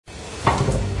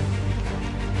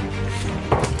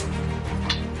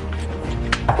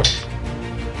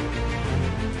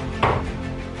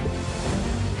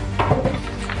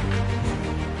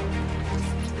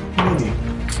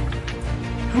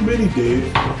many,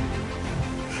 Dave.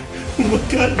 Oh my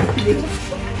god, David.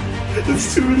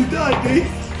 That's too many to die, Dave.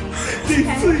 Dave,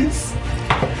 please.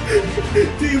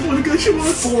 Dave, wanna go show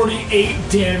us? 48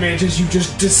 damage as you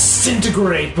just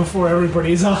disintegrate before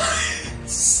everybody's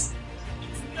eyes.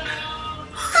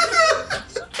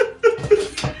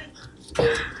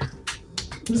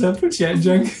 Does that put you at,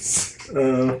 Jenkins?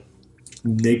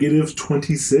 Negative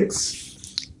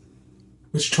 26.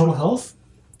 What's your total health?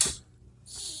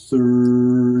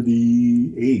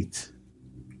 38.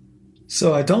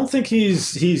 So I don't think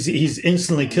he's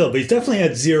instantly killed, but he's definitely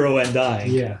at 0 and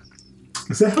dying. Yeah.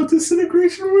 Is that how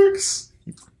disintegration works?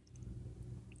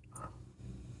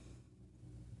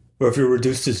 Or if you're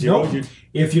reduced to 0, Nope.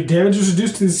 If your damage is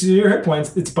reduced to 0 hit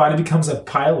points, its body becomes a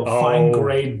pile of fine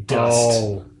gray dust.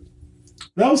 Oh.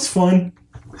 That was fun.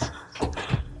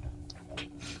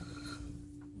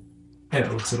 And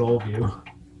it looks at all of you.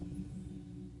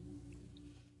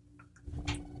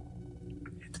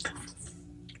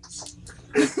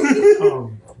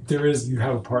 You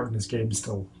have a part in this game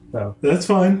still, though. That's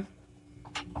fine.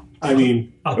 I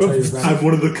mean, I'll tell you about I'm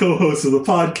one of the co-hosts of the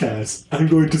podcast. I'm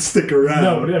going to stick around.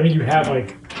 No, but I mean, you have,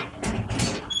 like...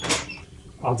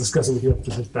 I'll discuss it with you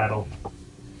after this battle.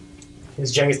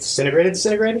 Is Jenkins disintegrated?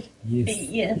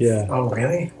 Yes. Yeah. Oh,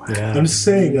 really? Yeah. I'm just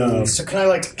saying, So can I,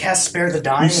 like, cast Spare the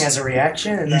Dying as a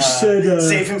reaction and you said,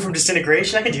 save him from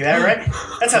disintegration? I can do that, right?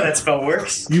 That's how that spell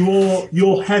works.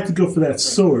 you'll have to go for that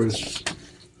sword.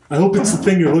 I hope it's the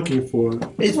thing you're looking for.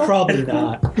 It's probably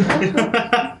not.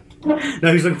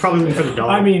 No, he's probably looking for the dog.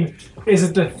 I mean, is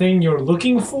it the thing you're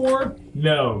looking for?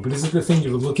 No. But is it the thing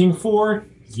you're looking for?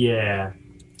 Yeah.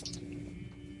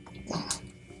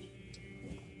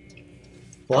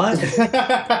 What?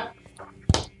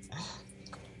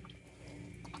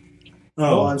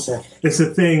 Oh, one sec. it's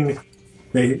the thing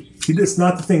it's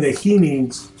not the thing that he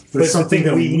needs, but it's something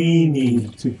that we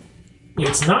need to.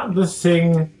 It's not the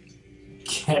thing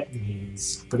Ket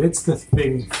needs, but it's the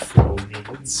thing Phil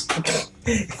needs.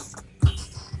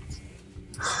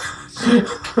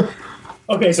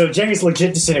 Okay, so Jenkins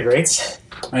legit disintegrates.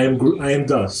 I am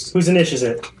dust. Whose initiative is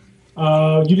it?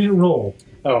 You didn't roll.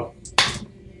 Oh.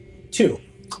 2.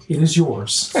 It is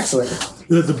yours. Excellent.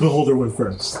 The beholder went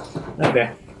first.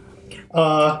 Okay.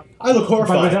 I look By the way,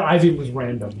 horrified. the Ivy was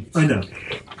random. I know.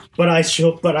 But I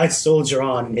soldier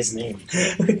on in his name.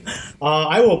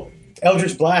 I will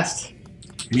Eldritch Blast.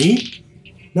 Me?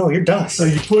 No, you're dust. Oh,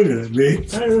 you pointed at me.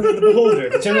 The beholder,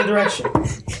 the general direction.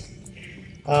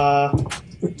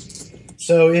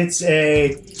 So it's a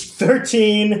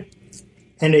 13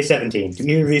 and a 17. Do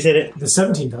you reset it? The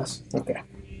 17 does. Okay.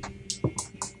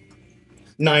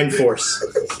 9 force.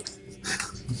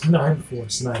 9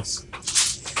 force, nice.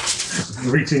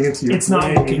 Reaching into your It's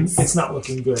not brains.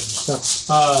 looking good.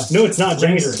 No, it's not.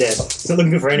 Jenkins is dead. It's not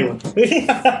looking good for anyone.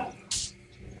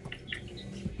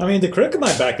 I mean, the crick of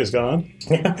my back is gone.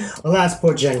 Alas,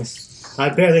 poor Jenkins. I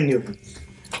barely knew him.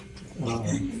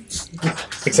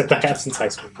 Except I have since high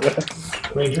school.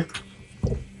 Ranger.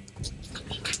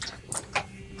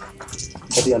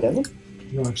 Are the undead one?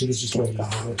 No, actually, this is just waiting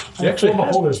beholder. You actually have-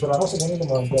 beholders, but I also wanted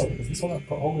them on dead because this one has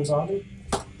beholders on it.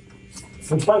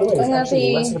 Which, by the way, I is have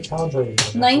actually a less of a challenge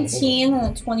rating. 19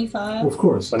 and a 25. Of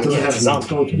course. But you have a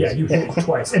zombie. Yeah, you hit it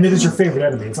twice. And it is your favorite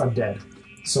enemy. It's undead.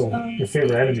 So your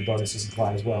favorite enemy bonus is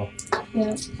applied as well.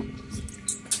 Yeah.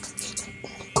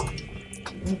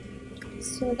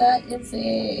 So that is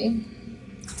a...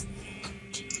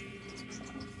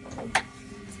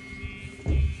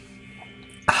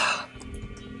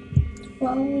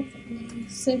 Well,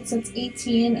 6, that's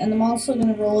 18, and I'm also going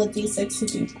to roll a d6 to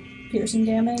do piercing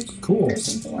damage. Cool.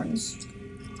 Piercing thorns.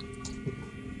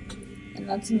 And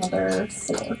that's another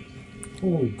 4.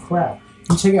 Holy crap.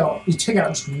 You take out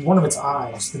just one of its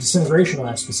eyes, the disintegration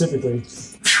eye specifically.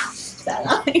 That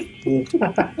eye.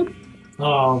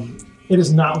 It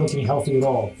is not looking healthy at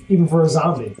all, even for a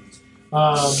zombie.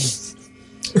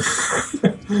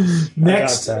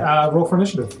 Next, roll for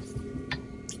initiative.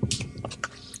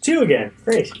 2 again.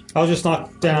 Great. I'll just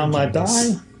knock down my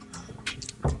die.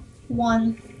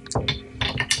 1.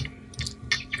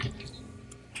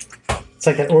 It's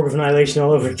like that orb of annihilation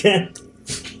all over again.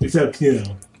 Except,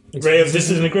 Ray of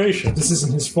disintegration. This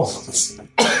isn't his fault.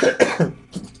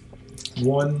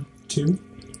 1, 2.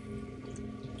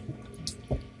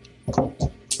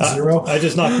 0. I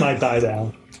just knocked my die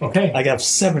down. Okay. I got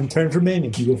 7 turns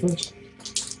remaining. You go first.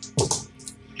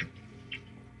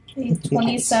 A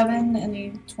 27 and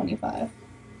a 25.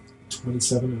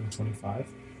 27 and 25.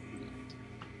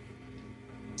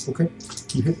 Okay.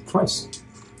 You hit twice.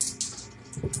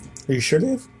 Are you sure,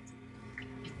 Dave?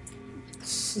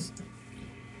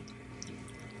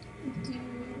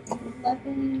 Do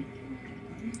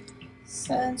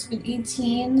 7,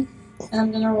 18, and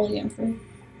I'm gonna roll again for.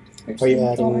 Are you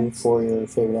adding thorns. for your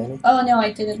favorite animal? Oh no,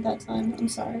 I didn't that time. I'm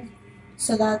sorry.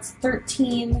 So that's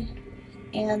 13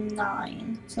 and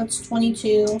 9. So that's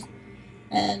 22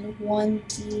 and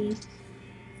 1d.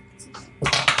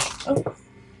 Oh,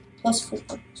 plus 4,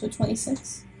 so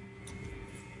 26.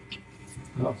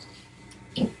 Oh.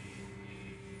 It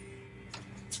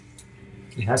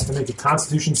has to make a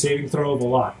Constitution saving throw of a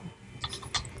lot.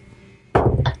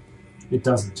 It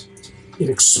doesn't. It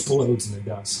explodes in the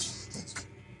dust.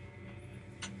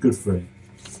 Good friend.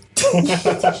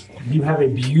 You have a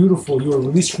beautiful. You are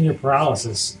released from your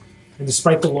paralysis, and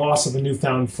despite the loss of a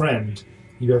newfound friend,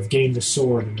 you have gained a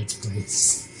sword in its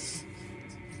place.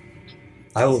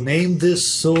 I will name this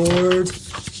sword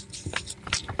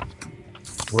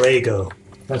Brago.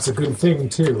 That's a good thing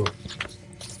too.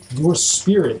 Your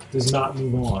spirit does not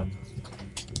move on.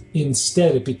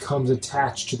 Instead, it becomes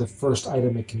attached to the first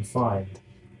item it can find.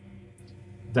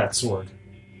 That sword.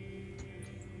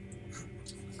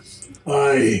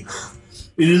 It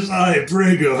is I,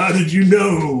 Brago. How did you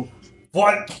know?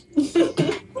 What?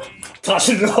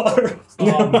 Tashidar.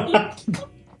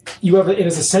 You have it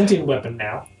as a sentient weapon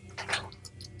now,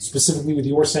 specifically with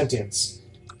your sentience.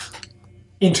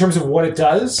 In terms of what it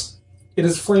does, it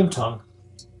is flame tongue.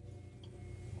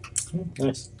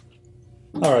 Nice.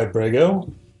 All right,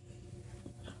 Brago.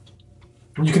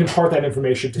 And you can impart that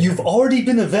information to You've him. already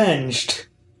been avenged,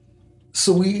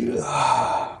 so we.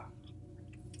 I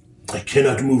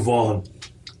cannot move on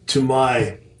till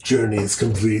my journey is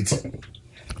complete.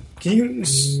 Can you?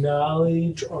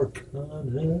 Knowledge,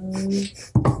 Arcana.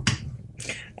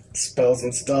 Spells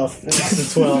and stuff.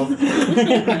 It's a 12.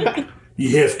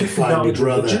 You have to find me, Knowledge,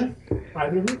 brother. religion.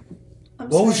 Either of you?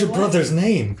 What was your brother's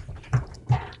name?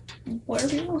 What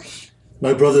are you?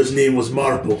 My brother's name was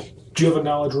Marple. Do you have a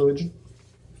knowledge religion?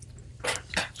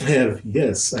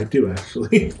 Yes, I do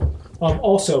actually.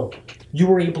 Also, you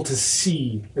were able to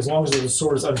see, as long as the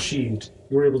sword is unsheathed,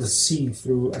 you were able to see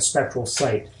through a spectral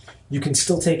sight. You can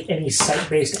still take any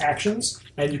sight-based actions,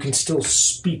 and you can still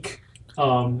speak.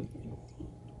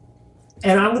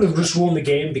 And I'm going to just rule in the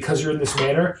game, because you're in this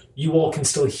manner, you all can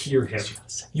still hear him.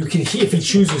 You can, if he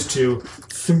chooses to,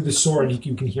 through the sword,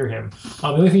 you can hear him. The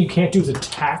only thing you can't do is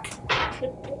attack.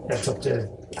 That's up to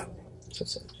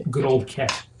good old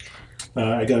Ket.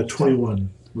 I got a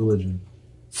 21 religion.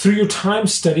 Through your time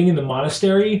studying in the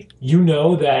monastery, you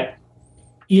know that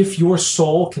if your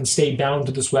soul can stay bound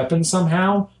to this weapon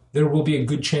somehow, there will be a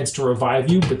good chance to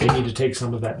revive you, but they need to take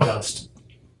some of that dust.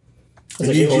 I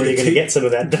think you're already going to get some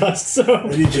of that dust, so... I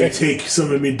need you to take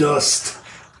some of me dust.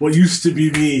 What used to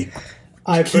be me.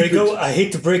 Brago, I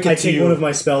hate to break it I to take you. one of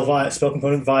my spell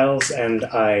component vials and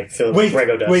I fill it with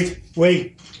Brago dust.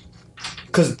 Wait.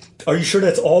 Because, are you sure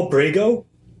that's all Brago?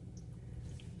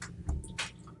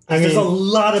 I mean, There's a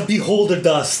lot of beholder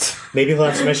dust. maybe he'll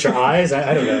have some extra eyes.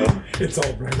 I don't know. It's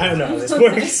all right. I don't know how this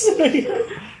works.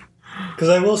 Because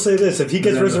I will say this, if he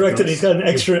gets Yeah, resurrected, dust. he's got an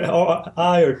extra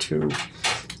eye or two.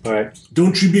 Alright.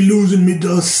 Don't you be losing me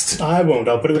dust. I won't.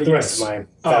 I'll put it with the rest of my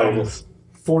valuables.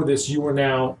 For this, you are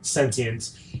now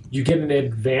sentient. You get an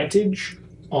advantage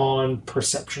on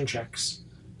perception checks.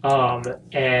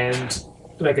 And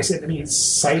like I said, any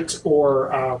sight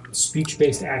or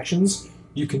speech-based actions,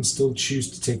 you can still choose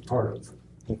to take part of.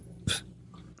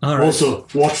 All right. Also,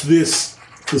 watch this.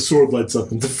 The sword lights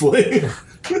up into flame.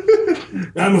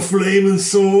 I'm a flaming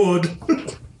sword.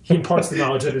 He imparts the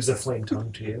knowledge that it is a flame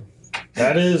tongue to you.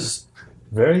 That is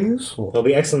very useful. It'll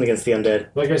be excellent against the undead.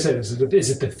 Like I said, is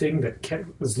it the thing that Ket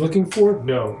was looking for?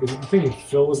 No. Is it the thing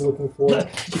Phil was looking for?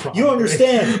 You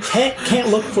understand, Ket can't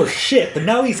look for shit, but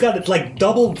now he's got like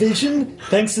double vision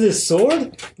thanks to this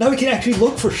sword. Now he can actually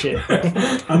look for shit.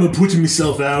 I'm putting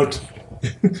myself out.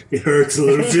 It hurts a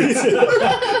little bit.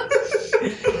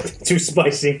 Too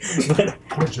spicy. But,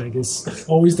 Poor Jenkins.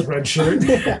 Always the red shirt.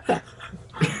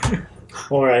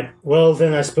 alright. Well,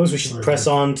 then I suppose we should press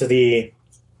on to the...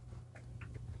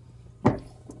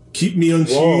 Keep me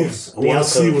unsheathed. Walls, I the want to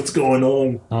see alcove. what's going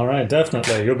on. All right,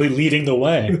 definitely. You'll be leading the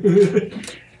way.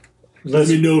 Let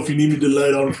me know if you need me to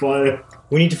light on fire.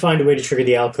 We need to find a way to trigger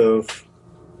the alcove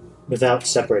without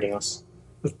separating us.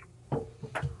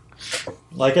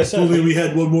 Like I If only said, we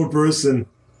had one more person.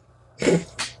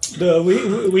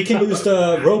 we can use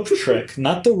the rope trick,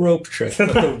 not the rope trick,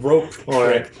 but the rope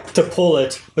trick to pull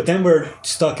it. But then we're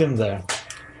stuck in there.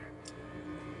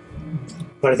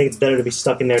 But I think it's better to be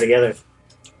stuck in there together.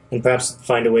 And perhaps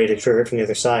find a way to trigger it from the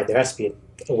other side. There has to be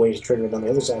a way to trigger it on the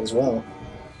other side as well.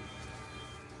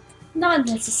 Not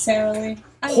necessarily.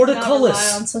 I would not rely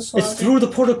on Portcullis. such It's logic. through the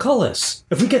portcullis.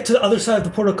 If we get to the other side of the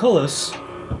portcullis,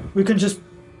 We can just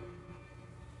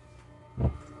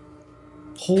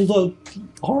hold a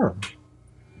arm.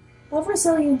 How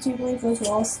resilient do you believe those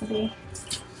walls to be?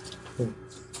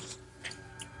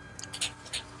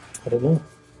 I don't know.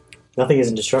 Nothing is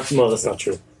indestructible. Well, that's not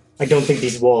true. I don't think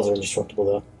these walls are indestructible,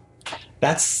 though.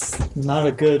 That's not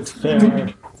a good, fair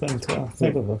thing to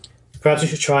think of. Perhaps we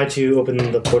should try to open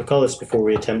the portcullis before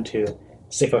we attempt to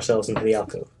stick ourselves into the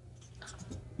alcove.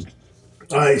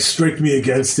 Aye, strike me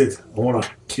against it. I want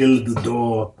to kill the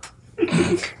door.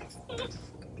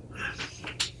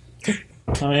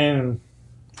 I mean,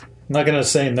 I'm not going to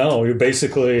say no. You're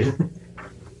basically...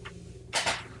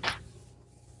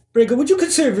 Briga, would you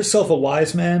consider yourself a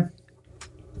wise man?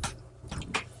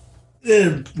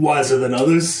 Wiser than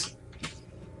others.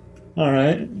 All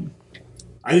right.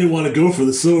 I didn't want to go for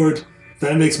the sword. If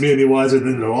that makes me any wiser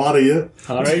than a lot of you.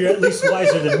 All right, you're at least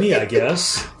wiser than me, I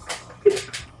guess.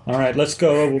 All right, let's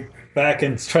go back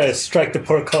and try to strike the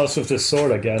portcullis with this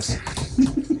sword, I guess.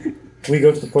 We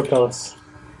go to the portcullis.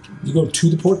 You go to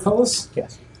the portcullis?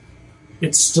 Yes.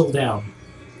 It's still down.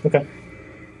 Okay.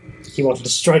 He wanted to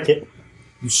strike it.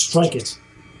 You strike it.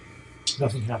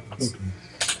 Nothing happens. Okay.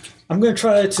 I'm going to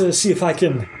try to see if I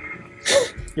can...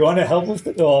 You want to help with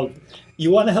it? Well,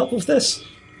 you want to help with this?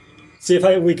 See if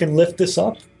we can lift this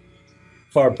up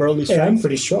for our burly strength? Yeah, I'm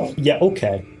pretty strong. Yeah,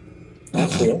 okay.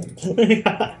 Absolutely.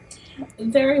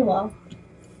 Very well.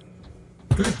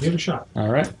 Give it a shot. All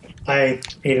right. I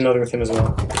ate another with him as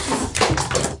well.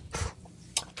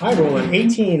 I roll an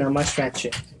 18 on my strat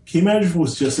check. Can you imagine if it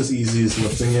was just as easy as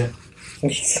lifting it?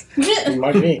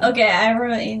 Mark me. Okay, I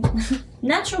rolled a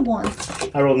natural 1.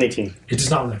 I rolled an 18. It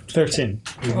does not lift. 13.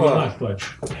 It will not budge.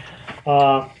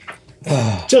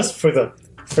 Just for the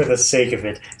sake of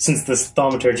it, since this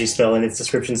thaumaturgy spell in its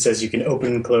description says you can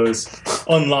open and close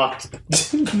unlocked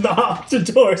the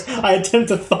doors, I attempt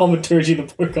to thaumaturgy the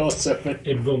portcullis open.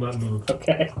 It will not move.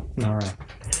 Okay. All right.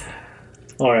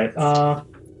 Alright,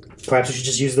 perhaps we should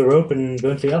just use the rope and go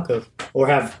into the alcove. Or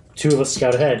have two of us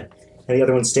scout ahead, and the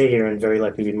other one stay here and very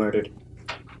likely be murdered.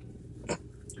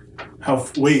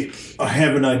 Wait, I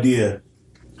have an idea.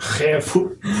 I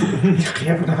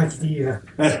have an idea.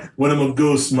 When I'm a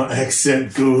ghost, my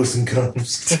accent goes and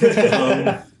comes.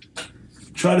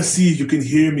 Try to see if you can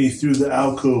hear me through the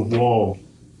alcove wall.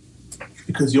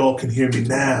 Because y'all can hear me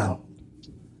now.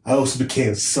 I also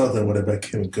became southern when I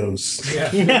became a ghost.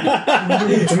 Yeah.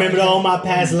 Remembered all my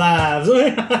past lives.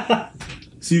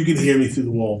 So you can hear me through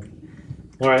the wall.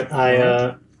 Alright,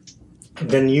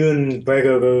 then you and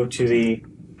Brago go to the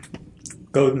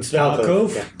Go into the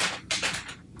alcove. Yeah.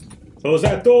 Close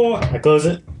that door. I close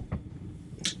it.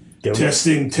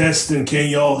 Testing, can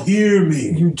y'all hear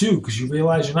me? You do, because you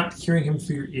realize you're not hearing him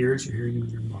through your ears, you're hearing him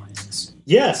with your minds.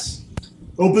 Yes,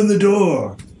 Open the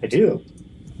door. I do.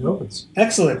 It opens.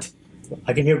 Excellent.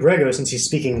 I can hear Brago since he's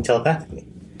speaking telepathically.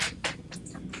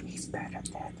 He's better at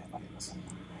that than what he was.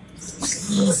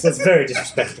 That's very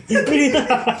disrespectful.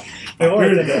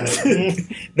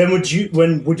 Then would you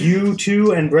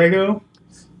two and Brago?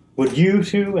 Would you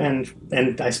two and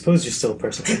I suppose you're still a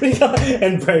person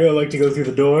and Brago like to go through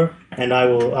the door and I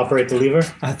will operate the lever?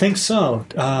 I think so.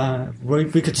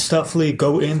 We could stealthily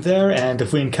go in there, and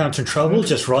if we encounter trouble,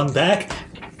 just run back,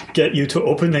 get you to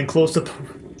open and close the...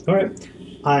 Alright.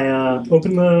 I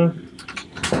open the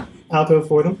alcove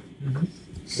for them. Mm-hmm.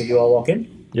 So you all walk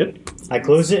in. Yep. I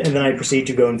close it and then I proceed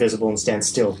to go invisible and stand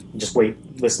still. Just wait,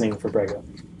 listening for Brago.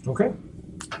 Okay.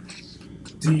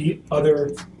 The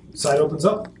other side opens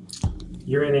up.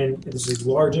 You're in this is a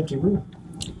large empty room.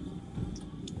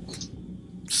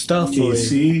 Stealthily. Do you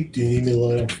see? Do you need me to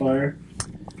light on fire?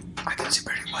 I can see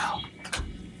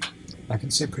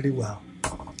pretty well.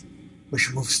 We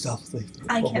should move stealthily.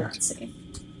 I forward. cannot see.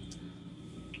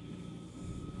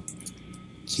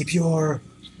 Keep your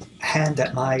hand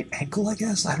at my ankle, I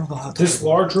guess? I don't know how to... This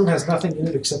large room has nothing in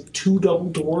it except 2 double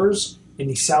doors in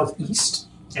the southeast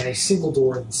and a single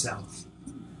door in the south.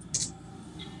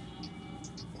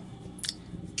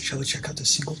 Shall we check out the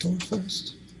single door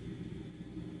first?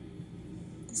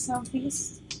 The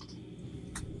southeast.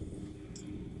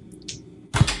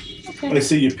 I Okay.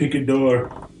 say you pick a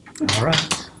door. All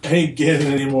right. I ain't getting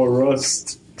any more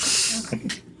rust.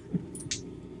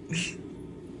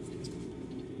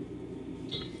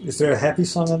 Is there a happy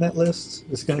song on that list?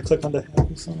 Is it going to click on the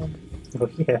happy song? Oh,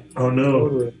 yeah. Oh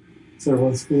no. It's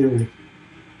everyone's favorite.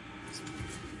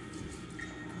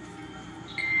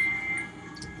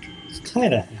 It's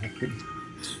kind of happy.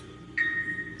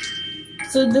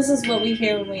 So this is what we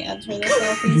hear when we enter the You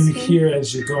southeast. hear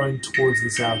as you're going towards the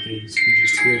southeast, you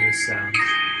just hear this sound.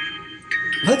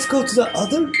 Let's go to the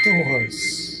other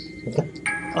doors.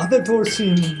 Other doors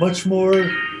seem much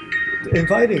more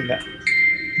inviting them.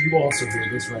 You also hear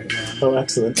this right now. Oh,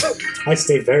 excellent. I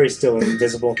stay very still and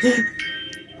invisible.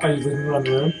 Are you looking around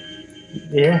the room?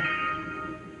 Yeah.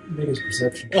 Make his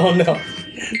perception. Oh, no.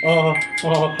 Oh,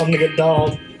 I'm gonna get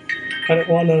dolled. I don't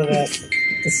want none of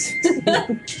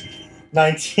that.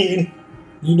 19.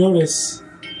 You notice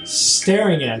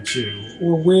staring at you,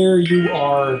 or where you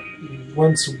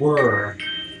once were,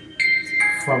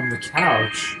 from the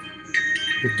couch,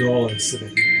 the doll is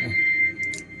sitting there.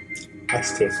 I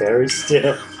stay very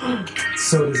still.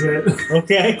 So does it.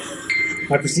 Okay.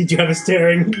 I proceed to have a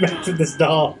staring back to this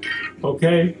doll.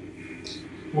 Okay.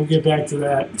 We'll get back to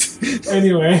that.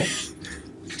 Anyway.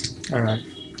 Alright.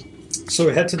 So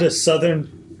we head to the southern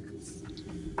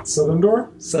door?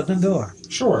 southern door.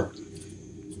 Sure.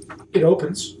 It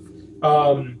opens.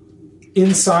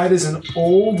 Inside is an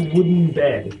old wooden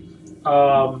bed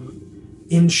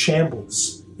in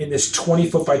shambles in this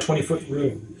 20-foot by 20-foot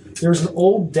room. There's an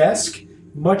old desk,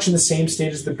 much in the same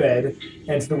state as the bed,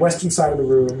 and to the western side of the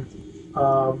room,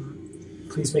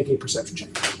 please make a perception check.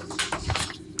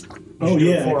 Oh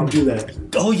yeah, I can do that.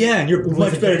 Oh yeah, and you're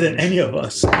much better than any of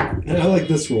us. And I like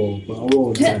this roll, but I'll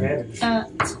roll a 10.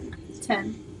 Advantage.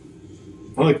 10.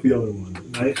 I like the other one.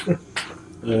 Right?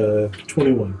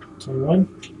 21.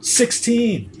 21?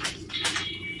 16.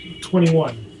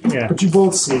 21. Yeah. But you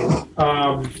both see it.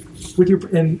 With your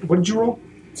and what did you roll?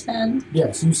 10.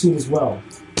 Yes, you see it as well.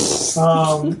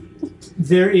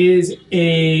 There is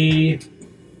a.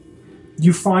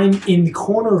 You find in the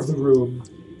corner of the room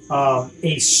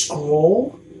a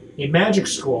scroll, a magic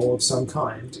scroll of some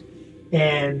kind,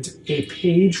 and a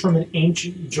page from an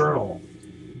ancient journal.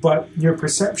 But your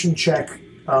perception check,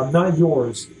 not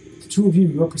yours, the two of you,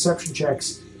 your perception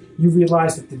checks, you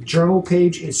realize that the journal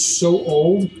page is so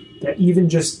old that even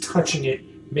just touching it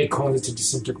may cause it to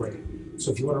disintegrate.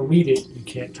 So if you want to read it, you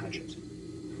can't touch it.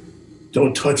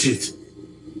 Don't touch it.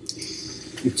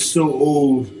 It's so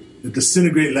old it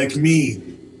disintegrate like me.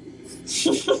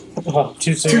 Oh,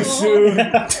 too soon. Too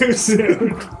soon. Too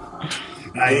soon.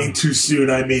 I ain't too soon.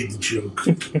 I made the joke.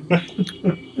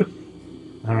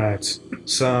 Alright.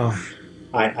 So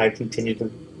I continue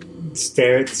to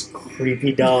stare at this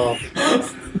creepy doll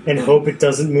and hope it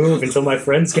doesn't move until my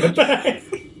friends get back.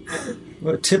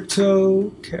 we'll tiptoe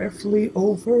carefully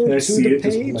over Can I to see the it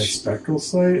just with my page. spectral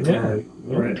sight? Yeah.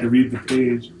 Alright, I read the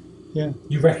page.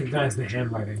 You recognize the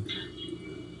handwriting.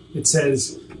 It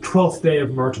says, 12th day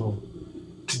of Myrtle.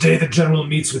 Today the General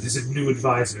meets with his new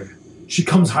advisor. She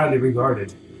comes highly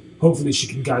regarded. Hopefully she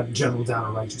can guide the General down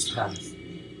a righteous path.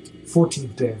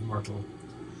 14th day of Myrtle.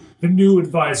 The new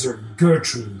advisor,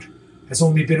 Gertrude, has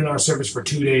only been in our service for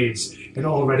 2 days, and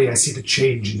already I see the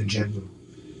change in the General.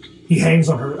 He hangs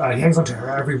on her. He hangs on to her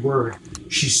every word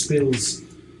she spills.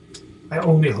 I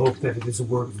only hope that it is a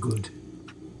word of good.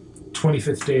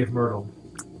 25th day of Myrtle.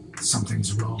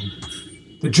 Something's wrong.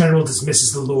 The General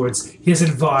dismisses the Lords. He has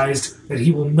advised that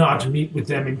he will not meet with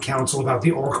them in council about the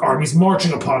Orc armies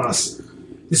marching upon us.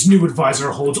 This new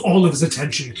advisor holds all of his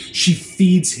attention. She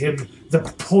feeds him the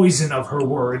poison of her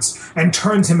words and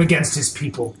turns him against his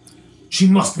people. She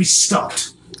must be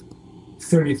stopped.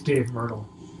 30th day of Myrtle.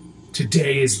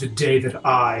 Today is the day that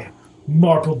I,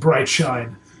 Marple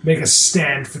Brightshine, make a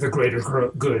stand for the greater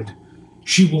good.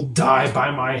 She will die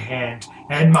by my hand,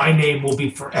 and my name will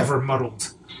be forever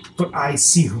muddled. But I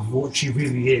see her for what she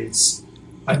really is.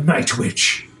 A night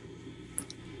witch.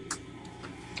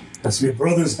 That's my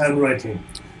brother's handwriting.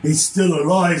 He's still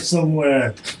alive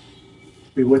somewhere.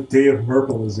 Wait, what day of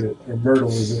Myrtle is it? Or Myrtle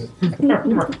is it? It's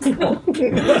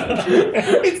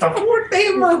the 4th day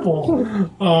of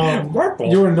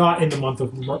Myrtle. You are not in the month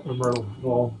of Myrtle at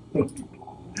all.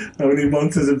 How many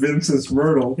months has it been since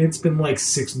Myrtle? It's been like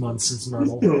 6 months since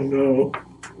Myrtle. Oh no.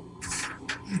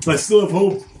 I still have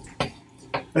hope.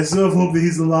 I still have hope that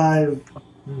he's alive.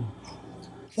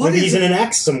 What Maybe is he's in it? an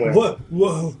axe somewhere.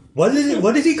 What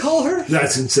did he call her?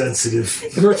 That's insensitive.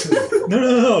 Gertrude.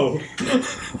 No.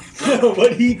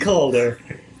 What he called her?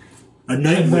 A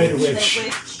night Night witch.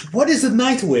 witch. What is a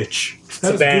night witch?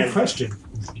 That was a band. good question.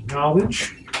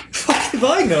 Knowledge? Fuck if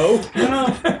I know.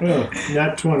 Oh,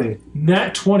 nat 20.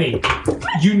 Nat 20.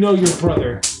 You know your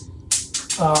brother.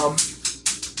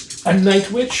 A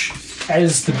night witch,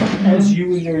 as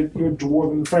you and your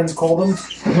dwarven friends call them,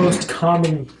 most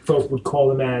common folk would call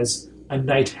them as a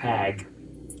night hag.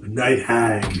 A night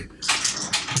hag.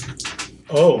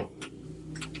 Oh.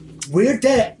 We're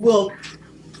dead. Well,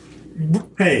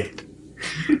 Hey,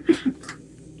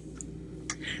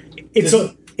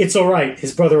 It's all right.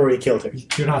 His brother already killed her.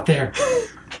 You're not there.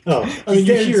 Oh. I mean,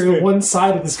 you He's hear dead. one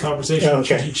side of this conversation,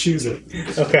 Okay. should you choose it.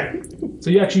 Okay. So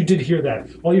you actually did hear that.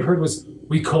 All you heard was,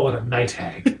 we call it a night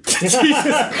hag.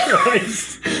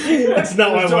 Christ. That's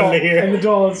not what I wanted to And hear. the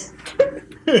dolls.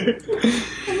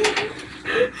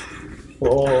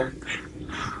 Oh.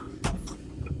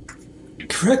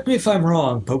 Correct me if I'm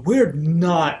wrong, but we're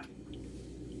not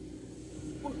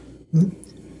a...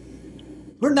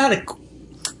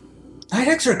 Night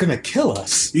Hags are gonna kill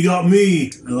us. You got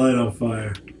me. I light on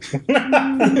fire.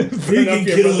 Freaking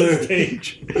killer.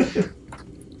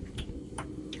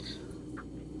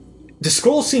 The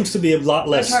scroll seems to be a lot I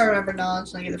less... try to remember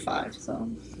knowledge, -5, so.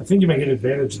 I think you might get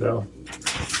advantage though.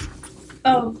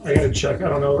 Oh, I gotta check. I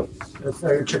don't know. I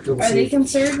gotta check to are they see.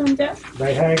 considered undead?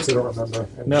 Night hags? I don't remember.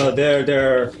 No,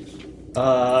 they're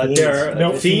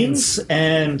No, fiends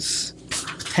and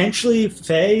potentially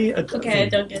fae. Okay, I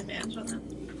don't get advantage on that.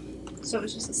 So it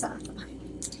was just a sapphire.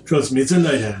 Trust me, it's a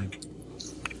night hag.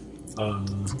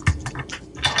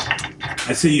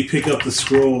 I say you pick up the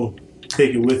scroll,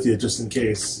 take it with you just in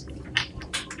case.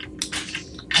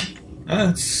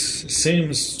 It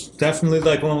seems definitely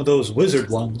like one of those wizard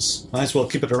ones. Might as well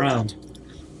keep it around.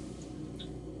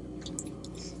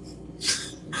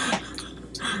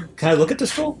 Can I look at the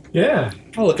scroll? Yeah.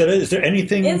 I'll look at it. Is there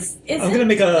anything... Is I'm it going to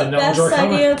make the a... knowledge best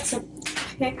arcana? idea to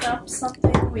pick up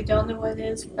something we don't know what it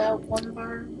is without one of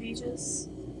our mages?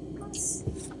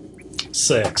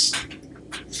 6.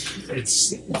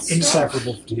 It's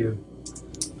inseparable to you.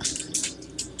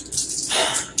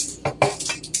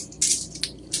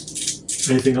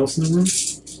 Anything else in the room?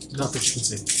 Not that you can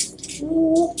see.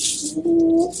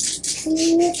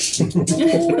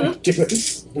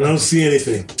 I don't see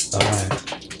anything. Alright.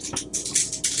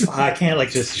 I can't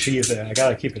just sheathe it. I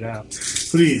gotta keep it out.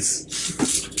 Please.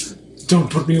 Don't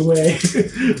put me away. I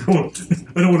don't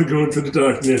want to go into the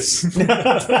darkness.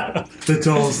 The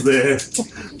doll's there.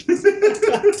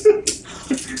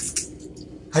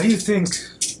 How do you think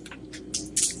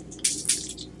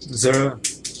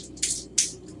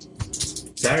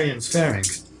Zarian's faring?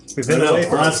 We've been away I'll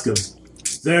for... ask him.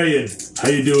 Zarian, how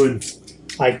you doing?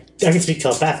 I can speak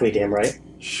telepathically to him, right?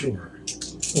 Sure.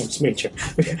 Just make sure.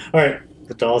 Alright,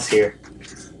 the doll's here.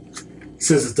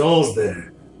 Says the doll's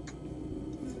there.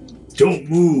 Don't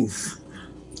move.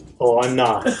 Oh, I'm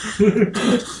not. Is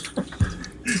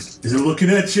it looking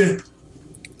at you?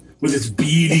 With its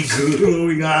beady,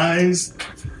 glowing eyes?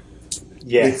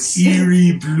 Yes. Its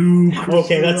eerie blue.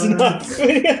 Okay, that's crystal enough.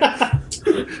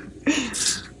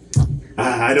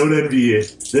 I don't envy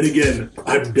it. Then again,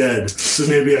 I'm dead, so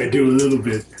maybe I do a little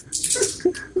bit.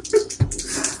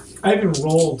 I even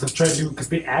rolled to try to do because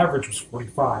the average was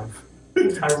 45.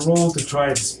 I rolled to try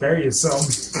and spare you some.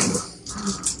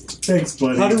 Thanks,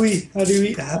 buddy. where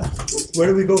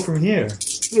do we go from here?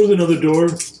 There's another door.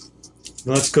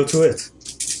 Let's go to it.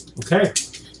 Okay.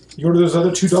 You go to those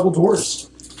other 2 double doors.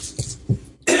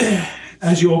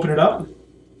 As you open it up,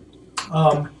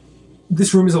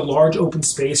 this room is a large open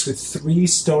space with 3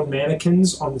 stone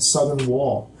mannequins on the southern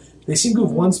wall. They seem to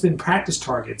have once been practice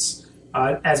targets,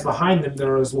 as behind them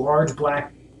there are large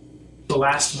black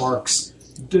blast marks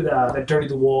that dirty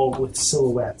the wall with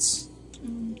silhouettes.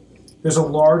 There's a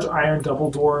large iron double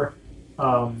door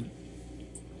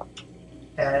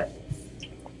that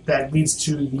leads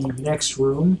to the next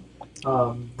room.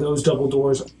 Those double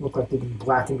doors look like they've been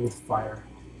blackened with fire.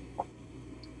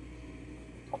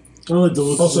 I like the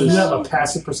look of Also, you this. have a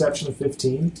passive perception of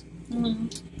 15.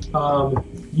 Mm.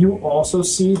 You also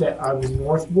see that on the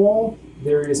north wall,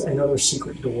 there is another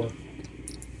secret door.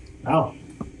 Ow.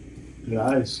 Good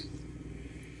eyes.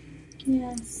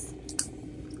 Yes.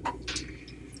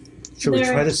 Should we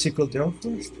There- try the secret door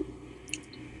first?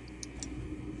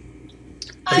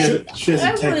 She hasn't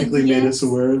I technically would, made yes. us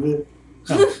aware of it.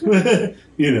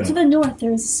 You know. To the north,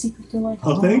 there is a secret door.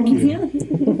 Oh, thank you.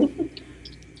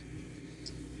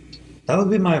 That would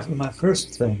be my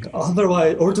first thing.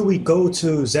 Otherwise, or do we go to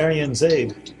Zarian's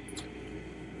aid?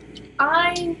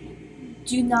 I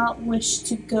do not wish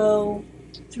to go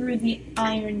through the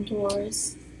iron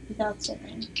doors without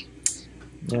Siren.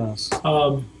 Yes.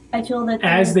 I feel that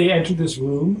As they enter this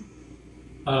room,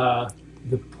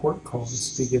 the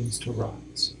portcullis begins to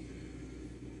rise.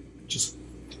 Just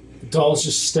the doll's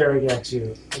just staring at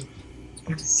you.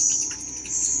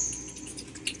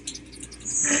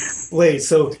 Wait,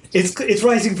 so it's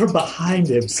rising from behind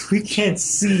him, so we can't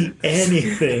see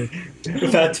anything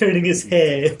without turning his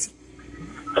head.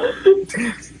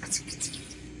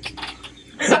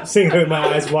 I'm sitting there with my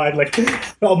eyes wide, like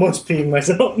almost peeing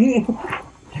myself.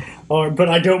 But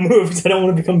I don't move because I don't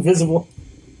want to become visible.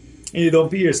 And you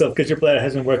don't beat yourself because your bladder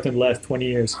hasn't worked in the last 20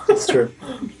 years. That's true.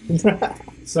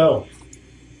 So,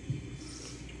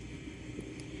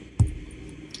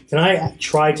 Can I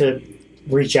try to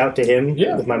reach out to him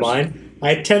Yeah, with my of course. mind?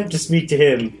 I attempt to speak to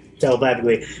him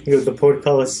telepathically. He goes, the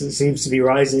portcullis seems to be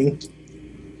rising.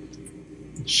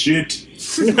 Shit.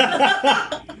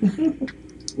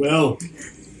 Well,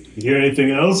 you hear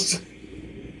anything else?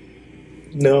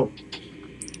 No.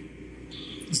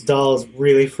 This doll is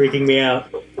really freaking me out.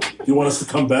 You want us to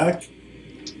come back?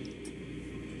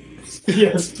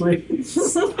 Yes, please.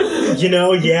 You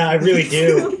know, yeah, I really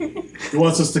do. He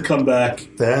wants us to come back.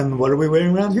 Then what are we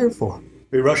waiting around here for?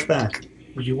 We rush back.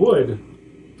 You would.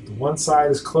 But the one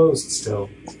side is closed still.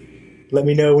 Let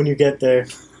me know when you get there.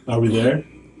 Are we there?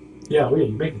 Yeah, you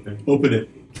make it there. Open it.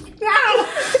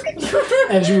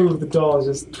 As you move, the doll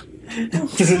is just...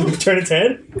 Does it turn its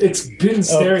head? It's been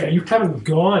staring. Okay. You haven't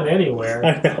gone anywhere.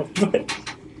 I know, but...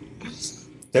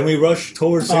 Then we rush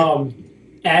towards it.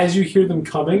 As you hear them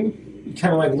coming, you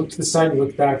kind of like look to the side and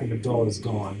look back, and the doll is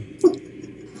gone.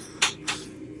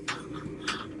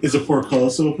 Is the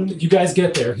portcullis open? You guys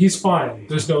get there. He's fine.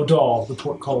 There's no doll. The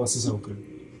portcullis is open.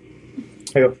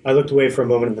 I looked away for a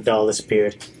moment and the doll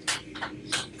disappeared.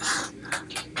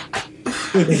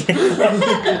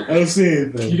 I don't see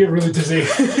anything. You get really dizzy.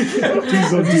 Please don't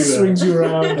do It that. swings you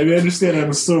around. I mean, I understand I'm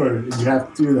a sword, and you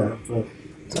have to do that,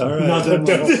 but All right. not that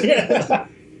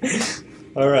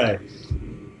much. All right.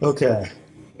 Okay.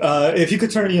 If you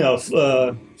could turn,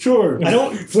 Sure. I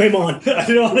don't Flame on. I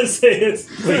don't want to say it,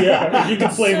 but yeah, if you can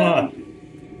flame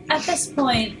on. At this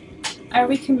point, are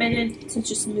we committed to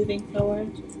just moving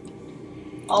forward?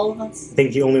 All of us? I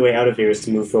think the only way out of here is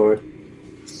to move forward.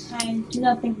 I do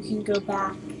not think we can go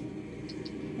back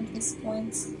at this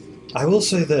point. I will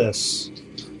say this.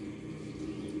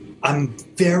 I'm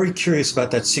very curious about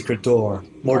that secret door,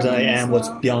 more than I am what's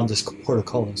beyond this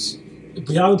portcullis.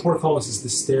 Beyond the portcullis is the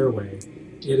stairway.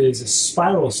 It is a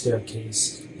spiral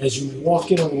staircase. As you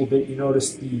walk in a little bit, you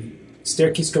notice the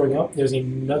staircase going up. There's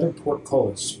another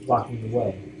portcullis blocking the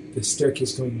way. The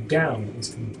staircase going down is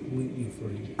completely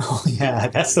free. Oh yeah,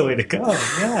 that's the way to go.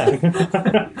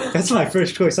 Yeah, that's my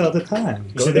first choice all the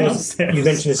time. Go So downstairs. you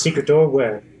mentioned a secret door.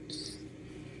 Where?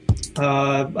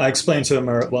 I explained to him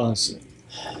where it was.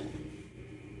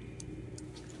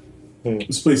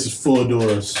 This place is full of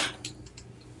doors.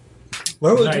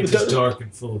 Where The was night is dark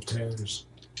and full of terrors.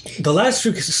 the last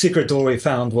secret door we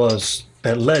found was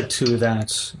that led to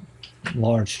that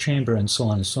large chamber and so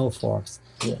on and so forth.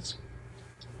 Yes.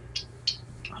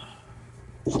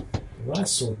 The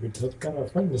last sword we took got our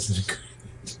friend isn't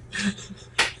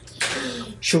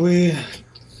Should we?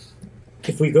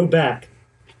 If we go back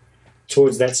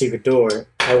towards that secret door,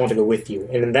 I want to go with you.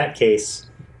 And in that case,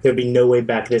 there'd be no way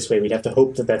back this way. We'd have to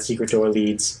hope that that secret door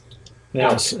leads.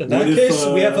 Yes. In What that if, case,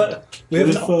 we have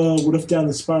what if down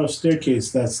the spiral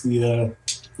staircase that's the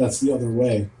other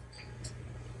way?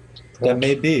 That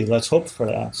may be. Let's hope for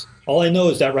that. All I know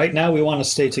is that right now we want to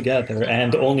stay together,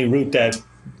 and the only route that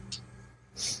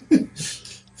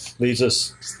leads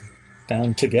us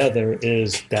down together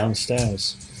is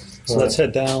downstairs. So let's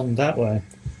head down that way.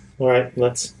 All right,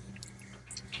 let's.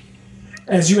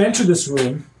 As you enter this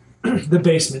room, the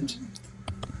basement,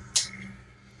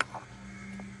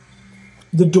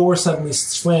 the door suddenly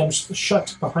slams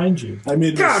shut behind you. I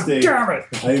made a mistake.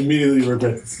 it! I immediately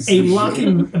regret this A decision.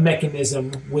 locking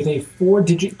mechanism with a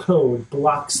 4-digit code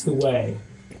blocks the way,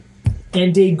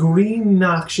 and a green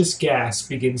noxious gas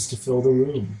begins to fill the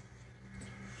room.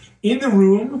 In the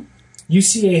room, you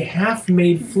see a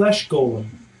half-made flesh golem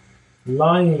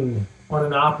lying on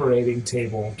an operating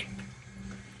table.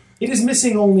 It is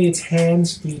missing only its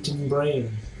hands, feet, and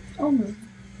brain. Oh,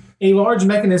 A large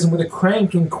mechanism with a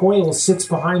crank and coil sits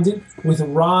behind it, with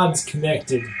rods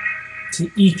connected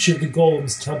to each of the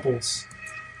golem's temples.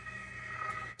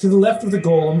 To the left of the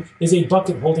golem is a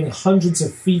bucket holding hundreds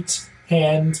of feet,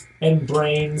 hand, and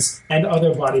brains, and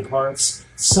other body parts.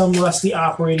 Some rusty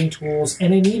operating tools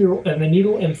and a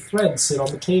needle and thread sit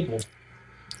on the table.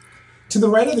 To the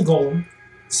right of the golem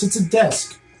sits a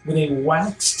desk with a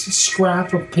waxed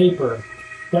scrap of paper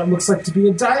that looks like to be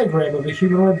a diagram of a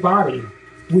humanoid body,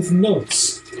 with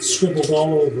notes scribbled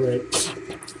all over it.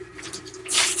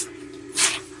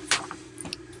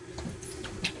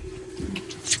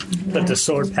 Let the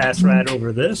sword pass right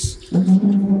over this.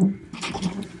 The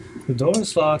door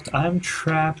is locked. I'm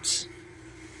trapped.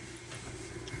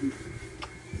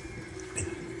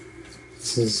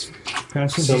 This is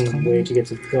Passage some way to get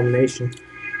to the culmination.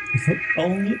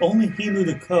 Only he knew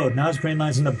the code. Now his brain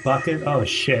lies in the bucket. Oh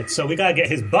shit! So we gotta get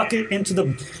his bucket into the.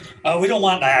 We don't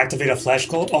want to activate a flesh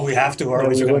goal. Oh, we have to, or No,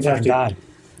 else we we're won't gonna have fucking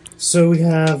die. So we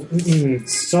have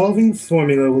solving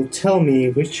formula will tell me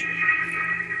which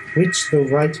the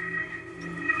right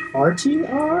party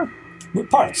are. With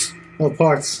parts. Oh,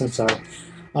 parts. I'm sorry.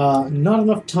 Not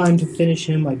enough time to finish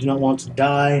him. I do not want to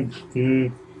die.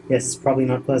 Yes, it's probably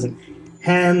not pleasant.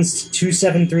 Hands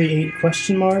 2738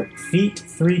 question mark. Feet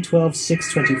 312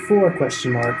 624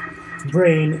 question mark.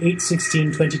 Brain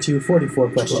 816 22 44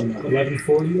 question mark.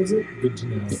 1140 is it? Good to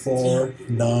know. 4,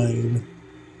 9.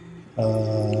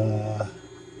 That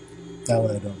one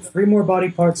I don't know. 3 more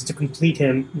body parts to complete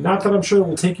him. Not that I'm sure it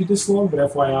will take you this long, but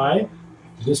FYI,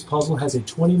 this puzzle has a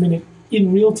 20-minute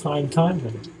in real-time time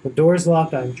limit. The door's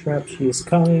locked. I'm trapped. She is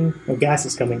coming. Oh, gas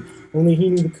is coming. Only he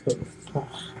knew the code.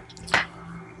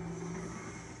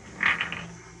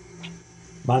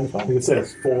 Mind if I think it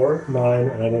says 4, 9,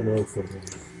 and I don't know if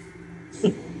it's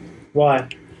Why?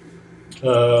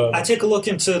 I take a look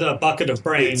into the bucket of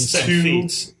brains It's and 2,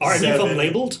 feet. Are any of 7. them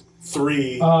labeled?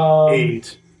 3, Um,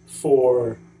 8,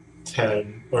 4,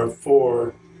 10, or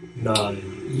 4,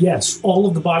 9. Yes, all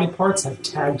of the body parts have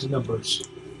tagged numbers.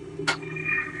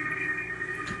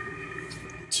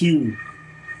 2,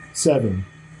 7.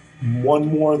 1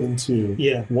 more than 2.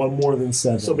 Yeah. 1 more than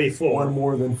 7. So be 4. 1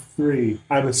 more than 3.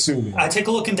 I'm assuming. I take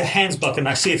a look into Hand's bucket and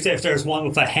I see if there's one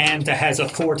with a hand that has a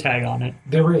 4 tag on it.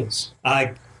 There is.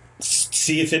 I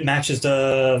see if it matches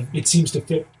the. It seems to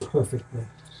fit perfectly.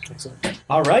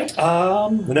 All right.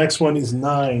 The next one is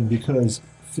 9 because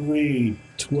 3,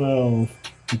 12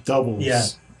 doubles. Yeah.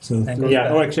 So And yeah.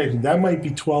 Oh, actually, that might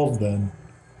be 12 then.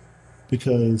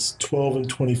 Because 12 and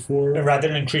 24. Rather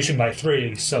than increasing by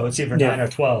 3, so it's either Yeah. 9 or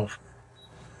 12.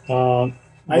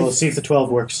 We'll see if the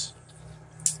 12 works.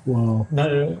 Well,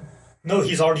 No,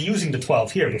 he's already using the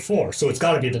 12 here before, so it's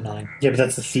got to be the 9. Yeah, but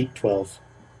that's the feet 12.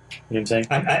 You know what I'm saying?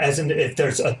 As in, if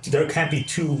there can't be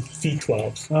 2 feet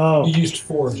 12s. Oh. You used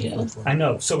 4. Yeah. I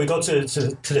know. So we go to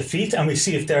the feet and we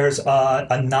see if there's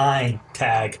a 9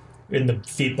 tag in the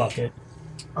feet bucket.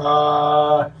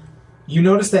 You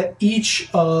notice that each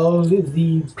of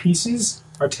the pieces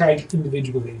are tagged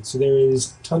individually. So there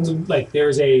is tons of,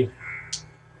 there's a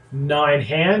 9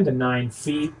 hand, a 9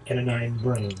 feet, and a 9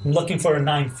 brain. I'm looking for a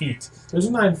 9 feet. There's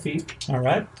a 9 feet. All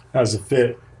right. how does it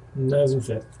fit? It doesn't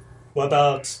fit. What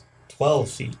about 12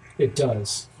 feet? It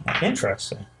does.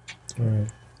 Interesting.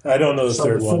 I don't know the So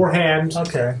third the one. 4 hand,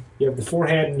 Okay. you have the 4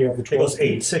 hand, and you have the It 12 goes 8,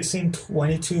 feet. 16,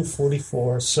 22,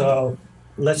 44. So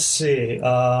let's see.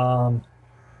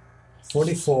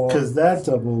 44. Because that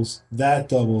doubles,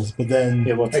 but then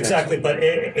Yeah, what's Exactly, but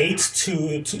 8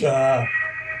 to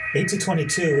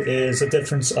 22 is a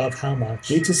difference of how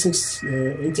much? 8 to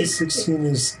 16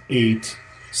 is 8.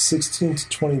 16 to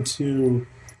 22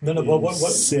 No, is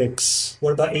what 6.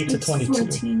 What about 8 to It's 22?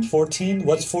 14. 14?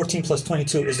 What's 14 plus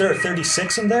 22? Is there a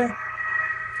 36 in there?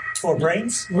 For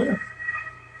brains? Oh, yeah.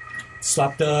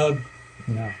 Slap the...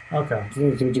 No. Okay.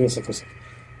 Give me a second.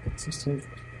 16.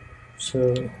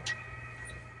 So.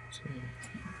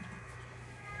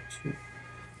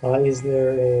 Is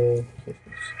there a.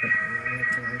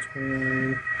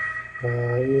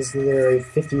 Is there a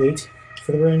 58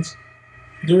 for the brains?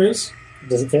 There is.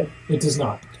 Does it fit? It does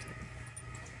not.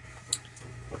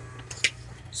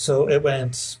 So it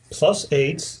went plus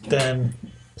 8, then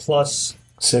plus...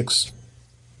 6.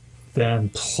 Then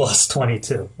plus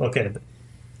 22. Okay.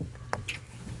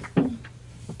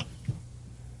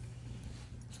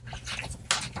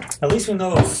 At least we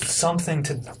know something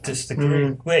to this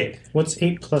degree. Wait, What's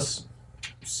 8 plus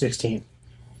 16?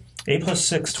 8 plus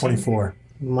 6, 24.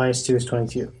 Minus 2 is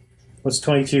 22. What's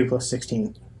 22 plus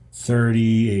 16?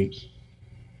 38.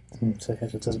 So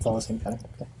it doesn't follow the same pattern.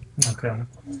 Okay. Okay.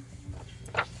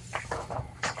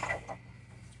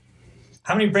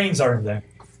 How many brains are in there?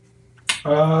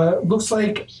 Looks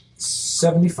like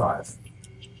 75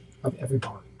 of every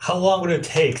part. How long would it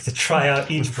take to try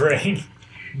out each brain?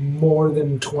 More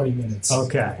than 20 minutes.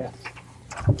 Okay.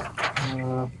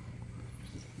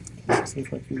 16,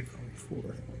 22,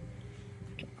 24.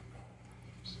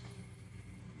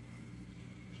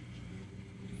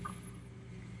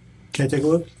 Can I take a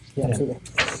look? Yeah, absolutely.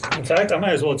 In fact, I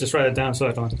might as well just write it down so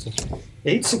I don't have to.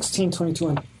 8, 16, 22,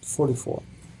 and 44.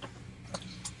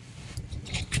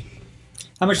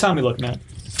 How much time are we looking at?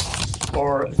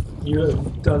 Or you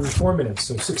have done 4 minutes,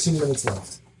 so 16 minutes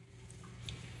left.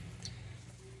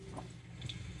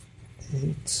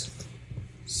 8,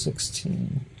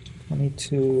 16,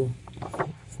 22,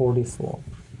 44.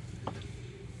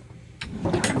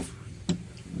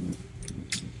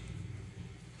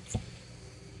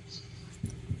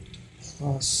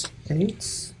 Plus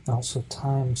 8, also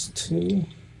times 2.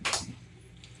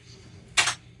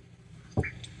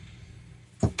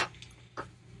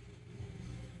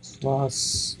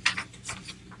 Plus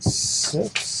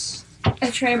 6. I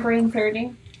try brain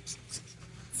 30.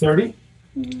 30?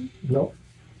 Nope.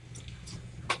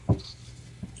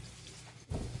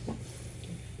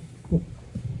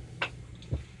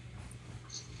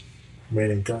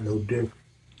 Man ain't got no dick.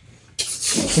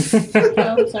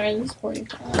 Oh, sorry, this is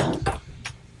 45.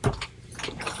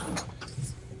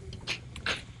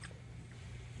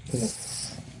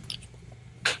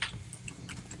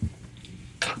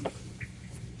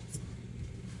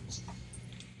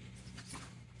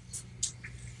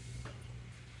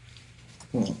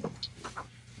 Can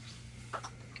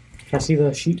I see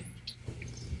the sheet?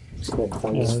 Just go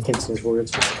find his hints and his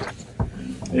words.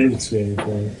 I didn't see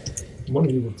anything. One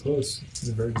of you were close. It's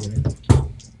the very beginning.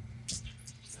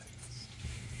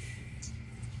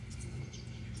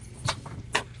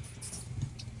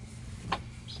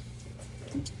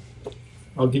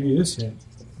 I'll give you this hint.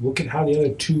 Look at how the other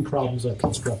two problems are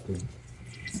constructed.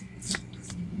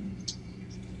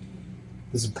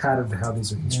 There's a pattern to how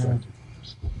these are constructed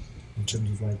in terms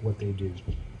of like what they do.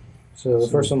 So the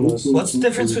first one was... What's the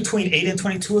difference between 8 and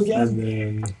 22 again? And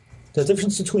then The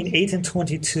difference between 8 and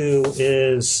 22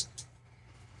 is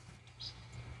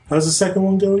how's the second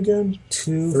one go again?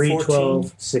 2, 3, 14,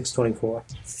 12, 6, 24.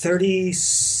 30.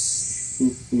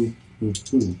 Boop, boop, boop,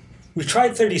 boop. We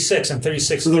tried 36 and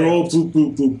 36 So they're all failed.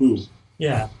 boop, boop, boop, boop.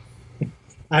 Yeah.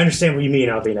 I understand what you mean,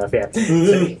 oddly enough, yeah.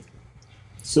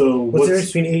 So What's the difference what's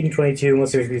between 8 and 22, and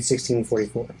what's the difference between 16 and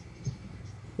 44?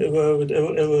 It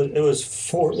was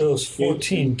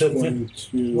 14. The-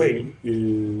 22 wait.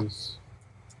 is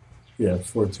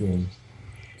 14.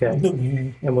 Okay.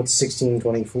 the- And what's 16,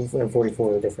 24, and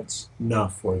 44 the difference?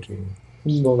 Not 14.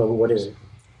 Well, no, but what is it?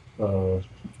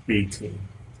 18.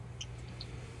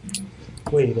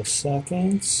 Wait a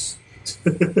second.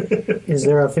 Is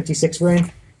there a 56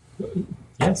 brain?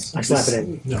 Yes. I slap it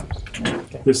in. No.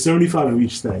 There's 75 of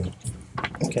each thing.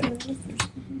 Okay.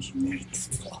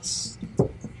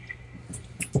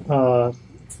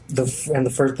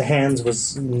 The hands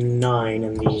was 9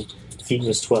 and the feet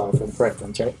was 12 for the correct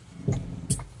ones, right?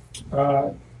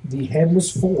 The head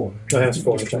was 4. Oh, that was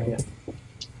 4, sorry, yeah.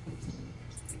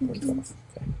 12,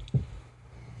 okay.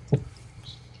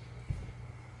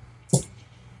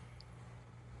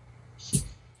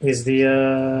 Is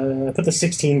I put the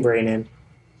 16 brain in.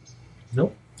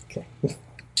 Nope. Okay.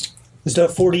 Is there a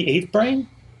 48 brain?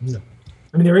 No.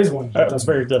 I mean, there is one. But it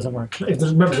doesn't It doesn't work. If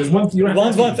there's, remember, there's one. You don't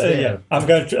have One's to one. Yeah. I'm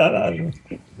going to.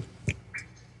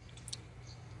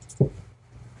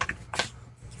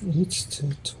 It's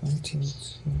to 22.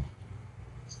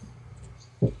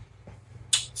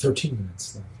 13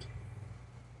 minutes left.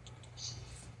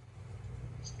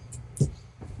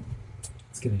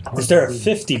 It's getting hard. Is there to a read.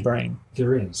 50 brain?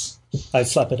 There is. I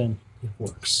slap it in. It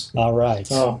works. All right.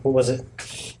 Oh, what was it?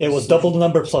 It was double the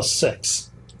number plus 6.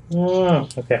 Oh,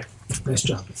 okay. Nice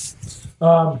job.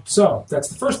 So that's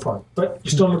the first part, but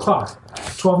you're still on the clock.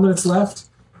 12 minutes left.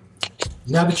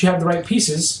 Now that you have the right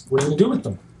pieces, what are you going to do with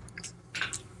them?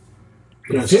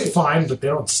 They Yes. fit fine, but they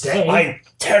don't stay. I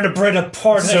tear the brain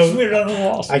apart and So- I smear it on the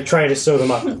walls. I try to sew them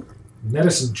up.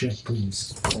 Medicine check,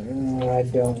 please. I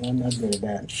don't. I'm not good at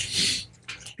that.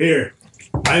 Here,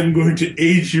 I'm going to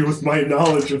aid you with my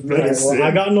knowledge of medicine. Well,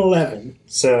 I got an 11,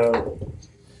 so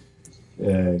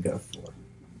I got 4.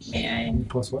 May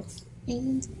Plus what? I?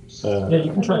 Yeah,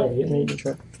 you can try it. you can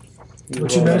try.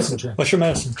 What's your medicine check? What's your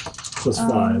medicine? Plus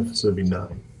 5, so it'd be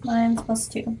 9. Mine's plus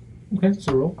 2. Okay,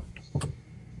 so roll.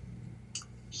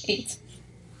 8.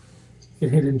 It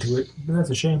hit into it, but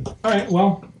that's a shame. All right,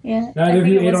 well, Yeah. Now I I give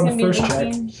think you it 8 was on the gonna be first check.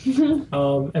 18.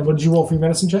 and what did you roll for your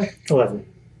medicine check? 11.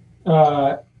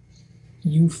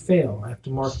 You fail. I have to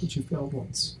mark that you failed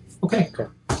once. Okay. Okay.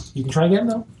 You can try again,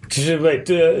 though.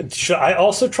 Wait, should I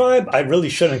also try? I really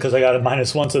shouldn't because I got a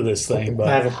 -1 to this thing. I But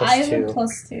have a I plus have 2. a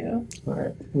plus 2.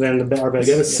 Alright. Then our I best.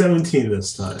 got a 17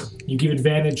 this time. You give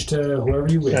advantage to whoever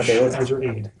you wish Okay, what's- as your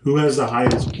aid. Who has the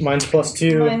highest? Mine's plus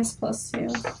 2. Mine's plus 2.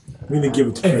 I'm going to give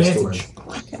it to Crystalline.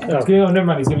 Advantage. Okay. Oh. Okay, no, never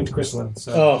mind. He's giving it to Crystalline,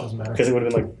 so it Oh, doesn't matter. because it would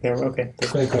have been like, never, okay.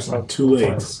 Go ahead, Crystalline. Too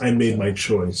late. I made my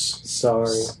choice. Sorry.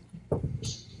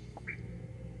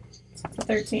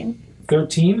 13.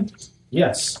 13?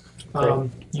 Yes.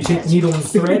 You take the needle and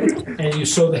thread, and you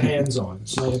sew the hands on.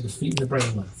 So you have the feet and the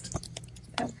brain left.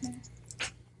 Okay.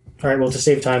 Alright, well, to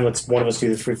save time, let's one of us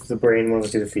do the brain, one of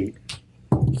us do the feet.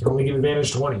 You can only give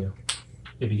advantage to one of you.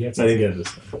 If he gets I it. didn't get it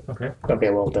this time. Okay. Okay,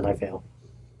 well, then I fail.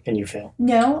 And you fail.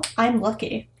 No, I'm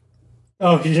lucky.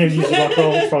 Oh, you should use the rock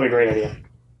roll? Probably a great idea.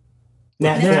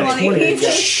 Nat Nat 20. 20.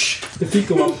 The feet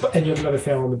go up, and you have another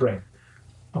fail on the brain.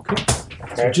 Okay. So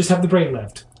Alright. just have the brain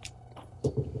left.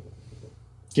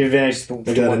 Give advantage to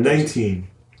I got a one. 19.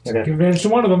 Okay. Give advantage to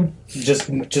one of them. Just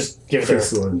give it to her.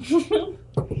 Crystalline.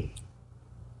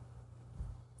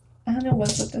 I don't know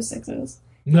what's with those 6s.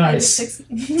 Nice. 6.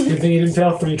 Good thing you didn't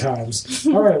fail 3 times.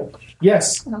 All right.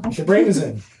 Yes, the brain is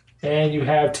in. And you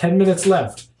have 10 minutes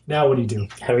left. Now what do you do?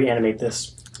 How do we animate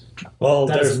this? Well,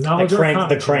 That is there's knowledge The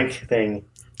arcana. crank thing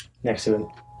next to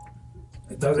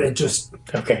it. It just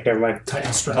Okay, never mind.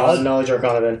 tightens straps. Knowledge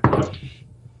Arcana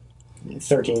then.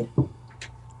 13.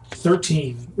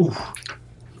 13. Ooh.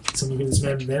 Somebody give this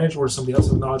man advantage, or somebody else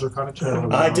have knowledge arcana check?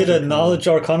 I did a knowledge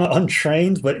arcana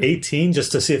untrained, but 18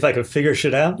 just to see if I could figure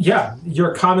shit out. Yeah,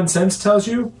 your common sense tells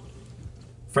you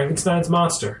Frankenstein's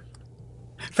monster.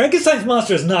 Frankenstein's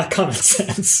monster is not common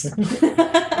sense.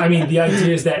 I mean, the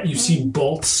idea is that you see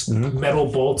bolts,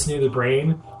 metal bolts near the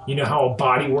brain. You know how a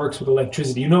body works with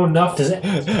electricity. You know enough.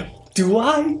 Do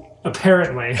I?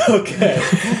 Apparently. Okay.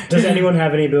 Does anyone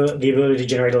have the ability to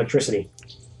generate electricity?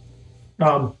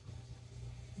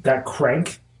 That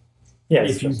crank, Yes.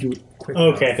 if you do it quick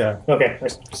Okay. enough. Okay.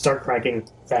 Let's start cranking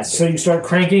faster. So you start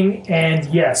cranking, and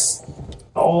yes,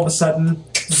 all of a sudden,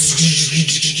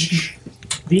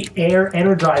 the air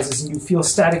energizes, and you feel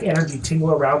static energy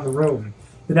tingle around the room.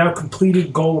 The now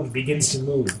completed golem begins to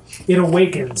move. It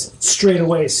awakens, straight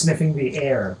away sniffing the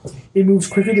air. It moves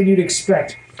quicker than you'd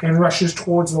expect, and rushes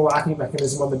towards the locking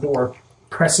mechanism on the door,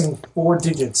 pressing 4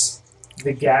 digits.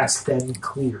 The gas then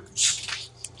clears.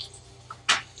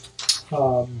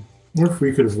 What if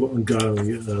we could have gotten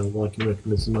a locking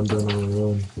mechanism undone on our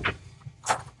own?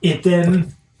 It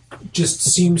then just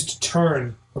seems to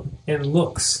turn and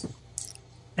looks.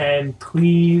 And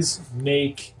please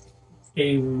make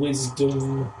a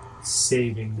wisdom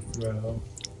saving throw.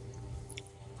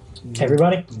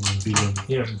 Everybody? Be no,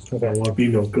 Yeah. I don't want to be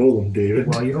no golem, David.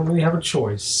 Well, you don't really have a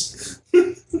choice.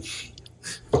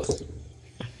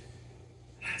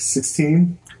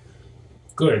 16?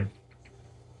 Good.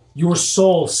 Your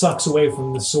soul sucks away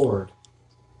from the sword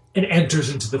and enters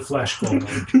into the flesh golem.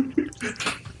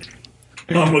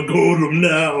 I'm a golem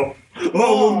now. I'm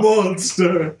a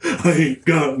monster. I ain't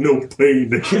got no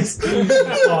pain.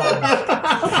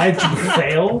 Had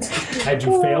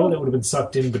you failed, it would have been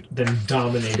sucked in, but then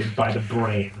dominated by the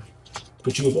brain.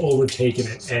 But you have overtaken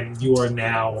it, and you are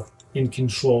now in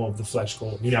control of the flesh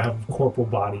golem. You now have a corporal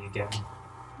body again.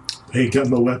 I ain't got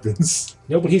no weapons.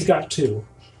 No, but he's got 2.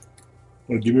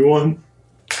 Want to give me one?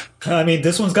 I mean,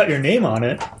 this one's got your name on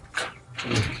it.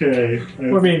 Okay.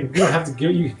 Well, I mean, you don't have to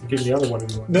give. You can give me the other one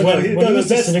if you want. No, When he was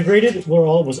disintegrated,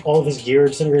 was all of his gear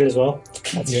disintegrated as well?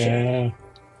 That's a shame.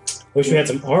 yeah. Wish we had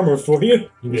some armor for you.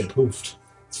 You get poofed.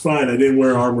 It's fine. I didn't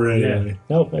wear armor anyway.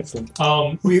 No, excellent.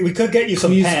 We could get you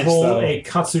some Please pants, roll though. a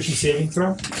Constitution saving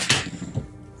throw.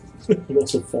 It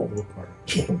also falling apart.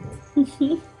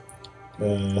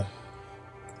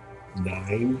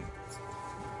 9.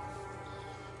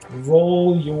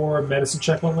 Roll your medicine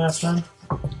check one last time.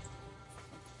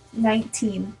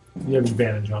 19. You have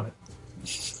advantage on it.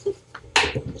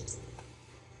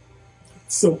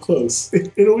 So close.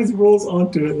 It always rolls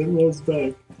onto it and then rolls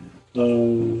back.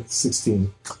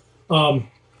 16.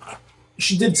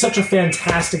 She did such a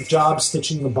fantastic job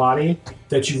stitching the body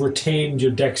that you retained your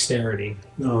dexterity.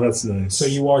 Oh, that's nice. So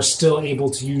you are still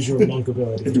able to use your monk I do a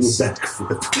abilities.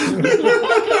 backflip.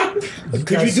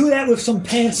 Could you do that with some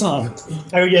pants on?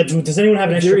 Oh yeah, does anyone have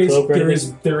an extra cloak or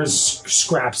anything? There is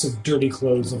scraps of dirty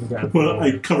clothes on the ground. Well,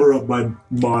 I cover up my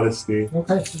modesty.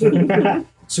 Okay.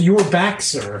 So you are back,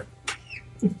 sir.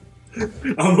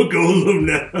 I'm a golem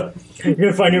now. You're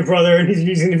gonna find your brother and he's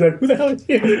using like, who the hell is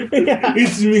you? Yeah.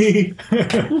 It's me.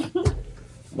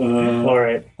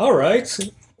 Alright. All right.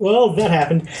 Well, that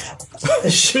happened.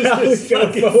 Shall we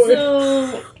go forward?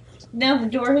 So now the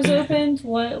door has opened.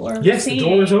 What we're Yes, the seeing?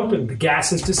 door is open. The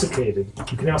gas has dissipated.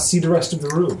 You can now see the rest of the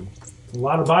room. A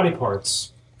lot of body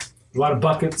parts. A lot of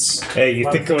buckets. Hey, you A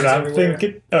lot think of what things I'm everywhere.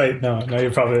 thinking? Oh, wait, no,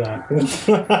 you're probably not.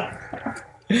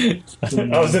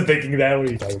 I wasn't thinking that. What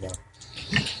are you talking about?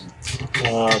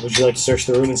 Would you like to search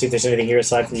the room and see if there's anything here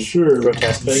aside from Sure.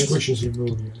 grotesque things? Squishes you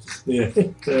move here.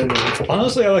 Yeah.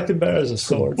 Honestly, I liked it better as a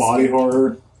sword. Body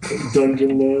horror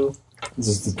dungeon now. This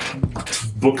is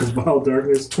the Book of Wild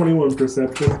Darkness. 21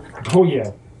 perception. Oh,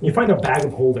 yeah. You find a bag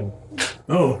of holding.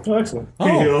 Oh. Oh, excellent.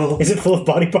 Hey, y'all. Is it full of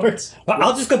body parts?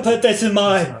 I'll just go put this in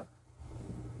my.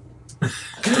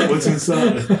 What's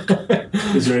inside?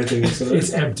 Is there anything inside?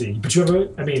 It's empty. But you have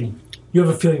you have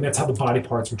a feeling that's how the body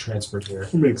parts were transferred here.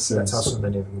 Makes That's sense. how some of the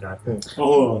Native got here.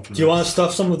 Oh, Do you want to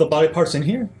stuff some of the body parts in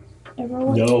here?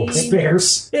 Everyone No. needs-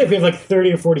 Spares. Yeah, if you have like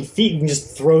 30 or 40 feet, you can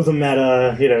just throw them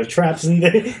at, traps and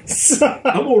things.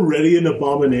 I'm already an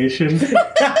abomination.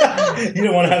 You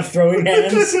don't want to have throwing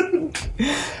hands.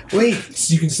 Wait,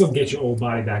 So you can still get your old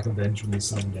body back eventually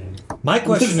someday. my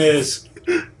question is,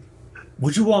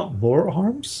 would you want more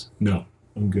arms? No,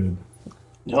 I'm good.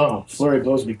 No, flurry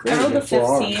blows would be great. I rolled a with 4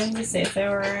 arms. 15 to see if they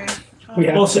were. We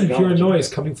have Also, you hear a technology. noise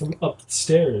coming from up the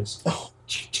stairs.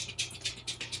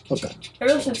 Okay. I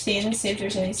rolled 15 to see if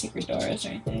there's any secret doors or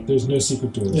anything. There's no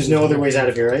secret doors. There's no other ways out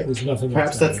of here, right? There's nothing.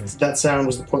 Perhaps else that sound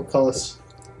was the portcullis.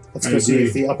 Let's I go see agree.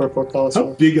 if the upper portcullis.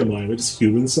 How big am I? Am I just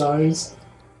human size?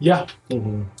 Yeah.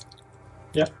 Mm-hmm.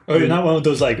 Yeah. Oh, you're not one of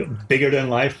those like bigger than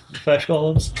life flesh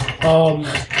golems.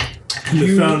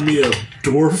 You found me a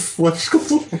dwarf flesh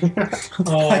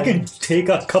golem? I could take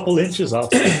a couple inches off.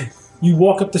 You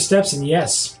walk up the steps, and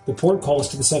yes, the portcullis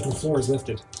to the second floor is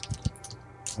lifted.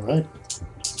 All right.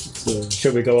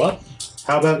 Should we go up?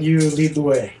 How about you lead the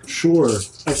way? Sure.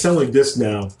 I sound like this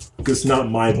now. This is not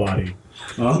my body.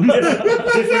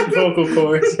 Different vocal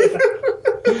cords.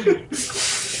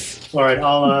 All right,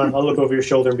 I'll look over your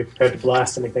shoulder and be prepared to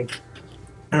blast anything.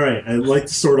 All right. I light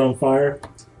the sword on fire,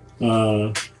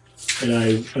 and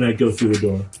I go through the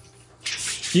door.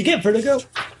 You get vertigo?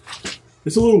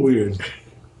 It's a little weird.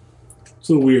 It's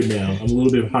a little weird now. I'm a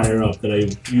little bit higher up than I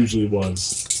usually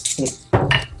was.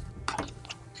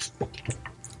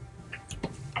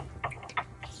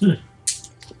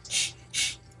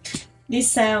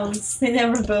 These sounds, they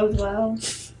never bode well.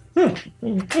 It's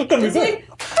It's like,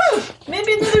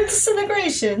 maybe another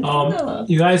disintegration. No.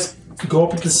 You guys go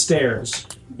up the stairs,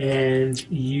 and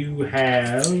you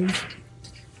have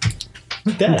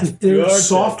death. there's a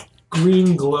soft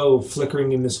green glow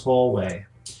flickering in this hallway,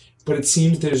 but it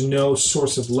seems there's no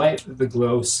source of light that the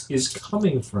glow is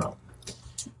coming from.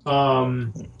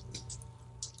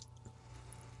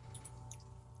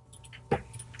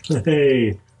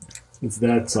 Hey, it's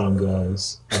that song,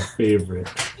 guys. My favorite.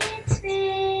 It's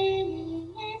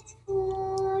raining, it's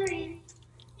pouring,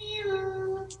 the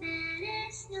old man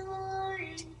is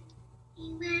snoring.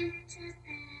 He went to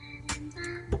bed and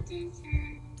bumped his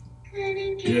head,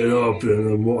 couldn't Get up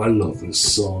and I love this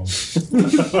song.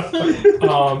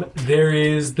 There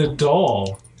is the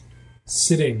doll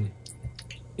sitting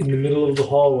in the middle of the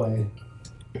hallway.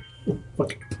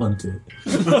 Fucking punt it.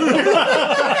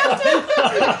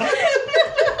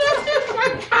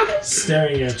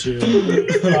 Staring at you.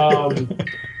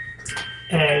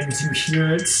 And you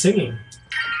hear it singing.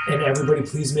 And everybody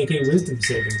please make a wisdom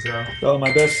saving throw. Oh,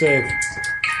 my best save.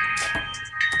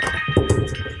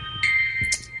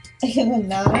 I have a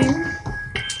 9.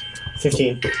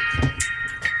 15.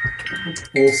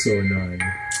 Also a 9.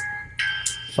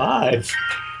 5.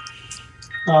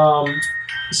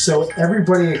 So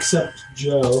everybody except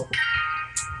Joe,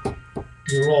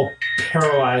 you're all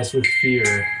paralyzed with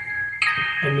fear.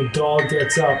 And the doll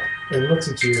gets up and looks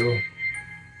at you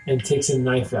and takes a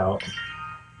knife out.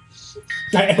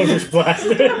 I Eldritch Blast.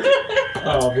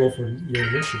 Roll for your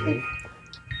initiative.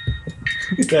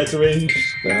 That's a range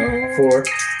spell. 4.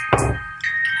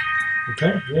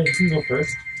 Okay, yeah, you can go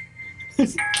first.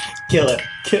 Kill it.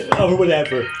 Or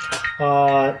whatever.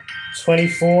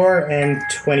 24 and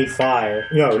 25.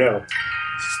 No.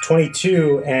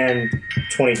 22 and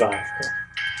 25.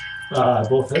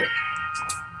 Both hit.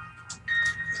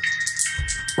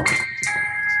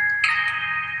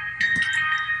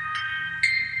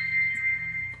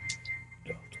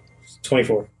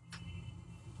 $24.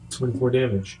 24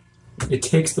 damage. It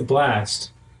takes the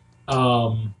blast,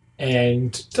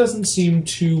 and doesn't seem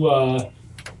too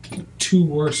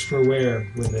worse for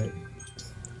wear with it.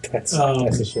 That's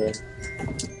a shame.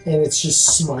 And it's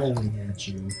just smiling at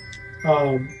you.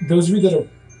 Those of you that are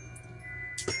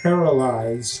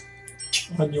paralyzed,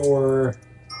 on your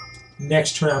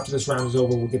next turn after this round is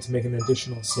over, will get to make an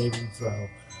additional saving throw.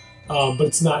 But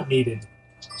it's not needed.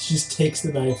 She just takes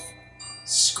the knife,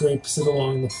 scrapes it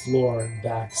along the floor, and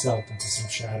backs up into some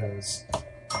shadows.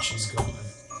 And she's gone.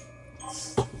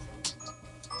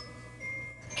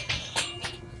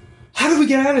 How do we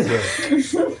get out of here?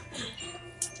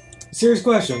 Serious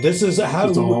question. This is how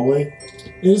It's a hallway.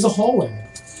 It is a hallway.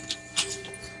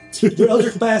 the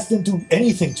Eldritch Blast didn't do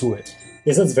anything to it.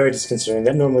 Yes, that's very disconcerting.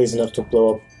 That normally is enough to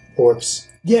blow up orcs.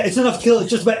 Yeah, it's enough to kill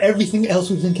just about everything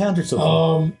else we've encountered so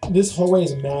far. This hallway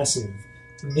is massive.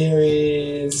 There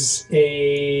is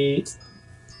a He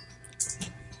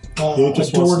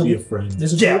just door wants to to be the- a friend.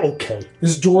 There's a Yeah, door, okay.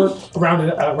 there's a door around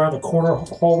the corner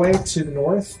hallway to the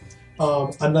north.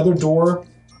 Another door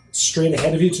straight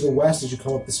ahead of you to the west as you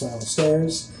come up the spiral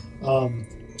stairs.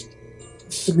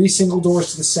 3 single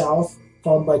doors to the south,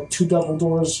 followed by 2 double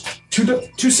doors.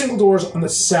 Two single doors on the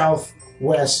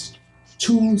southwest.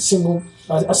 A single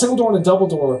door and a double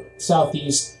door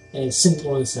southeast, and a single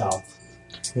door in the south.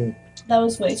 That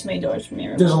was way too many doors for me.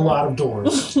 There's a remember? lot of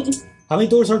doors. How many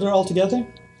doors are there altogether?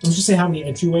 Let's just say how many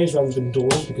entryways rather than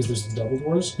doors, because there's double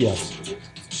doors. Yes.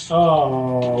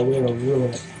 Oh, way to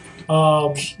ruin it.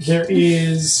 There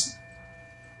is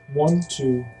 1,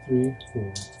 2, 3,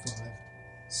 4, 5,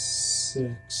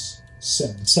 6,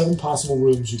 7. 7 possible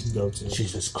rooms you can go to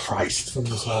Jesus Christ. from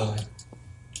this hallway.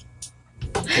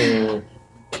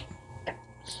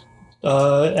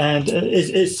 And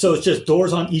so it's just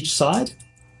doors on each side?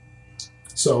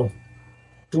 So,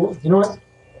 door. You know what?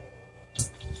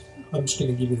 I'm just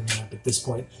going to give you the map at this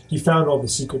point. You found all the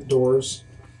secret doors.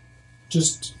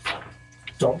 Just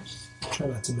don't try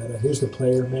not to meta. Here's the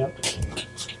player map.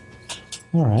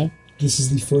 All right. This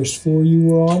is the first floor you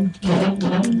were on.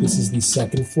 This is the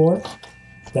second floor.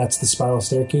 That's the spiral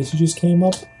staircase you just came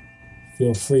up.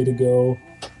 Feel free to go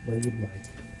where you'd like.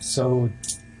 So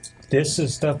this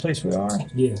is the place we are?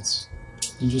 Yes.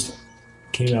 You just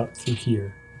came out through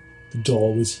here. The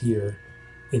door was here.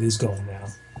 It is gone now.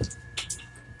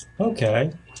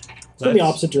 Okay. It's in the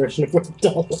opposite direction of where the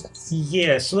doll was.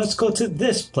 Yeah, so let's go to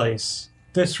this place.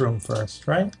 This room first,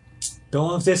 right? The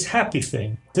one with this happy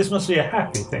thing. This must be a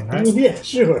happy thing, right? Yeah,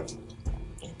 sure.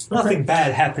 Nothing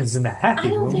bad happens in the I happy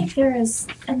don't room. think there is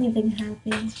anything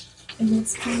happy in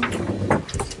this game.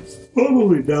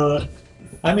 Probably not.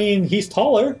 I mean, he's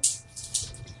taller.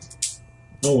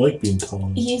 I don't like being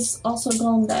tall. He's also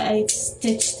going that I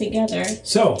stitched together.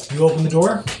 So, you open the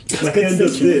door. My hand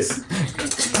does this.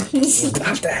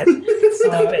 Not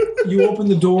that. You open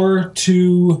the door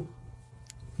to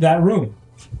that room.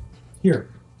 Here.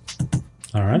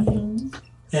 All right.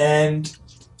 And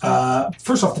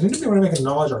first off, did anybody want to make a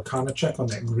knowledge arcana check on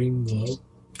that green glow?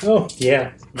 Oh,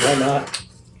 yeah. Why not?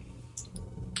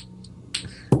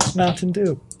 Mountain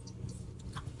Dew.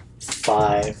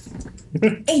 5.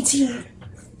 18.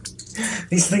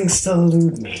 These things still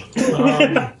elude me.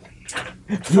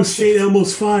 You St.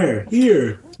 Elmo's fire.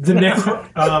 Here. The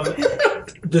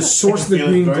the source of the Feel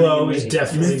it green burning glow in is me.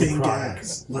 definitely the Methane product.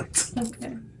 gas. What? Okay.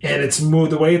 And it's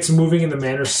the way it's moving in the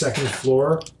manor's second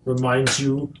floor reminds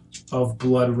you of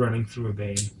blood running through a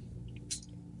vein.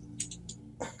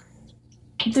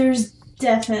 There's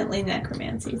definitely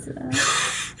necromancy to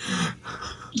that.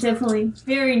 Definitely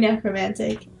very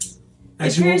necromantic.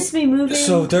 As It you appears to be moving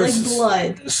So there's-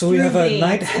 like blood. so we through have a veins.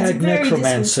 night It's hag very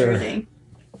necromancer. disconcerting.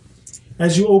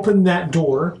 As you open that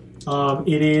door,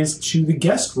 it is to the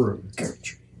guest room.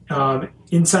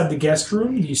 Inside the guest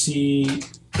room, you see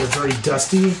they're very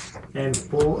dusty and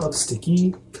full of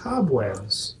sticky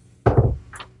cobwebs.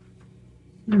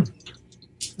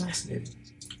 Fascinating.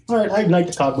 Alright, I ignite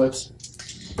the cobwebs.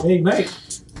 They ignite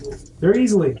very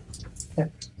easily.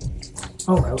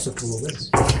 Oh, I also have to roll this.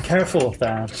 Careful with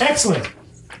that. Excellent.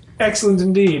 Excellent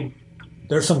indeed.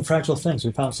 There's some fragile things.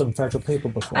 We found some fragile paper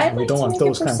before. I'd We like don't to want make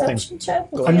those a kind of things. perception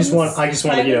check with I just him want to,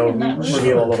 hiding in that room.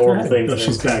 reveal all the horrible things. No, in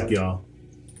she's this back, game. y'all.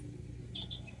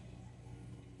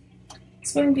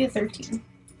 It's going to be a 13.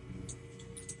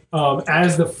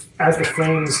 As the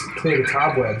flames clear the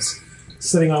cobwebs,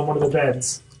 sitting on one of the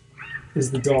beds is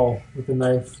the doll with the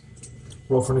knife.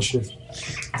 Roll for initiative.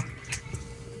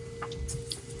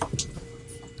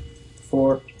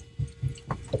 4.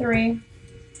 3.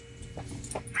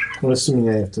 I'm assuming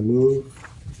I have to move.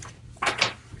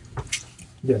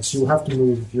 Yes, you will have to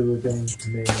move if you're going to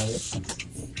melee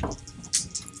it.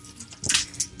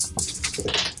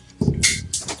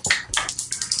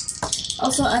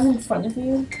 Also, I'm in front of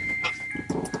you.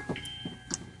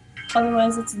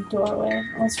 Otherwise, it's a doorway,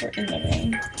 unless we're in the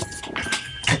ring.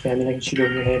 Okay, I mean, I can shoot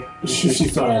over your head.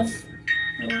 55.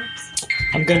 It works.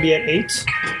 I'm going to be at 8.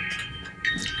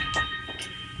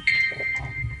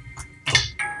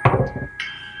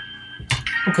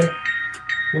 Okay.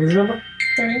 What was your number?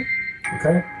 3.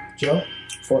 Okay. Joe?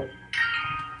 4.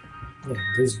 Oh,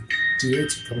 those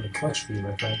D8s are coming in clutch for you,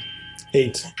 my friend.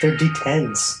 8. They're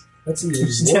D10s. That's even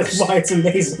That's worse. why it's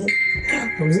amazing.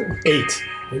 What was it? 8.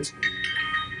 8?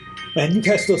 Man, you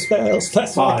cast those spells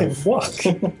fast so I can 5. walk.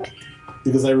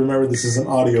 Because I remember this is an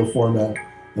audio format,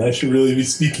 and I should really be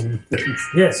speaking things,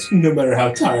 Yes. no matter how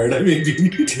tired I may be.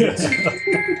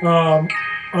 All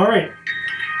right.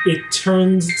 It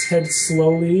turns its head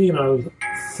slowly in a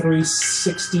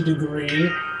 360 degree,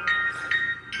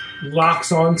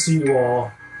 locks onto you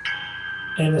all,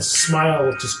 and a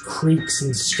smile just creeps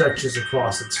and stretches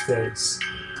across its face.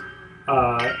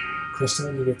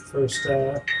 Kristen, you get the first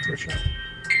shot.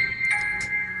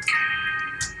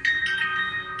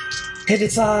 Hit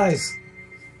its eyes.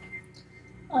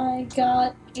 I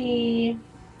got a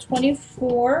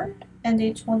 24 and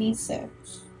a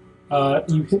 26.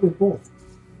 You hit with both.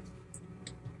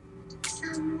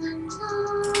 Someone's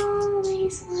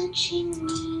always watching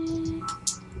me.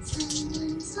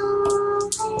 Someone's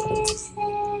always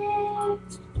there.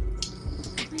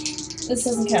 This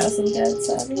doesn't count as undead,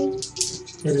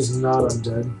 sadly. It is not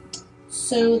undead.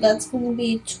 So that's going to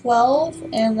be 12,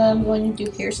 and then I'm going to do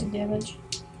piercing damage.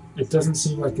 It doesn't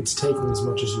seem like it's taking as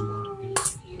much as you want it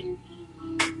to.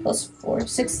 plus 4,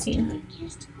 16.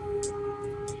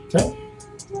 Okay.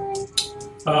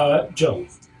 Joe,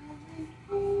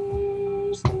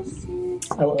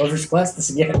 I will Eldritch Blast this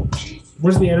again.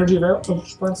 where's the energy of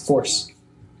Eldritch Blast? Force.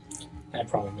 I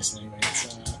probably missed it anyway.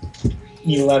 It's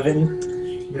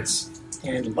 11 Yes.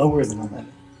 and lower than 11.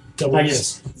 Double I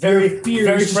yes. just very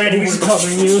frantically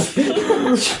covering you.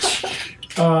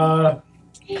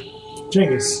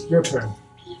 Genghis, your turn.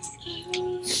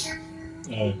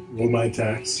 Roll my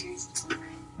attacks.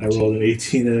 I rolled an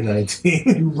 18 and a 19.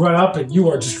 You run up and you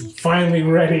are just finally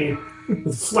ready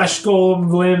with flesh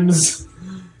golem limbs.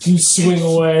 You swing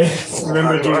away.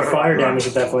 Remember to do fire damage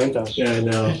with that flame tongue. Yeah, I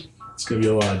know. It's gonna be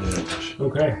a lot of damage.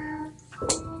 Okay.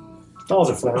 Balls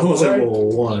are flat. I was at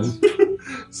roll 1.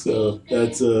 So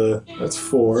that's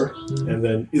 4. And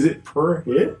then is it per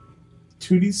hit?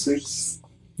 2d6?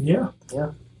 Yeah.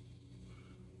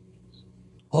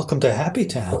 Welcome to Happy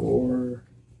Town. 4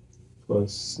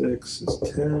 plus 6 is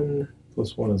 10.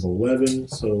 Plus 1 is 11.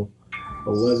 So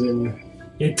 11.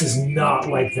 It does not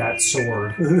like that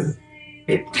sword.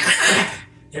 It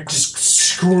just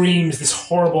screams this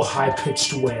horrible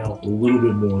high-pitched wail. A little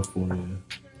bit more for you.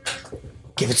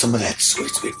 Give it some of that sweet,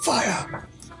 sweet fire.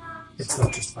 It's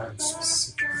not just fire, it's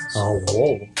specific. Oh,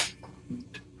 whoa.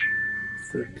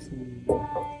 13.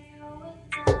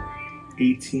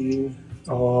 18.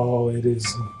 Oh, it is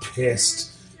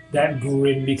pissed. That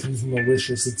grin becomes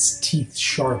malicious, its teeth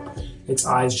sharp, its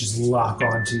eyes just lock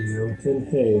onto you. And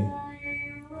hey,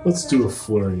 let's do a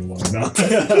flurry, why not?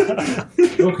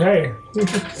 Okay.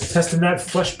 Testing that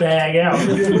flesh bag out.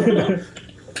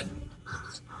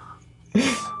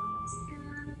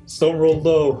 Don't roll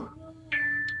low.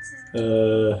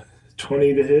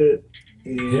 20 to hit.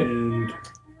 And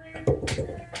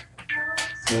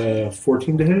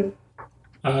 14 to hit.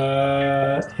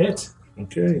 Hit.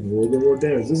 Okay, a little bit more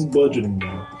damage. This is budgeting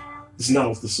now. This is not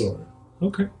with the sword.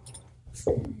 Okay.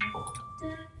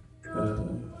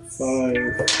 5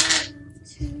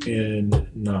 and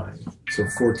 9. So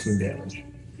 14 damage.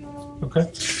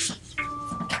 Okay.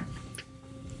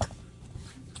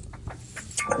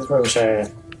 That's why I wish I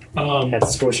had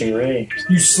Scorching Ray.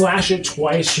 You slash it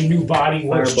twice, your new body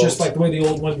works Firebolt. just like the way the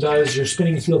old one does. Your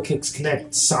spinning heel kicks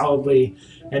connect solidly,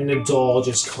 and the doll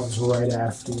just comes right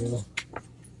after you.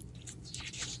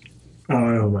 Oh,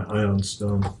 I know my ion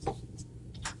stone.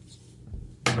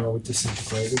 No, it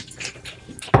disintegrated.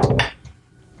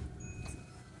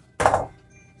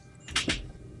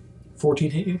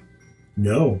 $14 hit you?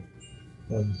 No.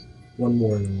 One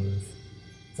more than with.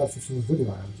 I thought 15 was with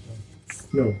your iron.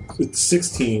 No, it's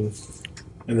 16.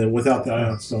 And then without the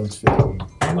ion stone, it's 15.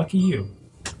 Lucky you.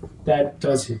 That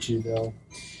does hit you, though.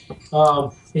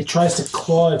 It tries to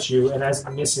claw at you, and as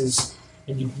it misses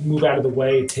and you move out of the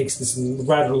way, it takes this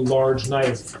rather large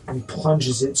knife and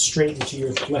plunges it straight into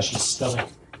your fleshy stomach.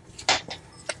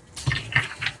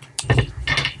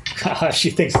 She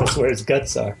thinks that's where his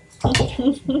guts are.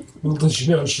 Little does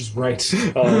you know she's right.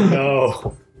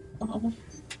 Oh, no.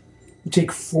 You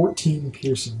take 14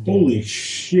 piercing damage. Holy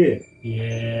shit.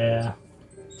 Yeah.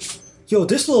 Yo,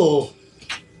 this little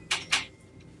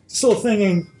thing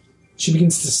ain't... She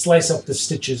begins to slice up the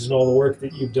stitches and all the work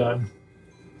that you've done.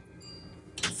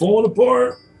 Falling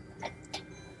apart.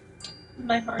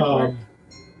 My hard work.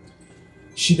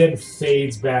 She then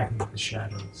fades back into the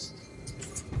shadows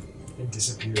and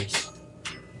disappears.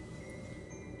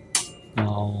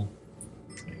 No.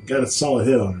 Got a solid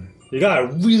hit on We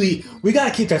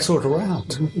gotta keep that sword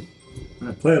around. it.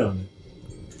 I plan on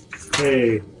it.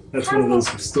 Hey, that's one of those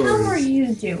stories. How are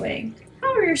you doing?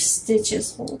 How are your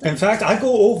stitches holding? In fact, I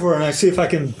go over and I see if I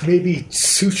can maybe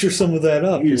suture some of that I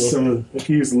up. can use I can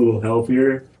use a little help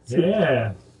here.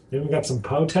 Yeah. Then we got some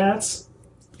potats.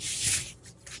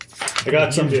 I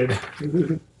got some... You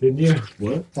did. Didn't you?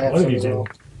 What? I have One of some you as did. well.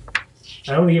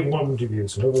 I only gave one to you,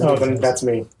 so whoever Oh, gets then this- that's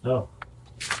me. Oh.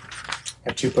 I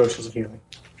have 2 potions of healing.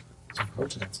 Some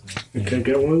potats. Can I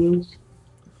get one of those?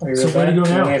 Are you So real where do you bad?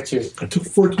 go I now? only have 2. I took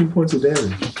 14 points of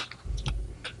damage.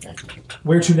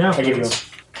 Where to now? I give you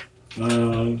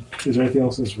 1. Is there anything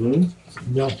else in this room?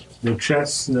 No. No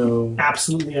chests, no.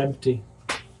 Absolutely empty.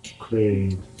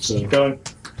 Great. So, Keep going.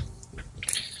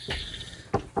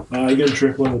 I get to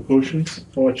drink one of the potions.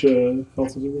 How much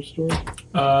health does it restore?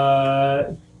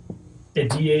 A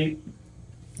D8.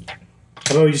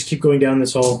 How about we just keep going down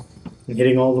this hall and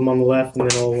hitting all of them on the left and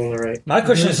then all of them on the right? My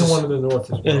question There's the one in the north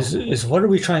as well. is what are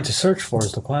we trying to search for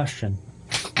is the question.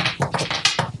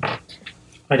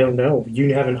 I don't know.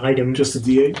 You have an item. Just a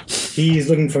D8? He's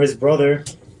looking for his brother,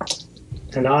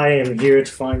 and I am here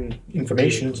to find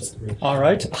information. All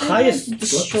right. I'm going to Highest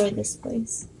destroy this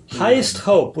place.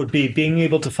 hope would be being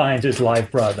able to find his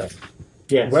live brother.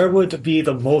 Yes. Where would be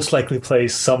the most likely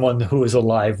place someone who is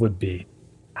alive would be?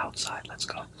 Outside. Let's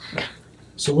go.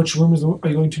 So which room are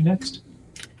you going to next?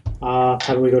 How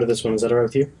do we go to this one? Is that alright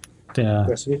with you? Yeah, The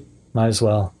rest of you? might as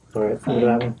well. Alright, we'll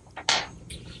go to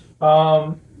that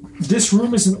one. This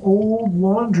room is an old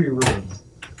laundry room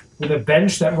with a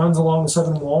bench that runs along the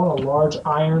southern wall and a large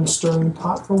iron stirring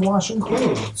pot for washing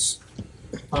clothes.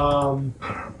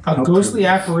 A ghostly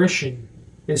apparition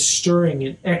is stirring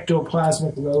an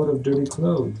ectoplasmic load of dirty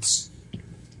clothes.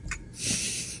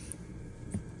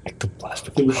 Ectoplasmic.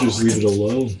 I think we should just leave it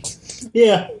alone.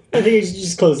 Yeah, I think you should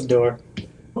just close the door.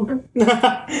 Okay.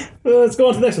 Well, let's go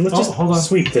on to the next one. Let's just hold on.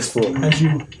 sweep this floor. As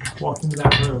you walk into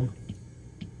that room.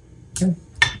 Okay.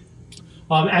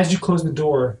 As you close the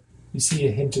door, you see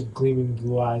a hint of gleaming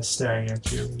blue eyes staring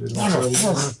at you.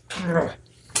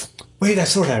 Wait, I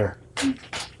sword at her.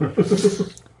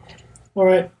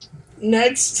 Alright,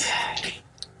 next.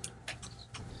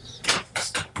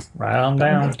 Right on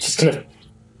down. Just gonna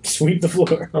sweep the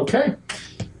floor. Okay.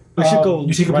 We should go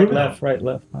you take a right, broom out. left, right,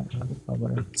 left.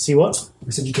 Whatever. See what? I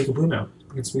said you take a broom out.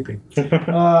 Get sweeping.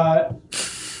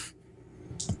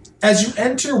 As you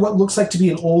enter what looks like to be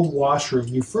an old washroom,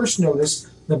 you first notice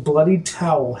the bloody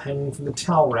towel hanging from the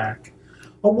towel rack.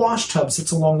 A wash tub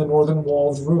sits along the northern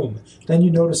wall of the room. Then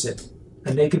you notice it.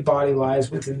 A naked body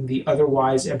lies within the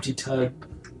otherwise empty tub,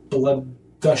 blood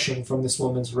gushing from this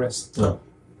woman's wrist. Oh,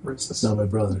 Wrists. that's not my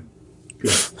brother.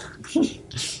 Is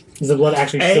the blood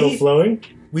actually still flowing?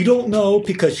 We don't know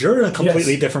because you're in a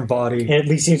completely Yes. different body. And at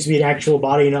least seems to be an actual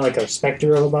body, not like a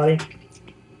specter of a body.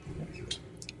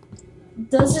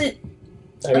 Does it?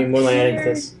 I mean, what am I adding to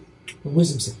this?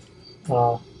 Wisdom save.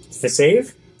 The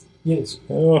save? Yes.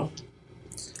 Oh,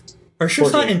 Are sure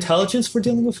it's not 14. intelligence for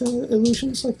dealing with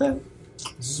illusions like that?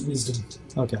 This is wisdom.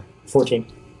 Okay.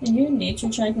 14. Can you nature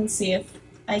check and see if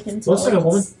I can tell Looks like a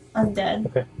it's woman.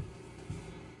 undead?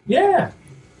 Yeah.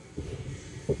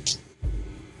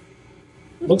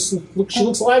 She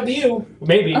looks alive to you.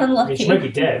 Maybe. I mean, Unlucky. she might be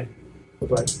dead.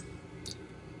 But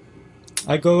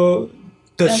I go.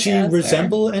 Does Okay, she that's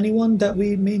resemble anyone that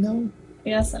we may know?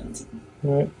 Yeah, 17.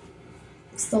 Alright.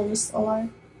 Still just alive.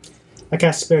 I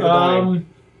cast Spare the Dying.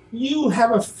 you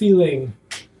have a feeling.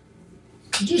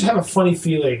 You just have a funny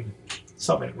feeling.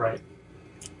 Something ain't right.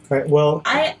 Alright, well,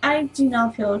 I do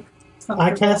not feel comfortable.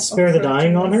 I cast Spare the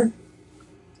Dying on her.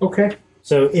 Okay.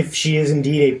 So if she is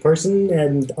indeed a person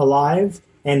and alive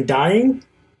and dying,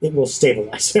 it will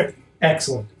stabilize her.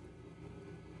 Excellent.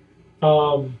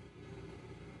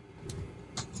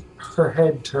 Her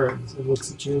head turns and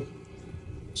looks at you.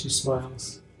 She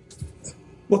smiles.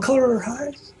 What color are her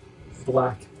eyes?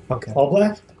 Black. Okay. All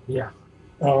black? Yeah.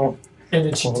 Oh. And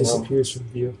then she Oh, no. disappears from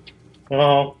view.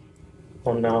 Oh.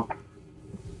 Oh no.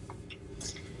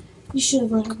 You should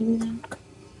have let her do that.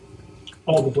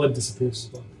 All the blood disappears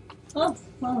as well. Oh,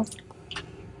 wow.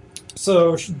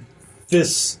 So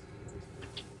this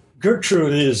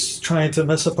Gertrude is trying to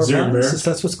mess up our Is there a balance. mirror? Is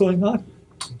that what's going on?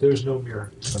 There's no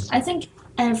mirror. I think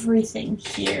everything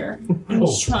here Oh.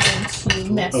 is trying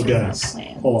to mess Oh, with our guys.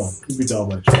 plans. Hold on. Let me tell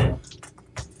my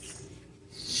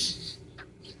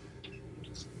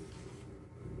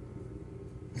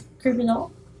Creepy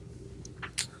doll?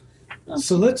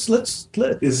 So let's let.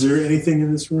 Is there anything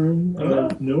in this room? No.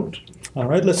 Note? All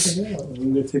right, let's. Yeah,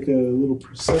 I'm going to take a little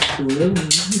perception.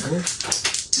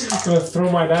 I'm gonna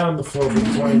throw my die on the floor for the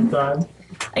 20th time.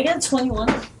 I got 21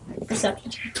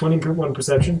 perception. 21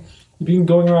 perception. You begin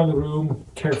going around the room,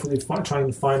 carefully trying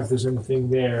to find if there's anything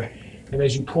there. And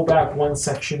as you pull back one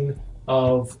section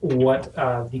of what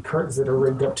the curtains that are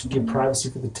rigged up to give privacy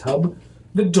for the tub,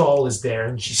 the doll is there,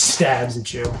 and she stabs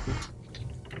at you.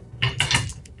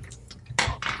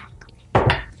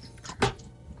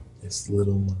 This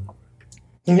little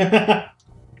one.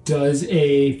 Does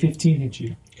a 15 hit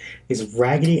you? He's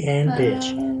raggedy and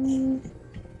bitch.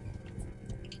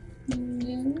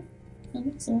 No, I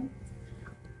think so.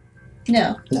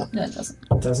 No, No. it doesn't.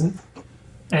 It doesn't.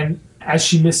 And as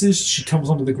she misses, she tumbles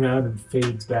onto the ground and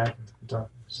fades back into the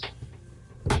darkness.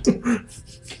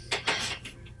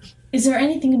 Is there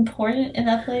anything important in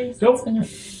that place? Nope.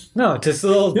 No, just a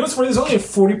little. You know what's funny? There's only a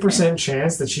 40%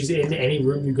 chance that she's in any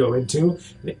room you go into.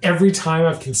 And every time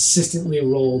I've consistently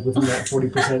rolled within that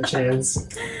 40% chance.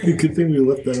 Good thing we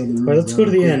left that other room. Right, let's go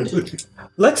to the end.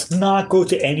 Let's not go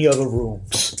to any other rooms.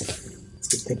 That's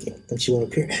good thinking. Then she won't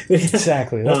appear.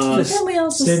 Exactly. Let's Can just we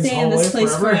also Sid's stay in this hallway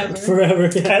place forever?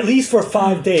 forever? Forever. at least for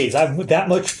 5 days. I've that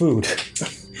much food.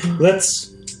 Let's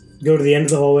go to the end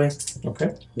of the hallway,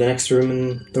 Okay. the next room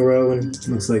in the row, and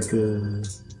Looks like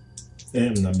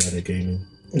I'm not metagaming.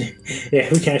 yeah,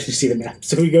 we can actually see the map.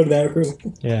 So we go to that room.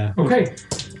 Yeah. Okay.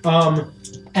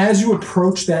 As you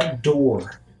approach that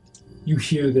door, you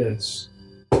hear this.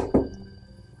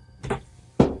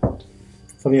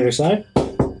 From the other side?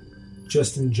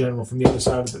 Just in general, from the other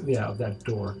side of that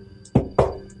door.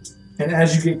 And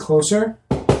as you get closer,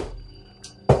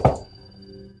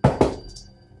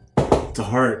 It's a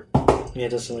heart. Yeah, it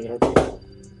does sound like a heartbeat.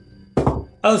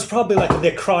 Oh, it's probably like a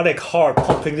necrotic heart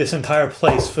pumping this entire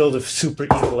place filled with super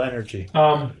evil energy.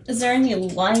 Is there any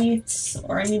lights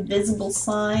or any visible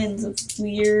signs of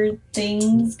weird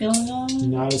things going on?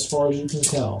 not as far as you can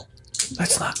tell.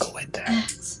 Let's not go in there.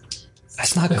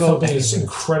 Let's not The go thumping in is there.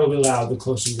 incredibly loud the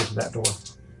closer you get to that door.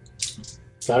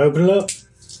 Gotta open it up.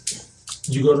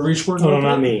 You go to reach for it? No, and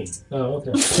not open it? me. Oh,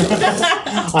 okay.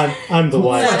 I'm the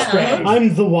wise. Wow.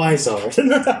 I'm the wizard.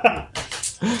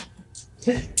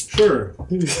 Sure.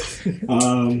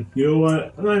 You know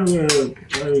what? I'm not even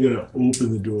gonna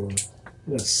open the door. I'm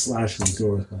gonna slash the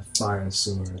door with my fire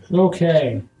sword.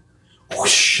 Okay.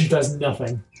 Whoosh, it does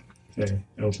nothing. Okay,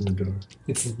 I open the door.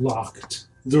 It's locked.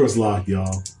 The door's locked,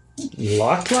 y'all.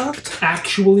 Locked?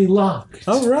 Actually locked.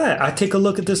 All right, I take a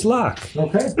look at this lock.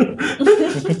 Okay.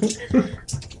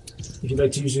 If you'd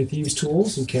like to use your Thieves'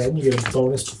 Tools, you can. You get a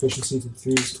bonus proficiency to the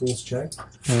Thieves' Tools check.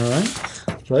 All right,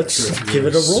 let's give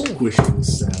it a roll. Squishing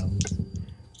sound.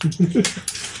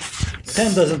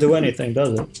 10 doesn't do anything,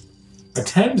 does it? A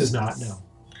 10 does not, no.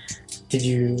 Did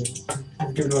you?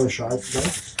 Give it another shot if you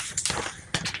like.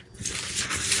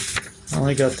 I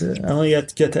only get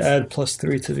to add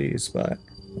 +3 to these, but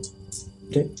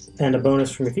And a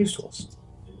bonus from your thieves' tools.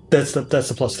 that's the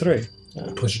 +3.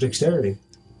 Push your dexterity.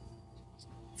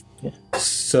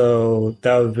 So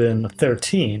that would have been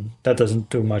 13. That doesn't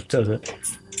do much, does it?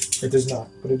 It does not,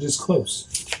 but it is close.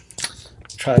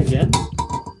 Try again.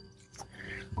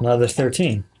 Another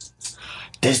 13.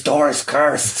 This door is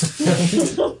cursed.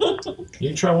 You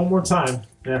can try one more time,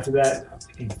 and after that,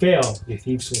 if you fail, your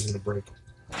Thieves' Tools is going to break.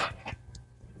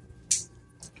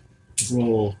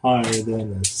 Roll higher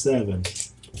than a 7.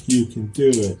 You can do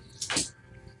it.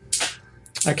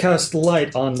 I cast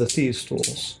light on the thieves'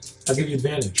 tools. I'll give you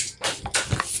advantage.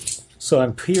 So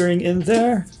I'm peering in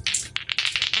there.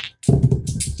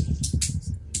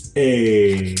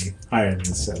 Higher than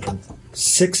 7.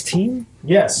 16?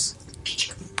 Yes.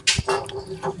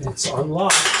 It's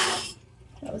unlocked.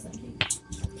 That was empty.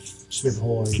 Just make the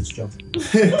whole audience jump.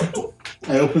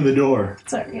 I open the door.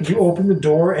 Sorry. You open the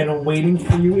door, and awaiting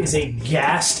for you is a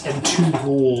ghast and 2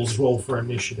 ghouls. Roll for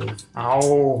initiative.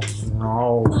 Oh,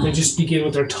 no. They just begin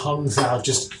with their tongues out,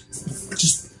 just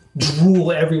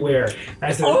drool everywhere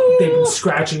as they've been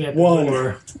scratching at the One.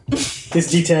 door. This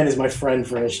D10 is my friend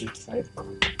for initiative type.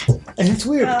 And it's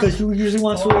weird, because you usually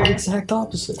want to roll the exact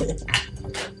opposite.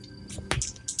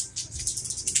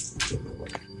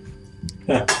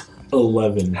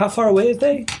 11. How far away is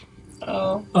they?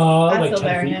 Oh, I Like feel 10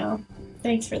 better feet. now.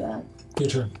 Thanks for that. Your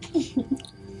turn.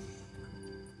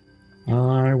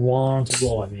 I want...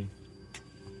 Roll, I mean.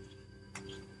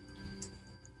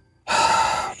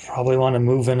 Probably want to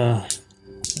move in a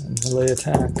melee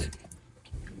attack.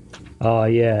 Oh,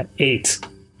 yeah. 8.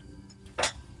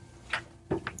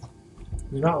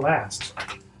 You're not last.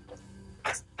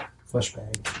 Flesh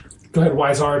bag. Go ahead,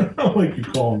 Wizard. I don't like you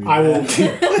calling me. I will.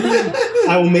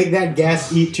 I will make that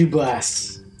gas eat 2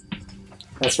 blasts.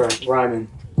 That's right, rhyming.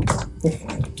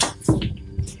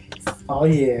 Oh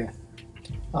yeah.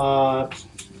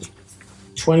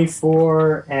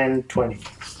 24 and 20.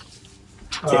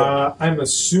 I'm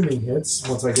assuming hits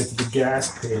once I get to the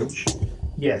gas page.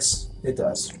 Yes, it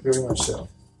does. Very much so.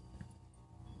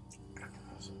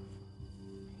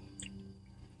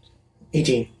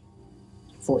 18.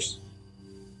 Force.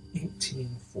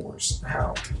 18 force.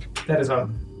 How? That is a.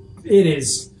 It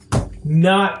is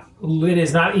not. It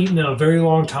is not eaten in a very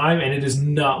long time, and it is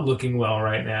not looking well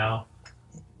right now.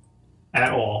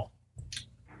 At all.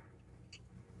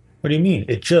 What do you mean?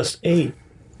 It just ate.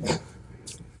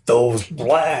 Those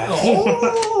blasts.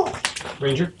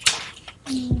 Ranger?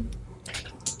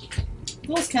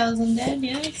 Those cows undead,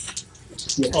 yes.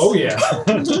 Yes. Oh, yeah.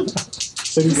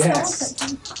 So do gas.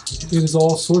 There's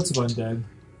all sorts of undead.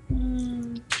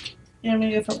 Yeah, I'm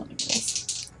gonna go for one of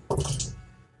those.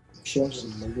 She'll just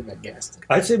murder that gas.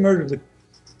 I'd say murder the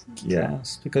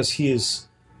gas because he is.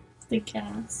 The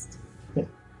gas. Yeah.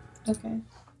 Okay.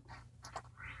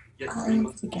 I'll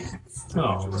use the gas.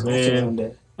 Oh, She'll man.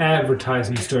 undead.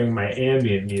 Advertisements during my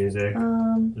ambient music.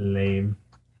 Lame.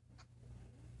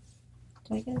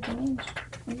 Do I get advantage?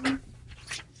 Maybe?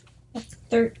 That's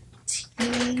 13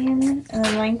 and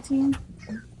then 19.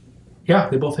 Yeah,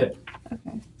 they both hit.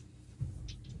 Okay.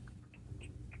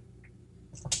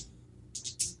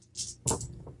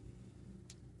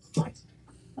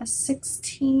 A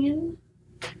 16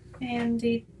 And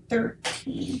a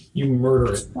 13. You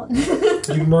murder it.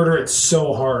 You murder it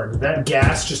so hard. That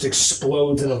gas just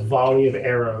explodes in a volley of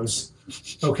arrows.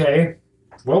 Okay?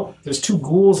 Well, there's 2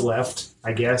 ghouls left,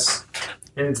 I guess.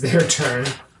 And it's their turn.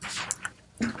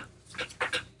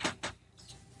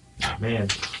 Man,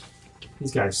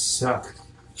 these guys suck.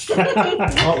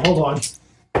 Oh, hold on.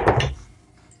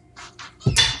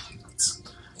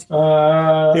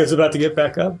 He was about to get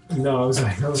back up. No, I was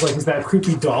like, is that a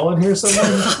creepy doll in here somewhere?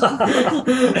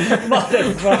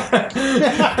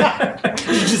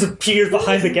 He just appeared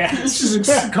behind the gas.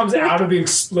 Just comes out of the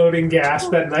exploding gas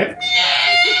that night.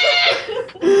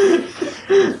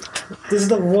 This is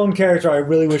the one character I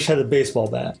really wish had a baseball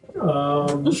bat.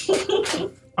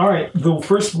 All right, the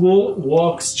first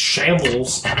ghoul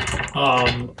shambles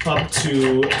up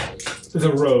to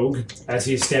the rogue as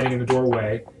he's standing in the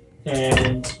doorway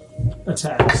and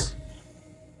attacks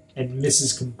and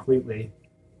misses completely.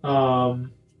 Get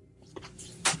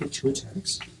 2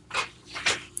 attacks.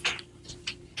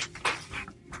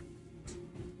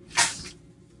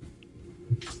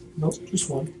 Nope, just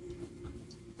 1.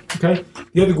 Okay,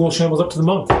 the other ghoul shambles up to the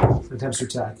monk and attempts to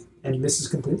attack and misses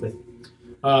completely.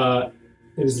 It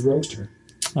is the rogue's turn.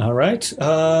 All right.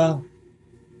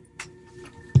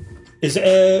 Is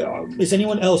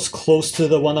anyone else close to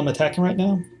the one I'm attacking right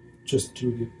now? Just 2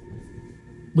 of you.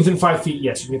 Within 5 feet,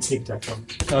 yes, you can get sneak attack from.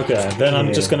 Okay, then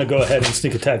I'm just going to go ahead and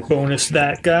sneak attack bonus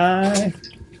that guy.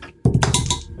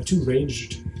 The 2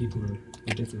 ranged people are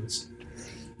ridiculous.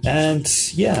 And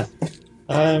yeah,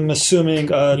 I'm assuming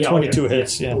 22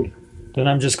 hits. Yeah. Then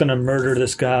I'm just going to murder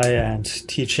this guy and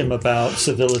teach him about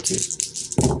civility.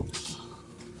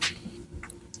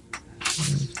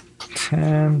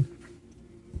 10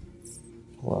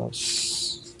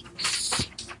 plus.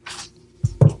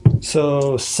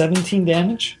 So 17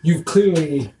 damage. You've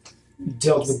clearly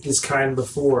dealt with this kind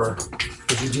before,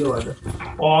 but you deal an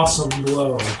awesome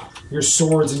blow. Your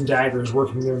swords and daggers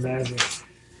working their magic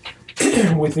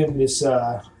within this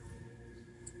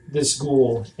this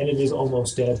ghoul, and it is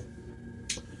almost dead.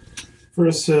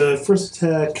 First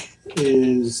attack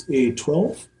is a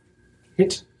 12.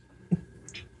 Hit.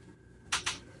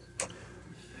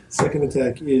 Second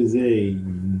attack is a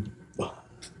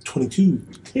 22.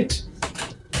 Hit.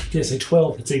 Yes, a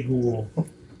 12 hits a ghoul.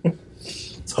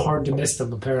 It's hard to miss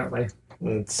them, apparently.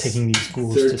 That's Taking these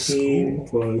ghouls to 13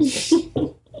 school. plus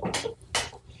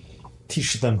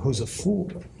Teach them who's a fool.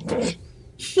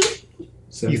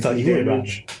 17 You thought you were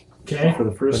damage Okay. for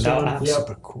the But first now one. I'm Yep.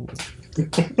 super cool.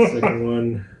 Second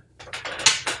one.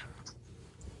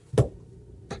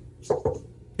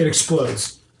 It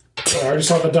explodes. I already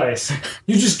saw the dice.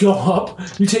 You just go up,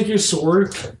 you take your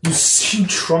sword, you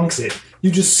trunks it.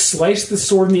 You just slice the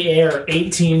sword in the air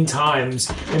 18 times,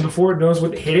 and before it knows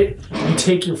what hit it, you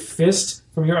take your fist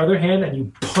from your other hand and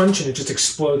you punch, and it just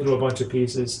explodes into a bunch of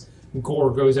pieces.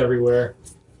 Gore goes everywhere.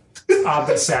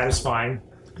 But satisfying.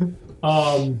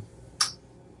 Roll.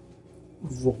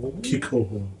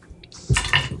 Kikoho.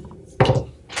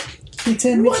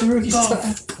 D10 Mitsurugi's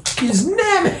time. Is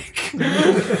Namek!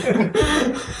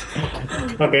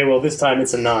 Okay, well this time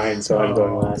it's a 9, so I'm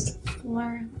going last.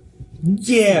 4.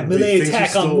 Yeah, melee Think attack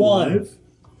she's on still 1. alive?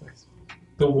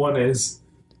 The one is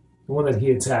the one that he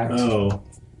attacked. Oh.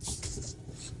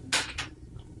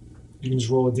 You can just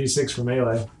roll a d6 for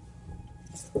melee.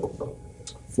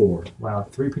 4. Wow,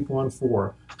 3 people on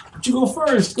 4. But you go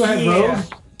first. Go ahead, Yeah. Rogue.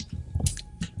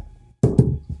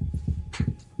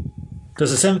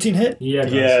 Does a 17 hit? Yeah, it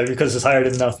does. Yeah, because it's higher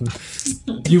than nothing.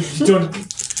 You don't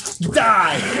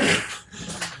die.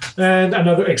 And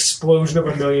another explosion of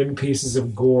 1,000,000 pieces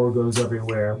of gore goes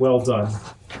everywhere. Well done.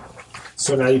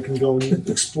 So now you can go and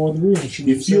explore the room.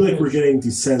 You feel like we're getting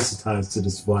desensitized to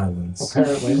this violence.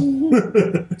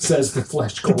 Apparently, says the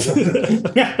flesh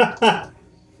golem.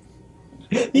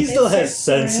 He still has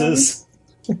senses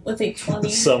With a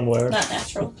 20. somewhere. Not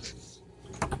natural.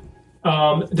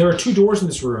 There are 2 doors in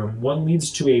this room. One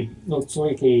leads to looks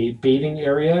like a bathing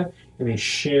area and a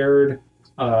shared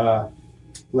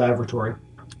laboratory.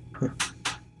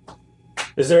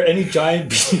 Is there any giant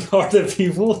beating heart of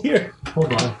evil here?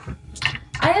 Hold on.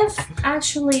 I have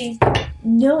actually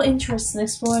no interest in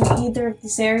exploring either of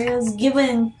these areas,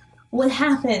 given what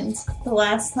happened the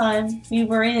last time we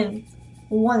were in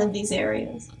one of these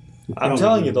areas. I'm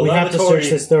telling you, the We have to laboratory.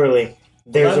 search this thoroughly.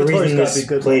 There's a Laboratory's reason gotta be this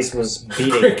good. place was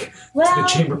beating. Quick, Well, the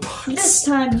chamber pots. this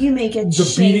time you may get The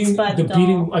shanked beating, by the the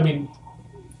beating. doll. I mean,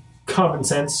 common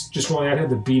sense. Just rolling out here,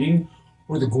 the beating,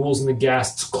 were the ghouls and the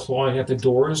ghasts clawing at the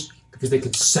doors because they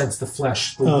could sense the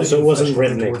flesh. The Oh, living so it wasn't flesh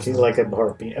from the rhythmic, doors. like a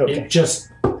heartbeat. Okay. It just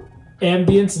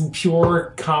ambience and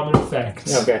pure common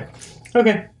effects. Okay.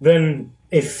 Okay. Then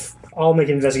if I'll make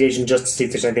an investigation just to see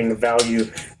if there's anything of value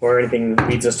or anything that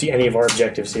leads us to any of our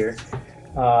objectives here.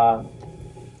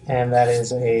 And that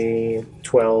is a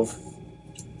 12.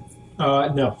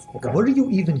 No. What are you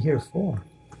even here for?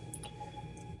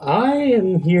 I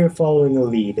am here following a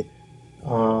lead.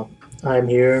 I'm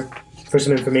here for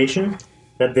some information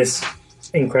that this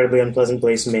incredibly unpleasant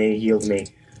place may yield me.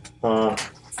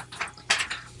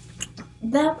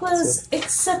 That was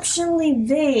exceptionally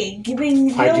vague, giving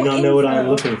no I do not know what I am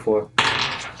info. looking for.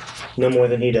 No more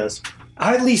than he does.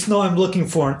 I at least know I'm looking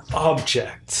for an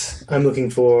object. I'm looking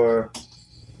for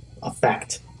a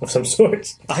fact of some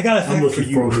sort. I got a I'm fact for looking for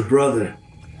you. my brother.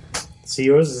 So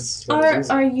yours is...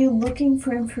 Are you looking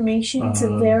for information to That was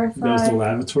the verify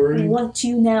lavatory. what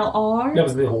you now are? That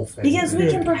was the whole thing. Because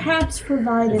we can perhaps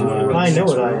provide it. I know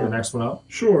what I The am. next one up.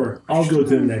 Sure, I'll go to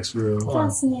the next room.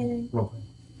 Fascinating. Roleplay.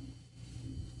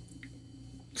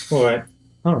 Alright.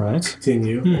 All right.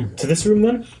 Continue. To this room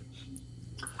then?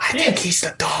 I think he's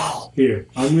the doll. Here,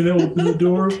 I'm gonna open the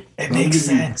door. It makes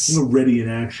sense. I'm ready in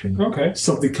action. Okay.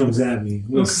 Something comes at me. I'm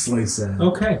gonna Okay. slice that.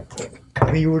 Okay.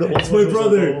 I mean, you were the It's only my one who was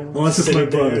brother. alone, Oh, this is my sitting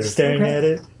there brother. staring Okay. at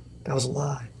it. That was a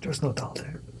lie. There was no doll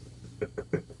there.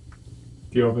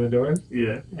 You open the door.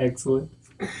 Yeah. Excellent.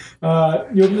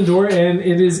 You open the door, and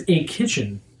it is a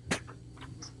kitchen.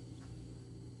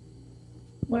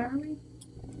 Where are we?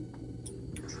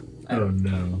 Oh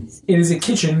no. It is a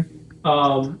kitchen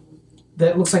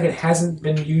that looks like it hasn't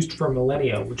been used for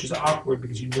millennia, which is awkward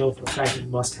because you know for a fact it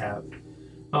must have.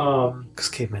 Because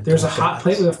cavemen. There's a don't hot die.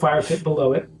 plate with a fire pit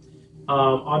below it.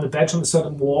 On the bench on the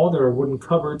southern wall, there are wooden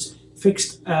cupboards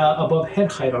fixed above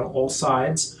head height on all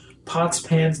sides. Pots,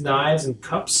 pans, knives, and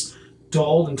cups,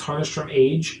 dulled and tarnished from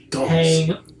age,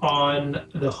 hang on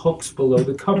the hooks below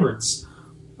the cupboards.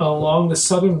 Along the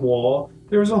southern wall,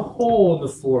 there is a hole in the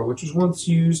floor, which was once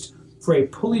used for a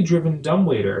pulley-driven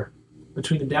dumbwaiter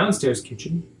between the downstairs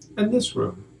kitchen and this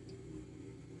room.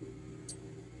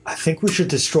 I think we should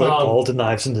destroy all the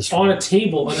knives in this room. On a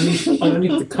table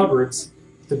underneath the cupboards,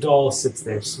 the doll sits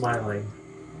there smiling.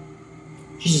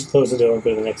 You just close the door and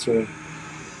go to the next room.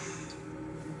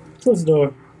 Close the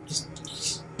door.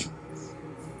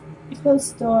 You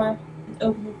close the door and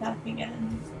open it back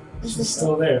again. Is She's this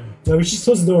still there. No, we should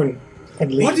close the door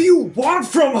and leave. What do you want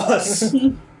from us?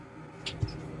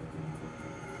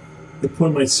 I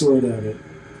point my sword at it.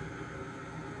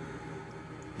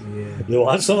 Yeah. You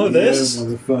want some of this? Yeah,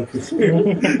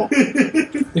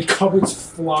 motherfucker. The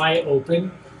cupboards fly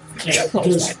open, and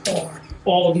there's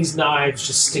all of these knives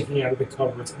just sticking out of the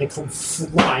cupboards, and they come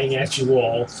flying at you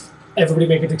all. Everybody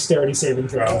make a dexterity saving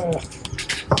throw.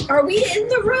 Are we in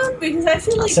the room? Because I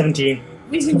feel like 17.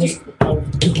 we can just. Out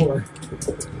the door.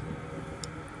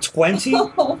 20?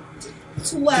 Oh,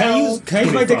 12. Can I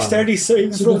use my 25. dexterity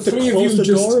saving So throw the to three of close you the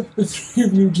just, door? the three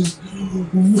of you just,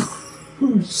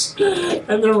 whoosh,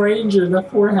 and the ranger, the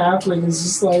poor halfling, is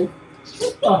just like,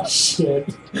 oh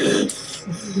shit.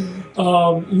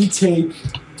 You take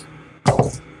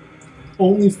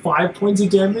only 5 points of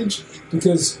damage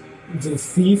because the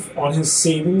thief on his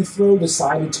saving throw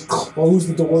decided to close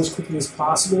the door as quickly as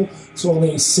possible, so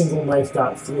only a single knife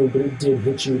got through, but it did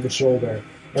hit you in the shoulder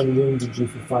and wounded you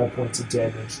for 5 points of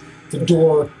damage. The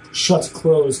door shuts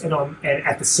closed, and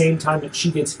at the same time that she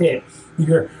gets hit, you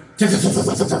hear.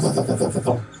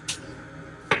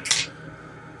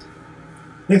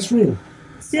 Next room.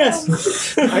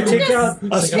 Yes! I take out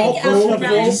a small Take portion out of the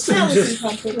gold knives. and That was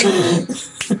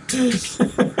just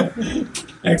uncomfortable.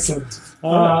 Excellent.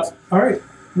 All right,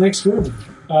 next room.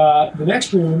 The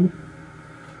next room.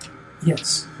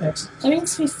 Yes, excellent. I mean,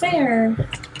 to be fair,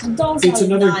 the dolls It's have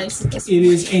another. knives at this It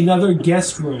is another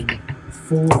guest room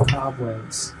full of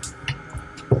cobwebs,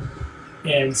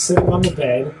 and sitting on the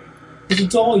bed is a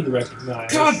doll you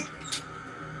recognize. God!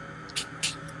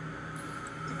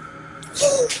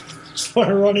 Just want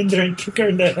to run in there and kick her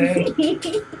in the head.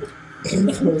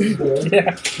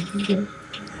 Yeah.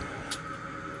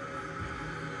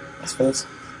 I suppose.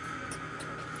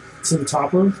 It's in the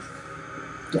top room.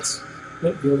 Yes.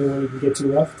 Yep, the only one you can get to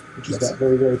left, which is that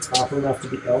very, very top room after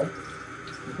the L.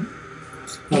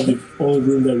 Not the only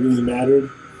room that really mattered.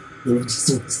 They were just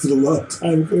wasted a lot of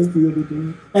time for the other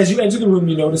door. As you enter the room,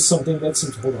 you notice something that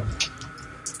seems. Hold on.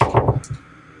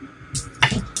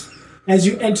 As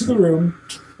you enter the room,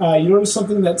 you notice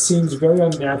something that seems very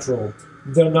unnatural,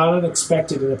 though not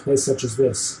unexpected in a place such as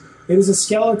this. It is a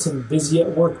skeleton busy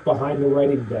at work behind the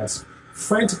writing desk,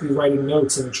 frantically writing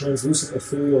notes in a translucent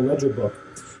ethereal ledger book.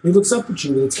 It looks up at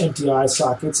you with its empty eye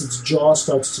sockets, its jaw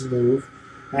starts to move,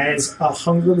 as a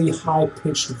hungrily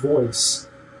high-pitched voice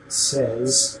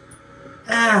says,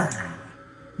 "Ah,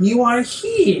 you are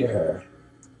here.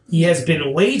 He has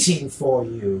been waiting for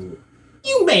you.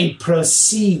 You may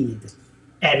proceed,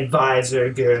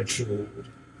 Advisor Gertrude.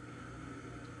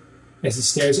 As he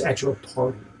stares at your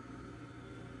party.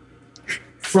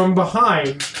 From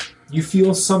behind, you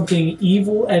feel something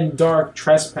evil and dark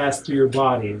trespass through your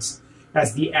bodies,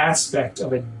 as the aspect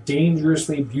of a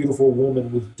dangerously beautiful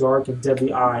woman with dark and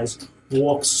deadly eyes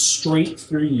walks straight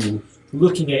through you,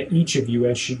 looking at each of you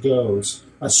as she goes,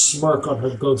 a smirk on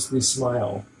her ghostly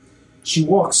smile. She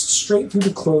walks straight through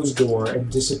the closed door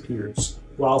and disappears,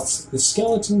 whilst the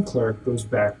skeleton clerk goes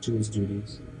back to his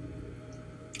duties.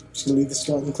 Just gonna leave the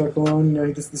skeleton clerk alone. You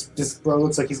know, this bro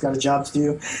looks like he's got a job to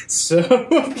do. So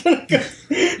I'm gonna go.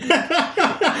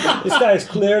 This guy is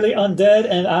clearly undead,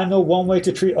 and I know one way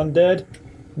to treat undead.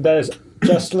 That is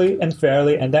justly and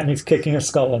fairly, and that means kicking a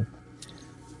skull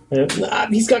in.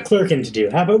 He's got clerking to do.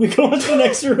 How about we go on to the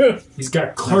next room? He's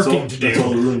got clerking to That's all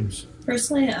do. the rooms.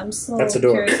 Personally, I'm still That's the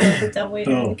door. curious about the dumb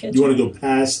waiter in Oh, the kitchen. you want to go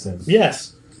past them?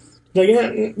 Yes. Like,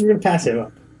 yeah, you're gonna pass him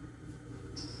up.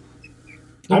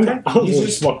 I'll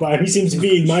just walk by him. He seems to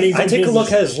be minding his I own take a look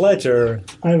business. at his ledger.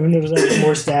 I haven't noticed any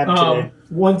more stab today.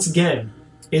 Once again,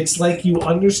 it's like you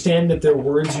understand that they're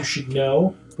words you should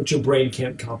know, but your brain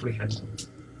can't comprehend them.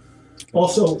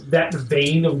 Also, that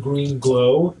vein of green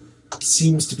glow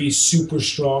seems to be super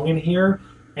strong in here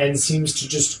and seems to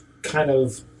just kind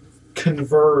of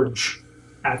converge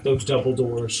at those double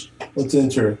doors. Let's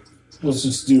enter. Let's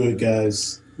just do it,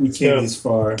 guys. We came Yeah. this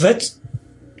far. Let's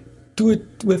do it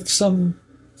with some,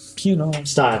 you know.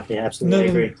 Style. Yeah, absolutely. I No.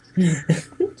 agree.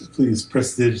 Please,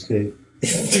 prestidigitate.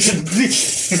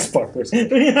 Sparklers.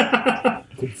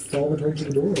 Could fall and turn to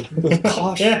the door. With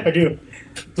caution. Yeah, I do.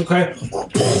 Okay.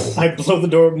 I blow the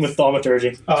door open with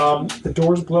thaumaturgy. The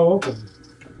doors blow open,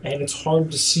 and it's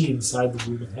hard to see inside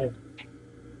the room ahead.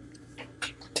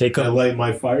 Take I a light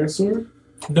my fire sword.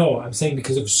 No, I'm saying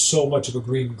because of so much of a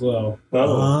green glow.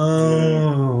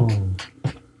 Oh.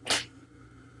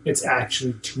 It's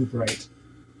actually too bright.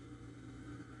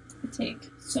 I take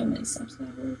so many steps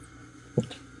forward.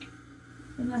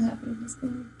 I'm not happy with this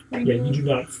thing. Yeah, you do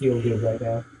not feel good right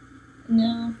now.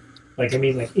 No. Like, I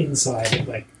mean, like, inside,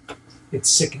 it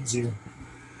sickens you.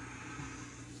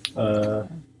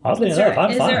 Oddly Is enough, there,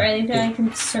 I'm is fine. there anything I'm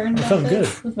concerned I about felt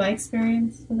this good. with my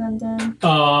experience with undead?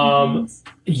 things?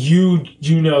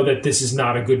 You know that this is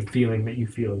not a good feeling that you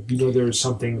feel. You know there's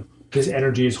something, this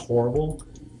energy is horrible,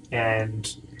 and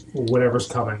whatever's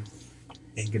coming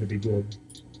ain't gonna be good.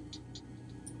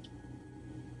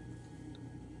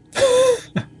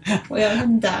 We are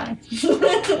gonna die.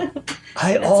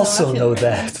 I That's also how I feel know right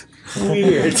that.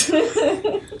 Weird.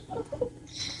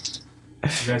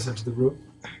 You guys enter the room?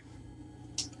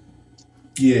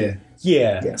 Yeah.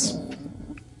 Yeah. Yes.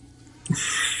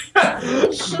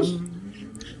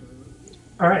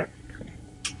 Alright.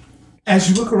 As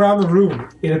you look around the room,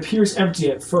 it appears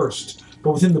empty at first,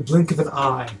 but within the blink of an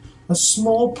eye, a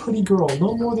small, pretty girl,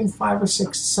 no more than 5 or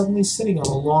 6, is suddenly sitting on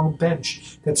a long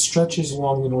bench that stretches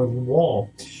along the northern wall.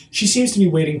 She seems to be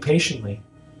waiting patiently.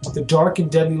 The dark and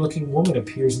deadly-looking woman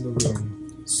appears in the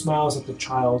room, smiles at the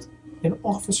child, and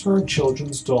offers her a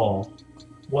children's doll,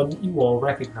 one that you all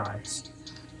recognize.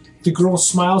 The girl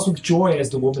smiles with joy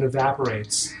as the woman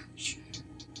evaporates.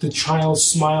 The child's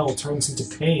smile turns into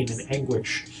pain and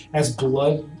anguish as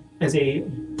a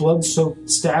blood-soaked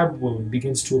stab wound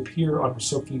begins to appear on her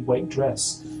silky white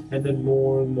dress, and then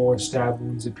more and more stab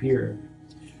wounds appear.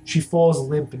 She falls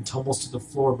limp and tumbles to the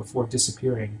floor before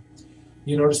disappearing.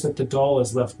 You notice that the doll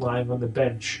is left lying on the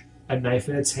bench, a knife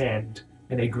in its hand,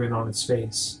 and a grin on its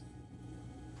face.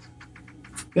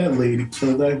 That lady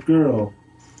killed that girl.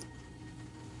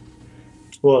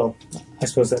 Well, I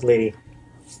suppose that lady,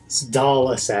 this doll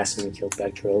assassin killed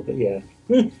that girl, but yeah.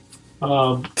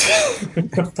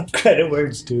 Credit where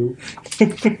it's due.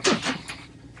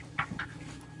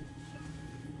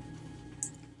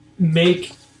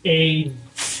 Make a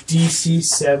DC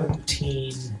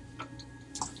 17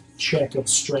 check of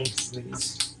strength,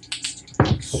 please.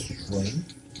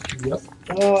 Strength? Yep.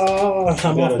 Oh,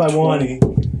 I'm Got off a by 20.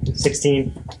 1.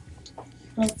 16.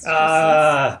 Let's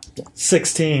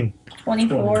 16.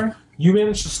 24 You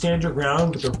manage to stand your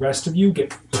ground, but the rest of you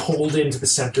get pulled into the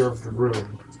center of the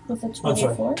room. with a I'm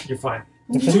sorry, 24. you're fine.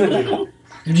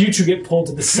 You two get pulled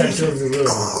to the center of the room.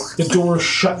 The door is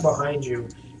shut behind you.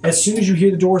 As soon as you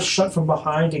hear the door shut from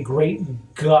behind, a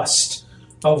great gust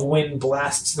of wind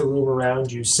blasts the room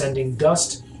around you, sending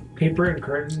dust, paper, and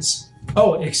curtains.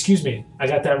 Oh, excuse me. I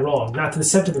got that wrong. Not to the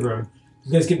center of the room.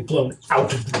 You guys get blown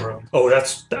out of the room. Oh,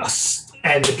 that's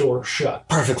And the door shut.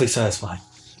 perfectly satisfying.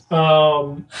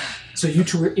 So you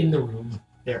two are in the room.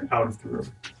 They're out of the room.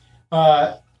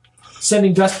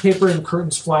 Sending dust, paper, and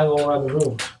curtains flying all around the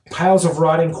room. Piles of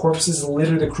rotting corpses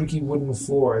litter the creaky wooden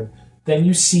floor. Then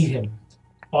you see him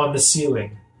on the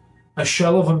ceiling. A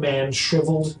shell of a man,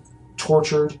 shriveled,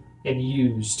 tortured, and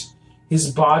used. His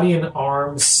body and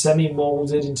arms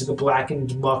semi-molded into the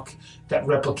blackened muck that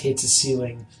replicates a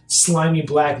ceiling. Slimy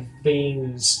black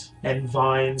veins and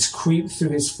vines creep through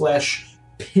his flesh,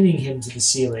 pinning him to the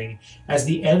ceiling, as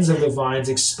the ends of the vines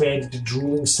expand into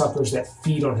drooling suckers that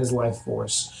feed on his life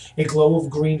force. A glow of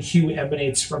green hue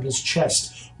emanates from his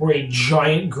chest, where a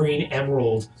giant green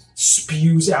emerald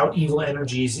spews out evil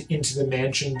energies into the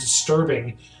mansion,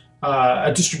 disturbing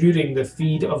distributing the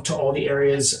feed to all the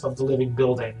areas of the living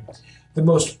building. The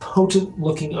most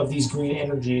potent-looking of these green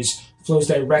energies flows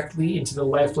directly into the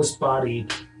lifeless body,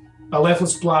 a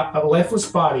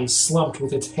lifeless body slumped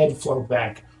with its head flung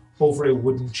back over a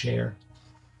wooden chair.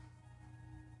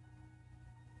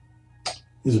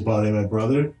 Is the body of my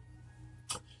brother?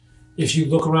 If you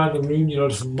look around the room, you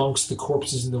notice amongst the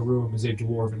corpses in the room is a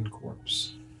dwarven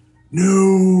corpse.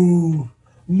 No,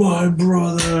 my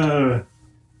brother.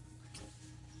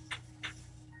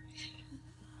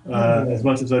 As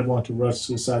much as I'd want to rush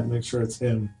to his side to make sure it's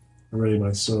him, I ready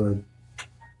my sword.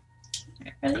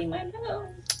 Ready my bow.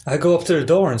 I go up to the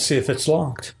door and see if it's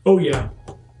locked. Oh, yeah.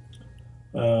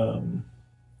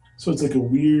 So it's like a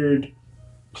weird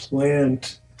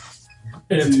plant.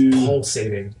 And it's Dude.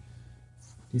 pulsating.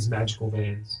 These magical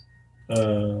veins.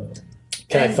 Can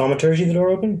I thaumaturgy the door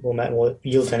open? Will it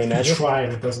yield to any You magic? try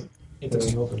and it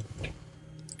doesn't open.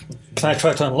 Can I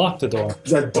try to unlock the door?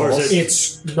 Is that Or is Dolph? it-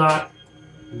 It's not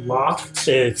locked.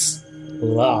 It's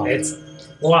locked. It's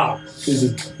locked.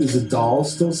 Is the doll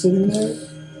still sitting there?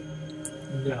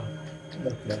 No.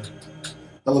 Okay.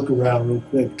 I look around real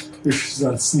quick. If she's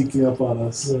not sneaking up on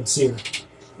us. You don't see her.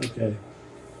 Okay.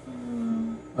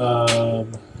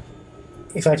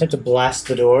 If I attempt to blast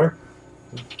the door,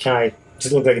 can I?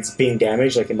 Does it look like it's being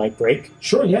damaged, like it might break?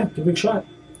 Sure, yeah. Give it a big shot.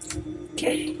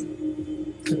 Okay.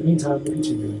 In the meantime, what are you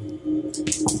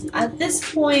doing? At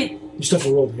this point, You still have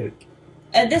to roll to hit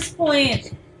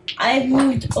it. I've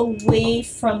moved away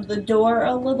from the door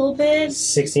a little bit,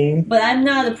 16. but I'm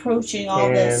not approaching all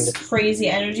this And- crazy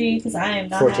energy because I am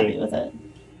not 14. happy with it.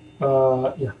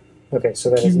 Yeah. Okay, so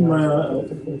that keep is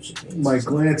my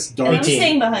glance And dark. I'm 18.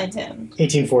 staying behind him.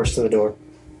 18 force to the door.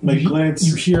 My glance.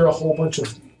 You hear a whole bunch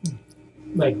of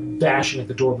bashing at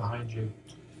the door behind you.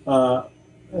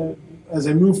 As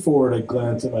I move forward, I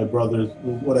glance at my brother.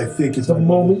 What I think is The my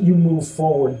moment you move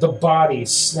forward, the body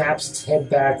snaps its head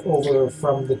back over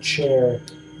from the chair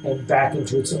and back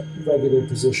into its regular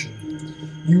position.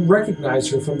 You recognize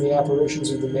her from the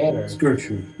apparitions of the manor. It's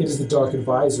Gertrude. It is the Dark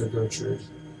Advisor, Gertrude.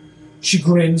 She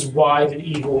grins wide and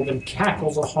evil, then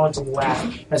cackles a haunting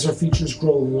laugh as her features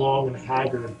grow long and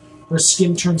haggard. Her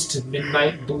skin turns to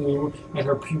midnight blue, and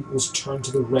her pupils turn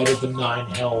to the red of the 9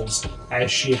 hells as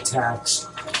she attacks.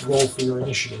 Roll for your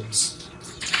initiatives.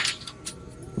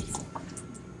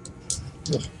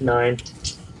 9.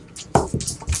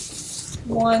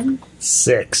 1.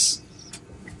 6.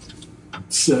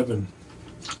 7.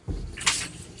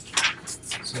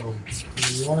 So,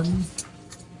 1,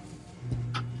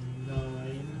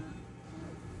 9,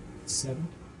 7,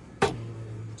 and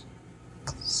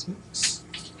 6.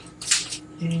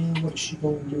 And what is she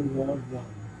going to do round 1?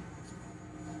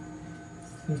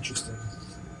 Interesting.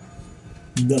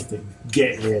 Nothing.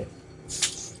 Get hit.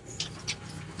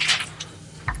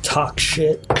 Talk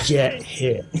shit, get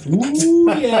hit.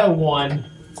 Ooh, yeah, 1.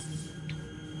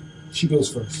 She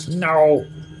goes first. No.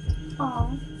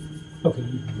 Aw. Okay,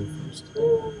 you can go first.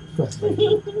 Go ahead,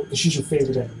 lady. She's your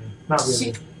favorite enemy. Not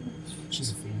really.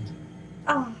 She's a fiend.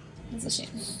 Ah, that's a shame.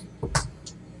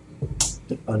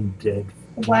 The undead.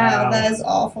 Wow, Wow. that is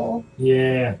awful.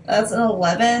 Yeah. That's an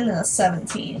 11 and a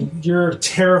 17. You're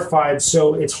terrified,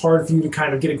 so it's hard for you to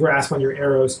kind of get a grasp on your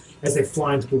arrows as they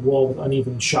fly into the wall with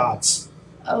uneven shots.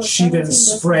 Oh, She then 17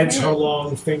 doesn't spreads hit. her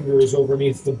long fingers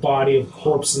overneath the body of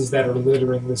corpses that are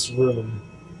littering this room,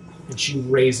 and she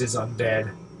raises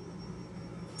undead.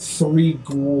 3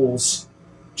 ghouls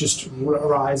just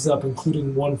rise up,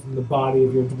 including one from the body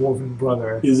of your dwarven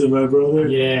brother. Is it my brother?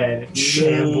 Yeah, and it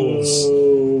shambles.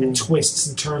 No. It twists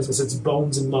and turns as its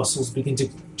bones and muscles begin to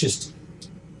just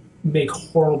make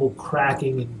horrible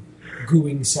cracking and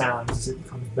gooing sounds as it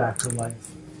comes back to life.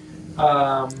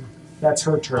 That's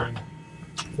her turn.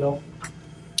 Phil?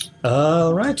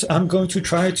 All right, I'm going to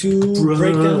try to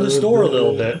break down this door a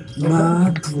little bit. My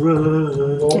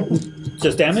brother. Roll.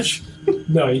 Just damage?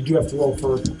 No, you do have to roll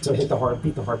to hit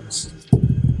beat the hardness.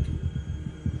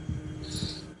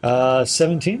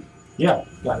 17. Yeah,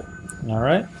 got it. All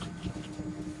right.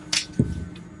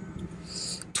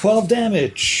 12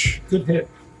 damage. Good hit.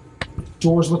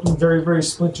 door's looking very, very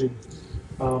splintered.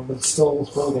 But it's still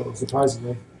holding,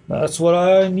 surprisingly. That's what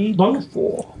I need Monk? you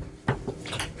for.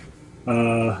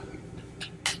 I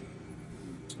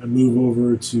move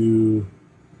over to,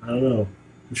 I don't know,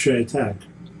 who should I attack?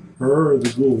 Her or the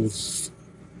ghouls?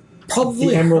 Probably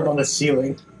The emerald on the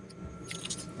ceiling.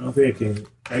 I don't think I can.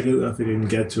 I don't think I can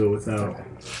get to it without.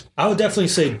 I would definitely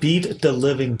say beat the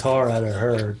living tar out of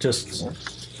her. Just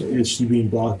Is she being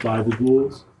blocked by the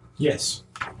ghouls? Yes.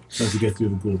 So I have to get through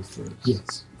the ghouls first.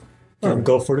 Yes.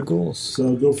 go for the ghouls. So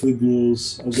I'll go for the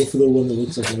ghouls. I'll go for the one that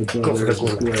looks like my brother. Go for the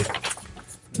ghoul. Right.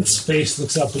 Its face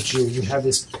looks up at you, and you have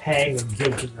this pang of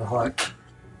guilt in your heart.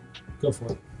 Go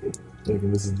for it.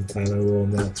 Thinking this is the time I roll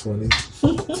that 20.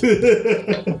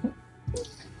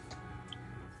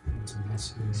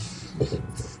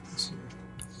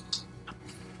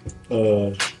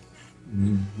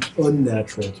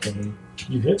 Unnatural 20.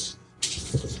 You hit.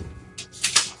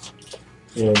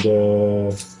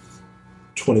 And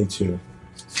 22.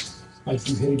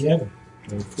 You hit again.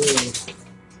 Okay.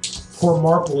 Poor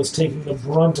Marple is taking the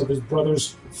brunt of his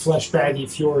brother's flesh-baggy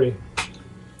fury.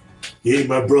 He ain't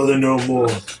my brother no more.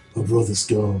 My brother's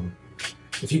gone.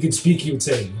 If he could speak, he would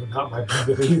say, "You're not my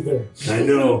brother either." I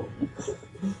know.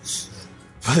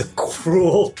 What a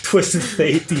cruel twist of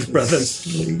fate, these brothers.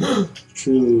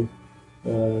 Truly.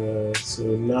 So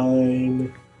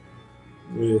 9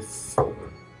 with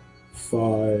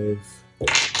 5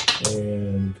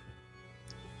 and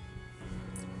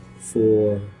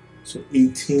 4. So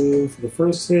 18 for the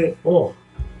first hit. Oh,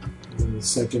 And then the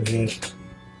second hit.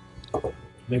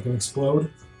 make him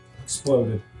explode.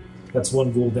 Exploded. That's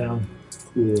one ghoul down.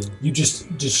 Cool. You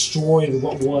just destroyed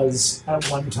what was at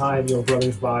one time your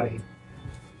brother's body.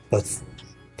 But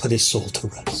put his soul to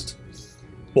rest.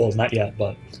 Well, not yet,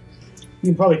 but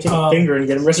You can probably take a finger and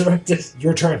get him resurrected.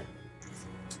 Your turn.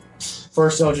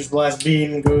 First Eldritch Blast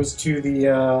beam goes to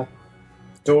the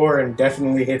door and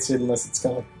definitely hits it unless it's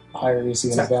got a higher AC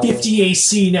It's than at that 50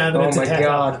 AC now that Oh it's my attacked.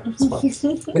 god.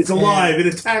 It's alive. It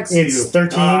attacks It's you.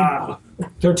 13. Ah.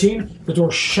 13. The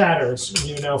door shatters.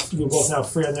 You're both now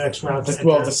free on the next round. To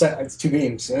Well, enter. it's 2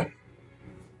 beams, yeah?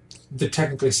 They're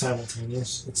technically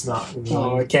simultaneous. It's not.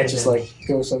 Oh, one it can't just and like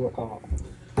go somewhere.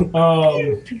 Oh.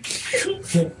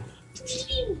 then-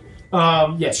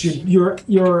 yes,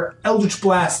 your Eldritch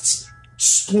Blasts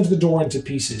splinter the door into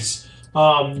pieces.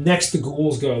 Next, the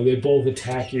ghouls go. They both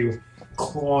attack you,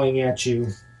 clawing at you,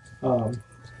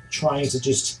 trying to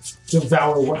just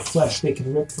devour what flesh they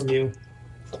can rip from you.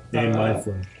 And my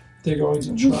flesh. They're going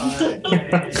to try.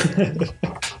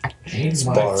 It's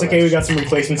It's okay, we got some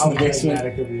replacements in the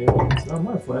basement. Of you. It's not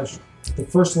my flesh. The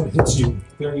first one hits you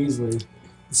very easily.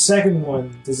 The second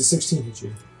one, does a 16 hit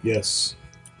you? Yes.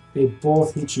 They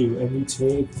both hit you, and you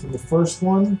take from the first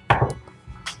one.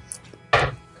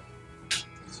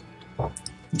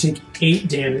 You take 8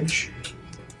 damage.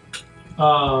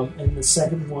 And the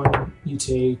second one, you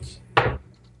take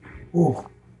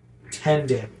 10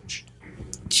 damage.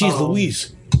 jeez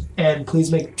Louise. And please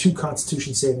make 2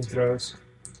 Constitution saving throws.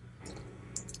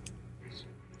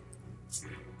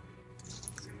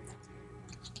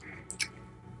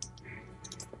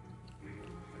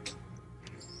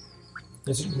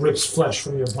 As it rips flesh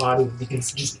from your body, it begins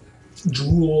to just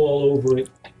drool all over it,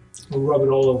 or rub it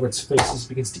all over its face as it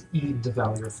begins to eat and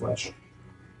devour your flesh.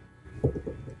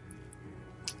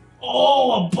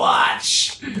 Oh, a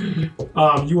botch!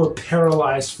 You are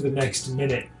paralyzed for the next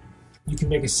minute. You can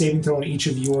make a saving throw on each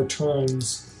of your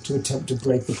turns to attempt to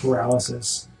break the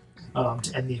paralysis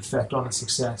to end the effect on a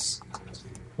success.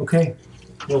 Okay,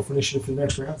 roll for initiative for the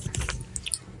next round.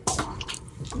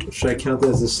 Should I count that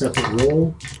as a separate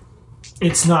roll?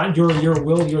 It's not your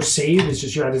will, your save is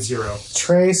just you're at a 0.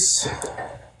 Trace.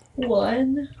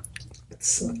 1. It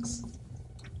sucks.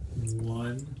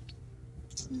 1,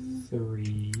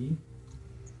 3.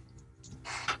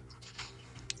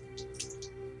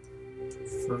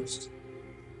 First.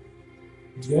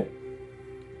 You get?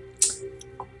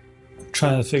 I'm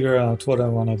trying to figure out what I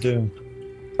want to do.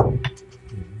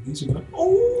 These are going.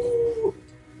 Oh!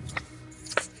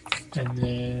 And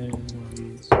then one of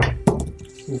these.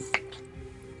 Oof.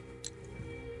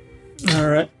 All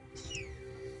right.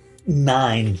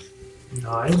 9.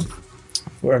 9.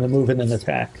 We're going to move in and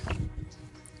attack.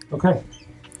 Okay.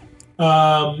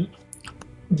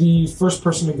 The first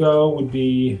person to go would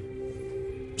be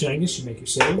Jangus. You make your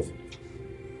save.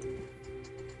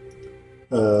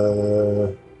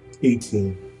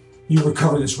 18. You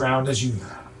recover this round as you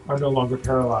are no longer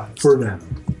paralyzed. For now.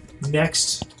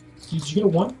 Next, did you get a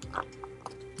 1?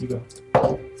 You go.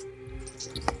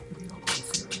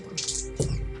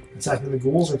 Attacking the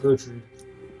ghouls or Gertrude?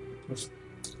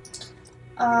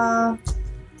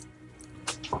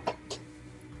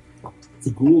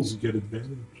 The ghouls get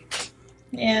advantage.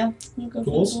 Yeah, you go for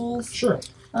the Ghouls? ghouls. Sure.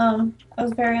 I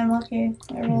was very unlucky.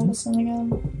 I rolled this one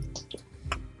again.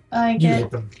 I You get.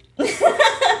 hit them.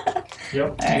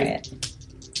 Yep. Alright,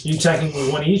 You attacking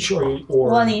with one each or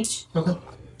one each. Okay.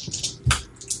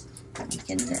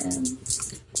 And then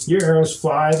Your arrows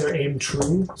fly, they're aimed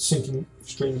true, sinking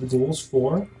straight into the ghouls.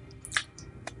 4.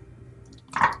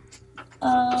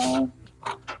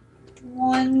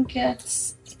 one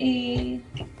gets a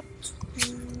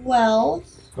 12,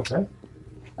 Okay.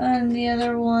 and the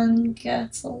other one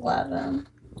gets 11.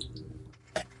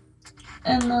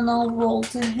 And then I'll roll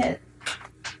to hit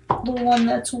the one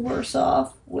that's worse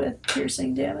off with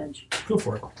piercing damage. Go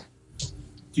for it.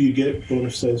 Do you get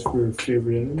bonus dice for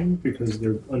favorite enemy because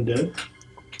they're undead?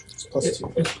 It's plus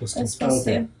 2. It's plus 2. It's supposed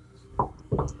Okay.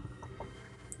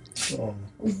 Oh.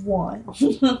 to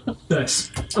 1.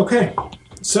 Nice. Okay.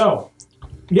 So,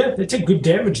 yeah, they take good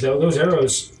damage, though. Those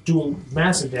arrows do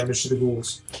massive damage to the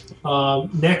ghouls.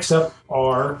 Next up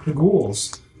are the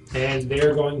ghouls. And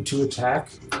they're going to attack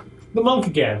the monk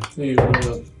again.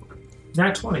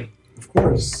 Nat 20. Of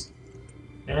course.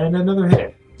 And another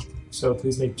hit. So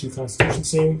please make 2 Constitution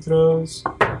saving throws.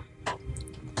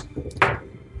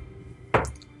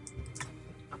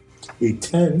 A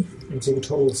 10, And take a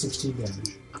total of 16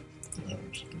 damage.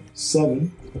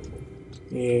 7,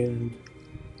 and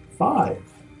 5.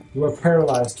 You are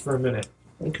paralyzed for a minute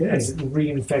Okay. as it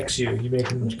reinfects you. You may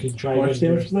can try How much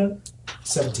again. damage for that?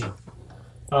 17.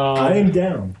 I am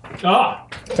down.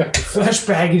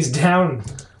 Flashbag is down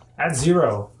at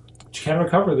 0. But you can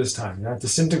recover this time. You're not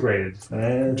disintegrated,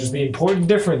 which is the important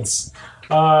difference.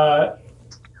 Go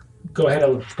ahead,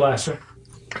 Eldritch Blaster.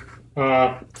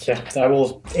 Yeah, I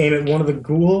will aim at one of the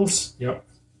ghouls. Yep.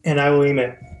 And I will aim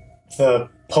at the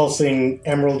pulsing,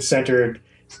 emerald-centered,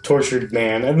 tortured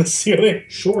man at the ceiling.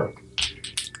 Sure.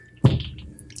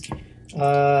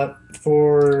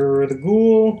 For the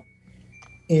ghoul,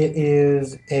 it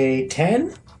is a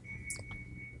 10.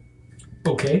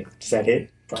 Okay. Does that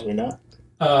hit? Probably not.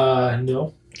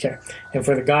 No. Okay. And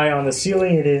for the guy on the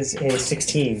ceiling, it is a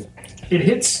 16. It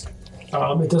hits.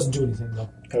 It doesn't do anything, though.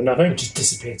 Oh, nothing? It just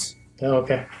dissipates. Oh,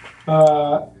 okay.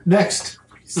 Next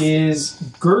is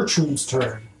Gertrude's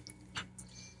turn.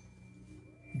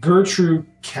 Gertrude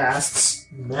casts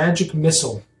Magic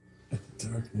Missile.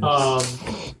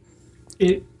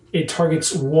 It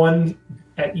targets 1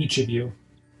 at each of you.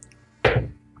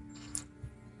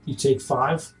 You take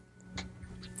 5.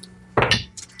 You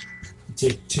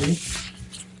take 2.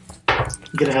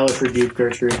 Get a hellish rebuke,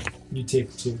 Gertrude. You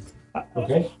take 2.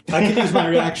 Okay? I can use my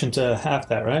reaction to half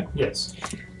that, right? Yes.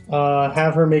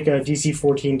 Have her make a DC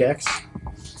 14 dex.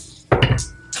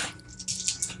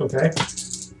 Okay.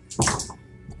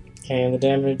 And the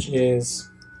damage is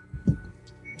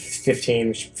 15,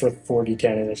 which for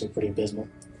 4d10 is actually pretty abysmal.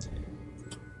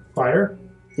 Fire?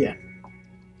 Yeah.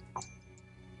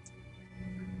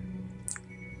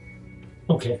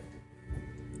 Okay.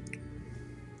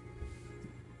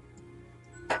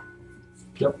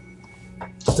 Yep.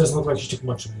 It doesn't look like she took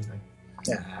much of anything.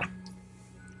 Yeah.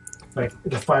 Like,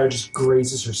 the fire just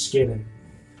grazes her skin and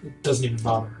it doesn't even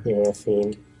bother her. Yeah,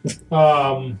 fiend.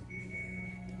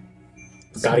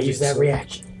 Gotta use that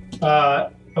reaction.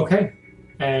 Okay.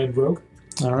 And Rogue?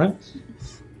 All right.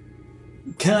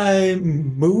 Can I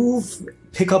move,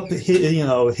 pick up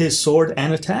his sword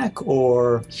and attack,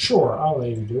 or? Sure, I'll let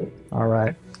you do it. All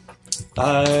right.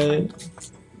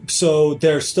 So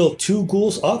there's still 2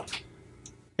 ghouls up,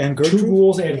 and Gertrude. 2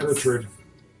 ghouls and Gertrude.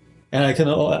 And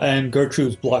and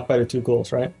Gertrude's blocked by the 2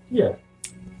 ghouls, right? Yeah.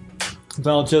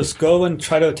 Then I'll just go and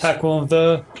try to attack one of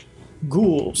the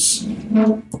ghouls.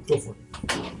 Go for it.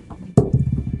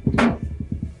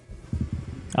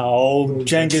 Oh,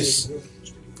 Genghis.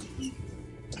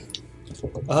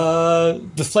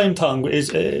 The flame tongue is.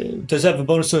 Does it have a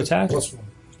bonus to attack? +1.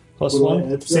 Plus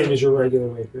 1. Same as your regular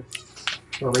rapier.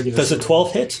 Or regular Does a sword.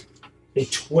 12 hit? A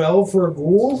 12 for a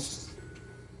ghoul?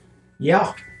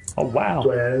 Yeah. Oh wow!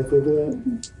 Do I add anything to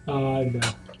that? No.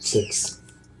 6.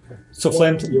 So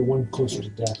You're 1 closer to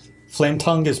death. flame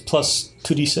tongue is plus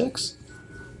 2d6.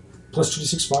 Plus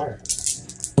 2d6 fire.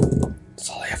 That's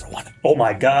all I ever wanted. Oh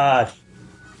my god!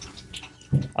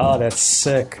 Oh, that's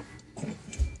sick.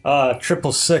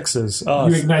 Triple sixes. Oh,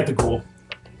 You ignite the ghoul.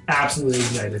 Absolutely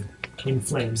ignited. In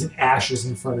flames and ashes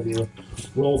in front of you.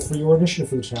 Roll for your initiative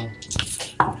for the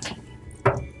challenge.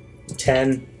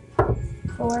 10.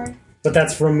 4. But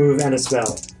that's for a move and a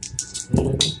spell.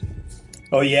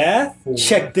 oh yeah? 4.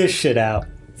 Check this shit out.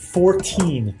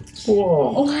 14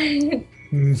 Whoa.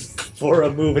 for a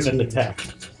move and an attack.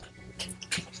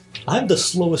 I'm the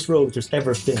slowest rogue there's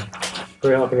ever been.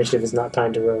 Greyhawk initiative is not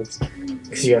timed to rogues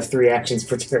because you have 3 actions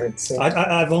per turn. So.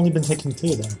 I've only been taking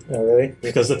 2 then. Oh, really?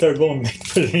 Because the third one may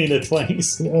put me in the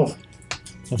 20s. No.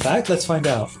 In fact, let's find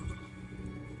out.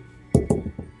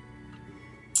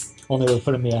 Only we're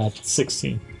putting me at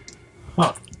 16.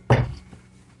 Huh.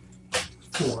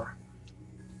 4.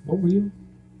 What were you?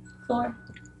 4.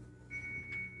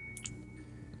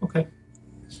 Okay.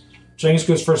 Jengus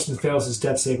goes first and fails his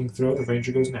death saving throw. The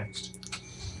ranger goes next.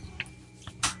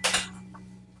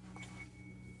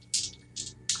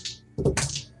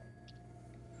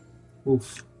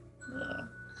 Oof.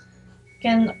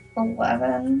 Again,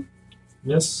 11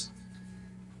 Miss.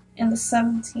 and the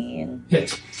 17.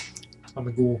 Hit. On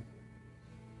the ghoul.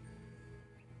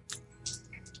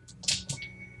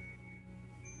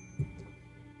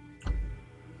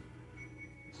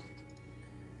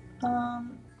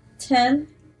 Um, 10.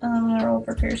 And I'm gonna roll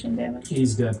for piercing damage.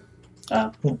 He's dead.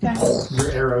 Oh, okay.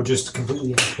 Your arrow just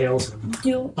completely impales him.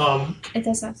 It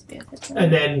does have to be a hit.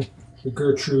 And then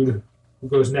Gertrude, who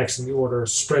goes next in the order,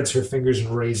 spreads her fingers and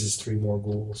raises 3 more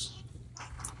ghouls.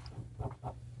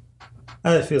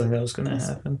 I had a feeling that was going to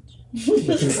happen.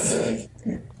 This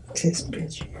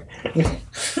bitch.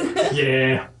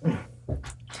 Yeah.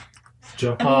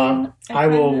 Joe. I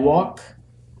will walk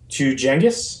to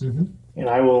Jengus, Mm-hmm. and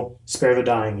I will spare the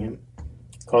dying him,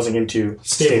 causing him to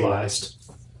stabilize. Stabilized.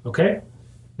 Okay.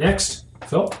 Next.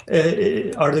 Phil.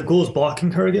 Are the ghouls blocking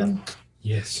her again?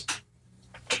 Yes.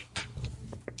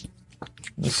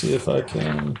 Let's see if I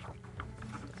can...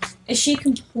 Is she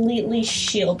completely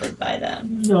shielded by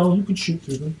them? No, you can shoot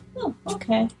through them. Oh,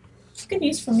 okay. It's good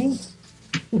news for me.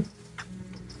 You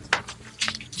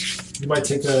might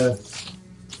take a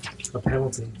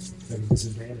penalty at a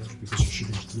disadvantage because you're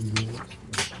shooting through them.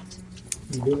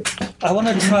 You do it. I want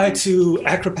to try to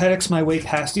acrobatics my way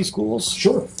past these ghouls.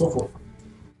 Sure, go for it.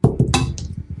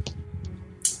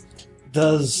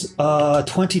 Does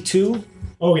 22?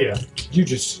 Oh yeah, you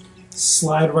just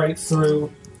slide right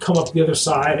through, come up the other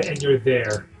side, and you're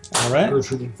there. All right.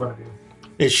 Gertrude in front of you.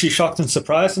 Is she shocked and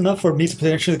surprised enough for me to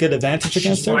potentially get advantage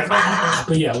against her?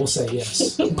 But yeah, we'll say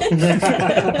yes.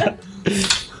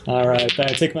 All right, then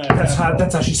I take my...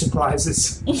 That's how she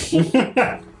surprises.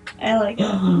 I like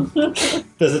it.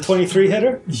 Does a 23 hit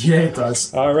her? Yeah, it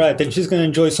does. All right, then she's going to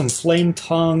enjoy some flame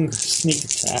tongue sneak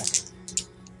attack.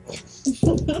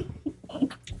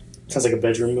 Sounds like a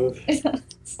bedroom move.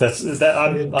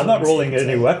 I'm not rolling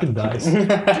any weapon dice.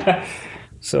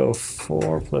 So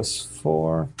 4 plus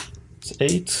 4 is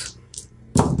 8.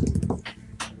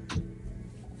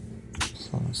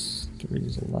 Plus 3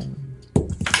 is 11.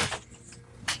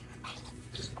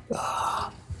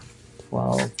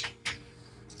 12.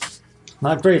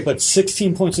 Not great, but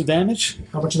 16 points of damage.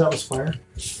 How much of that was fire?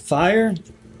 Fire.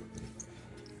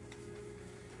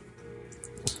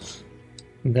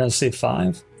 I'm gonna say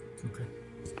 5. Okay.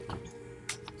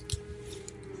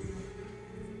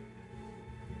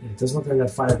 Yeah, it doesn't look like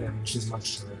that fire damage is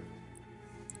much to her.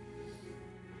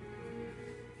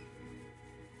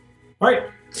 Alright,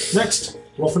 next.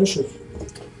 Roll for initiative.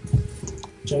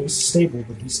 James is stable,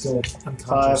 but he's still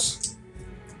unconscious.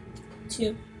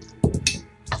 2.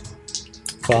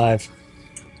 5.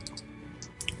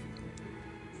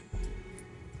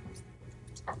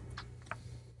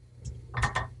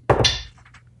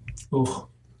 Ooh.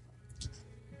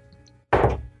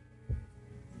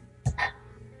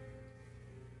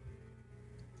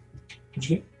 What'd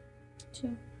you get?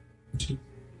 2. 2.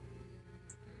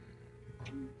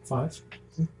 5.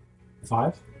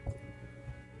 5.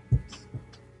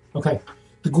 Okay.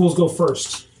 The ghouls go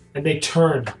first, and they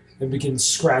turn and begin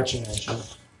scratching at you.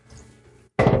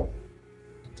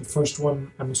 The first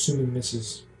one, I'm assuming,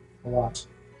 misses a lot.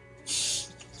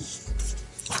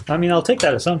 I mean, I'll take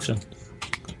that assumption.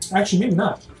 Actually, maybe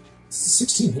not.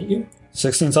 16 hit you?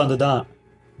 16's on the dot.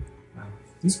 Wow.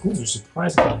 These ghouls are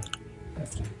surprisingly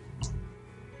hefty.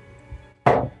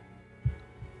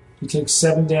 You take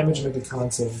 7 damage and make a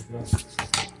con saving throw.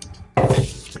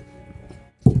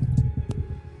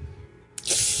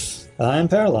 I am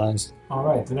paralyzed.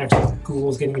 Alright, the next ghoul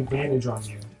is getting advantage on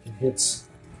you. It hits.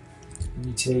 And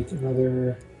you take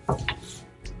another...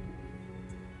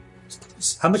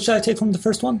 How much did I take from the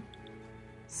first one?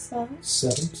 7.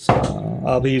 7.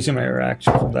 I'll be using my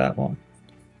reaction for that one.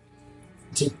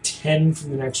 You take 10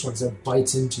 from the next one, so it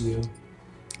bites into you.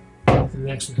 And the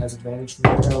next one has advantage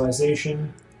from the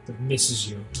paralyzation, but misses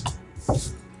you.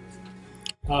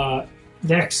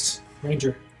 Next,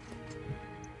 Ranger.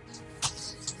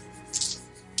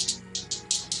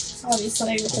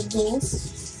 Obviously, with the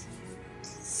ghouls.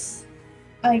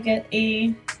 I get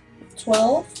a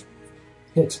 12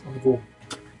 Hit on the ghoul.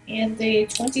 and a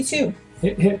 22.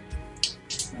 Hit.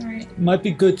 Alright. Might be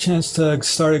a good chance to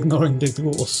start ignoring the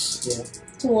ghouls. Yeah,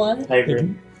 To what? I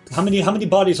agree. How many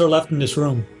bodies are left in this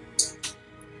room?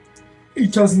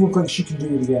 It doesn't look like she can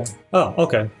do it again. Oh,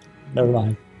 okay. Never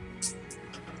mind.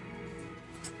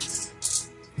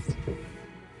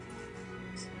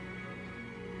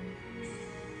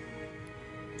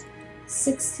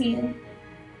 $16.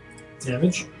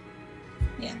 Damage?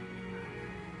 Yeah.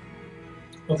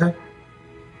 Okay.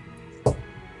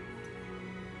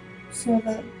 So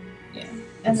that, yeah.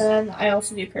 And then I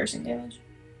also do piercing damage.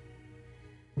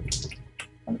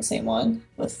 On the same one,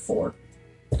 with 4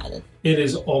 added. It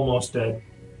is almost dead.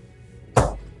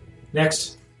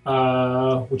 Next,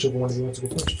 whichever one of you wants to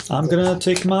go first. I'm gonna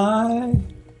take my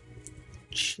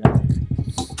check.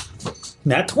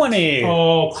 Nat 20.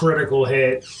 Oh, critical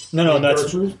hit. No, that's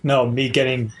Gertrude? no me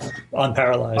getting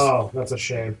unparalyzed. Oh, that's a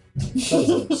shame. That's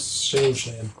a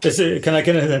shame. Is it? Can I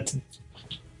get it?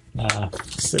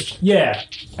 Yeah,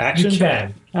 Action. you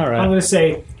can. All I'm right. going to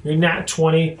say you're nat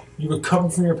 20, you recover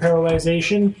from your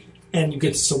paralyzation, and you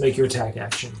get to still make your attack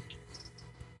action.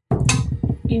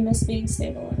 You miss being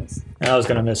stabilized. I was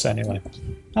gonna miss anyway.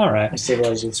 All I right.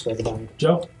 stabilize you and spread the body.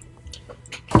 Joe?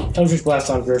 Eldritch Blast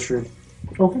on Gertrude.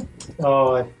 Okay.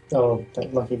 Oh,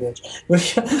 that lucky bitch.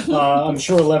 I'm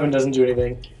sure 11 doesn't do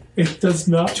anything. It does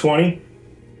not. 20?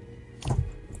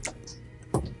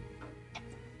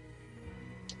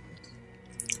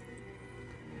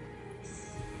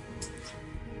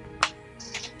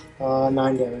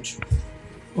 Nine damage.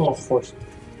 Oh, Force.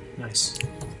 nice.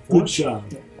 Good job.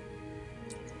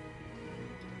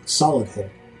 Solid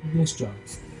hit. Nice job.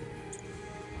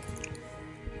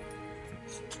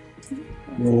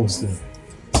 We're almost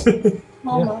there.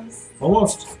 Almost.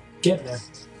 Almost. Getting there.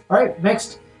 All right,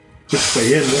 next Which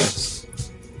way in next?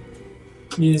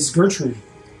 is Gertrude.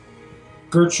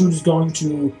 Gertrude is going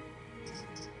to...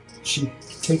 She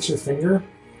takes her finger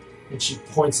and she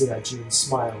points it at you and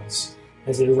smiles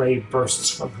as a ray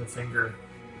bursts from her finger.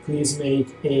 Please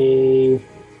make a...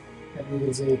 I believe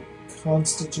it's a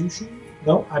Constitution?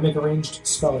 No, I make a ranged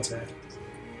spell attack.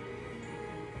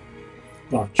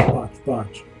 Botch, botch,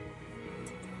 botch.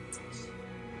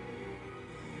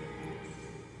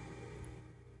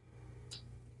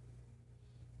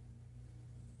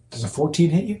 Does a 14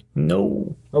 hit you?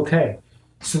 No. Okay.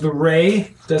 So the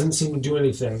ray doesn't seem to do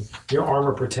anything. Your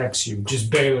armor protects you,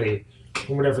 just barely,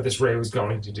 from whatever this ray was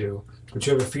going to do. But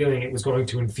you have a feeling it was going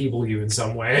to enfeeble you in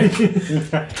some way.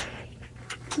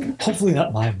 Hopefully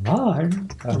not my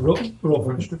mind. roll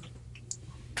for initiative.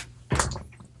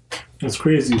 That's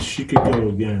crazy. She could go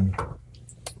again.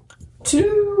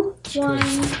 2, 1.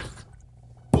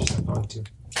 She's not going to.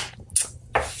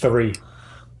 3.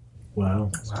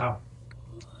 Wow. Wow.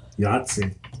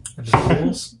 Yahtzee. And the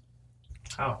rules?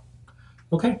 Wow.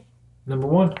 Okay. Number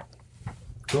 1.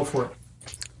 Go for it.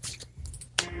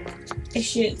 I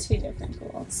shoot 2 different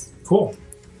goals. Cool.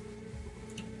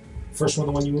 First one,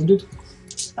 the one you wounded?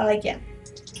 Yeah.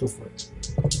 Go for it.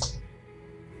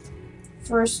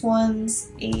 First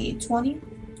one's a 20,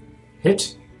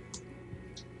 Hit.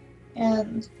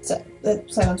 and the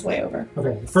second one's way over.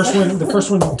 Okay. The first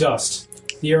one you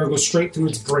dust. The arrow goes straight through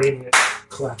its brain and it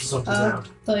collapses onto the ground.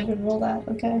 Don't even roll that,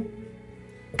 okay.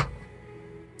 I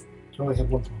only have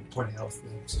 1 point of health.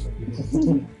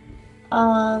 So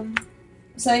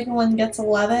Second one gets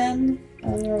 11,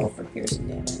 and roll for piercing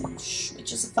damage,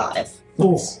 which is a 5.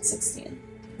 Oh. 16.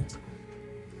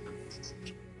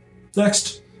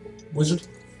 Next. Wizard.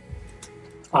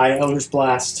 I Eldritch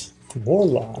Blast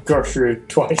Warlock. Gertrude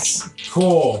twice.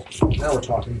 Cool. Now we're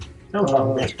talking. Now we're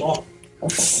talking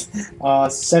baseball.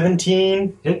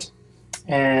 17 Hit.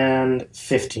 and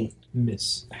 15.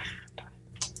 Miss.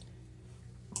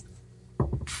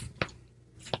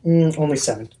 Only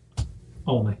 7.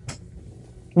 Only.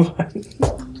 What?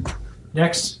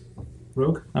 Next.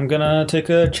 Rogue. I'm gonna take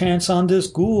a chance on this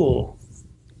ghoul.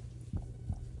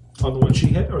 On the one she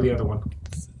hit or the other one?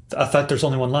 I thought there's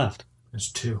only one left.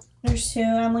 There's 2. There's 2,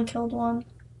 I only killed 1.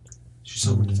 She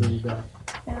summoned to 30 back.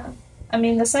 Yeah. I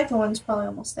mean, the second one's probably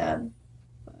almost dead.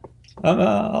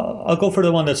 I'll go for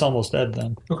the one that's almost dead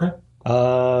then. Okay.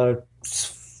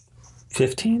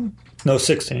 15? No,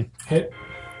 16. Hit.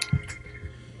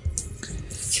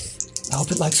 I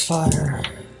hope it likes fire.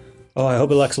 Oh, I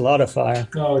hope it likes a lot of fire.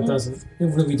 No, it doesn't. It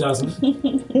really doesn't.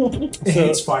 It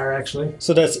hates fire, actually.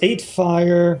 So that's 8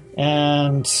 fire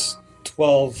and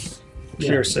 12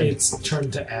 piercing. It's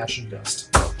turned to ash and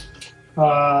dust.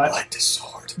 I like this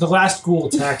sword. The last ghoul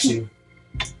attacks you.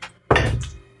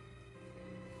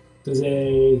 Does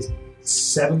a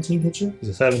 17 hit you?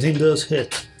 The 17 does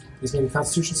hit. Is it a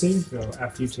Constitution save? No,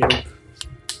 after you take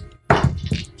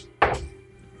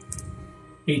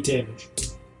 8 damage.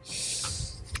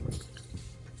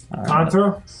 Con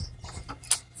throw?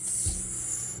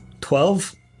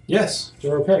 12. Yes,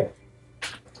 you're okay.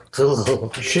 You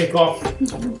shake off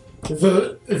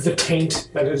the taint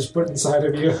that is put inside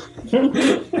of you.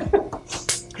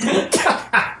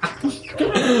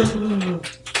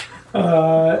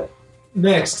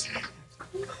 Next.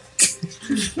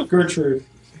 Gertrude.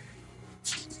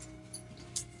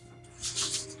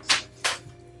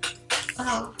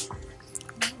 Oh.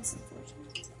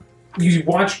 You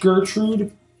watch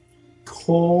Gertrude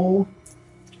pull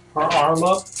her arm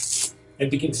up and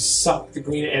begin to suck the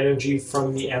green energy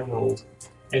from the emerald.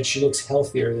 And she looks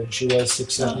healthier than she was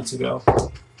 6 seconds ago. I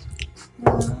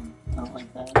don't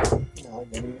like that. I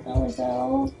don't like that at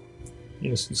all.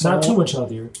 Yes. It's not too much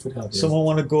healthier, but healthier. Someone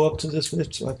want to go up to this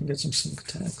bitch so I can get some sneak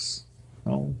attacks?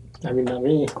 No. I mean, not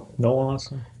me. No one wants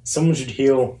to. Someone should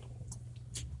heal.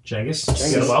 Jengus, Jengus.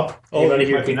 set him up. Anybody it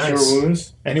here might be can cure nice.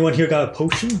 wounds? Anyone here got a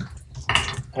potion?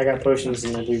 I got potions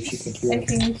and I believe she can cure. I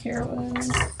can cure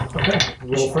wounds. Okay,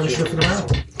 roll for initiative for the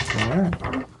round.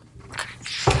 Alright.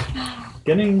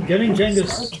 Getting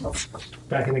Jengus,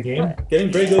 Back in the game.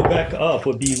 getting Brago back up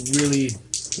would be really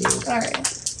good. Alright.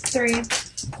 3.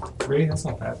 3, that's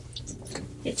not bad.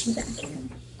 Get you back in.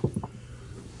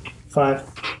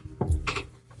 5.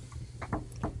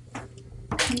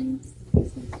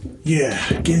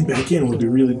 Yeah, getting back in would be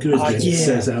really good, Oh, Jenny yeah.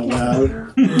 says out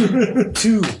loud.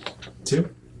 2. 2.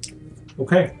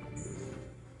 Okay.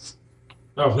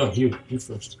 Oh, no, you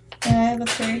first. And I have a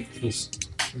 3. Please.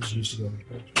 I'm just used to going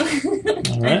first.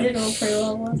 I Alright. did roll pretty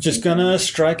well. I'm just gonna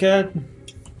strike at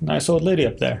nice old lady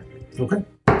up there. Okay.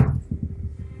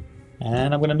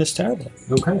 And I'm gonna miss terribly.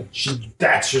 Okay. She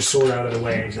bats your sword out of the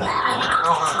way.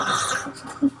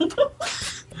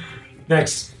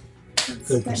 Next.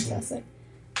 Good. Fantastic.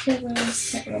 Cure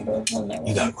wounds. Can't remember when that was.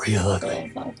 You got real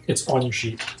ugly. It's on your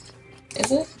sheet.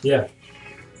 Is it? Yeah.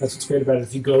 That's what's great about it.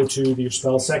 If you go to your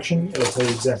spell section, it'll tell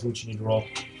you exactly what you need to roll.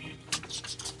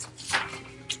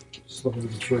 Just looking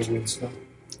at the cure wounds stuff.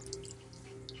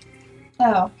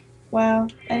 Oh. Wow.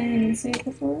 I didn't even see it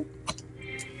before.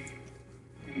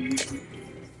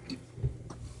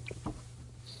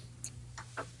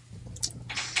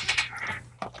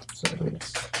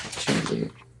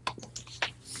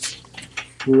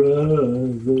 Brother,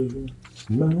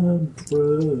 my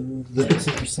brother.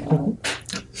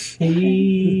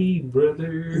 Hey,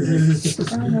 brother.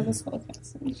 I don't have a spell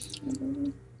casting.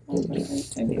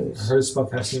 Her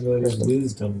spellcasting ability is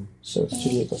wisdom. So it's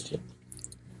 2d8 plus 2.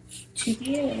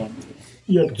 2d8.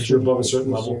 Yeah, because you're above a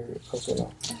certain level. So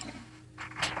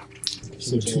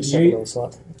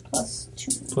 2d8 Plus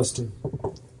 2. plus 2.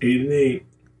 8 and 8.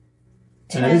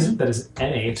 And that is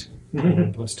an 8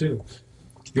 and plus 2.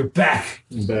 You're back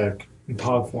I'm back. in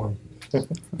pog form. In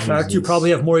fact, you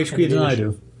probably have more HP than I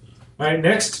do. Alright,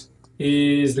 next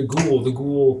is the ghoul. The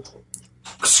ghoul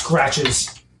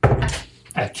scratches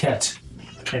at Ket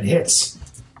and hits.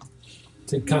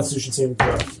 Take Constitution saving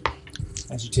throw.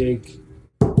 As you take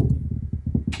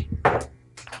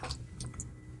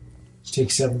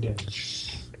 7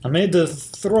 damage. I made the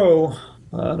throw,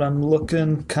 but I'm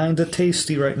looking kinda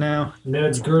tasty right now. And then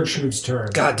it's Gertrude's turn,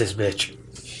 God, this bitch.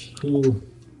 who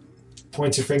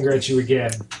points her finger at you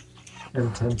again and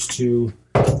attempts to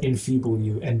enfeeble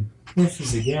you and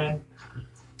misses again.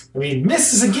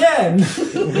 Misses again!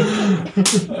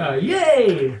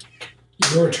 Yay!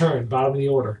 Your turn, bottom of the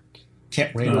order.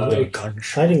 Can't rain Uh, on a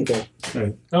gunshot. I didn't go.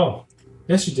 Oh,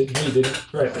 yes, you did. No, you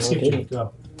didn't. Right, I skipped you.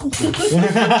 Go.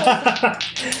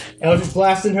 Eldritch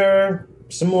blasting her.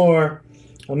 Some more.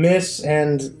 A miss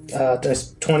and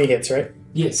that's 20 hits, right?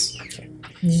 Yes.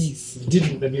 Yes.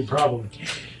 Didn't, that'd be a problem.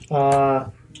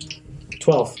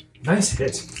 12. Nice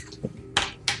hit.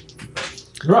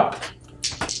 You're up.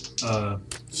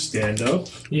 Stand up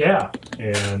Yeah.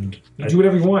 and You do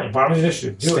whatever you want. Bottom of the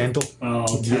initiative. Do it. Standle.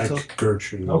 I'll attack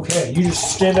Gertrude. Okay, you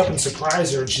just stand up and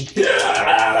surprise her, and she.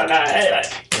 A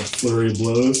flurry of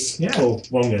blows. Yeah. Oh,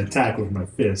 well, I'm going to attack with my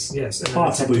fist. Yes, and then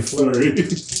Possibly attack the flurry.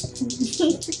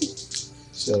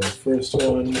 So, first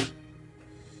one.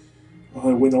 Oh,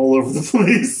 I went all over the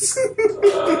place.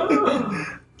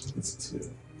 That's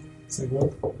 2. It's like,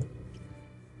 what?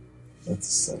 That's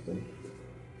a 7.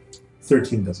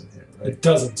 13 doesn't hit, right? It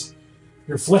doesn't.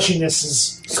 Your fleshiness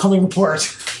is coming apart.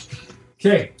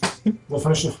 Okay, we'll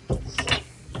finish it.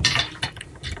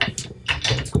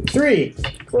 3.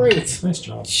 Great. Nice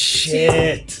job.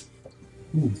 Shit.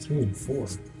 Ooh, 3 and 4.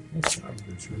 Nice job,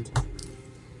 Gertrude.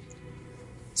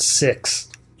 6.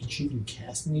 Did you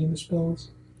cast any of the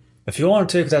spells? If you want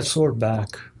to take that sword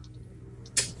back,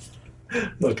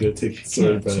 I'm not going to take the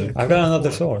sword back. I've got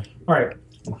another sword. All right.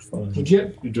 I'm fine. What'd you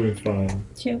get? You're doing fine.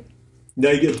 2. Now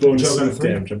you get bonus Joe got a sleep 3?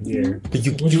 damage up in the air. But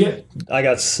you, What'd you get? I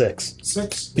got 6.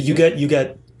 6. But you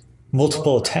get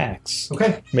multiple attacks.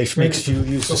 Okay. Makes you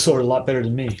use the sword a lot better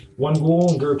than me. One ghoul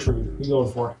and Gertrude. Who you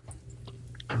going for?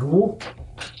 Ghoul?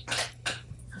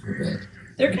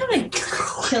 They're kind of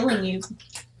killing you.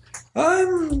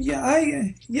 I've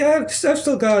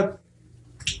still got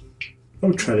I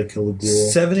would try to kill the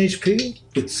ghoul. 7 HP.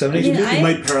 It's 7 I mean, HP. it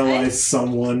might paralyze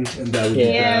someone, and that would be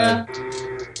Yeah. bad.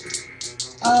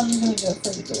 I'm gonna go for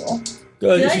the ghoul.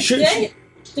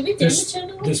 Did we damage him?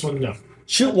 This one, no.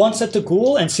 Shoot once at the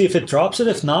ghoul and see if it drops it.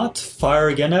 If not, fire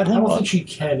again at I him. don't think she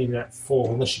can even at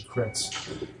full unless she crits.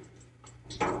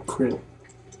 Crit.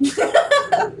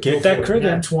 Get that crit in.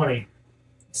 Nat 20.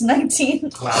 It's 19.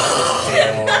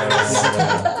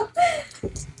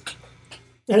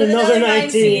 And another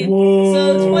 19.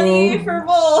 So 28 for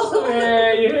Bull.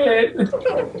 Yeah, you hit.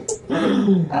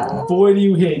 Boy, do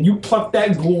you hit. You pluck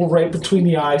that ghoul right between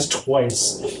the eyes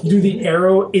twice. You do the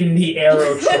arrow in the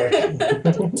arrow trick.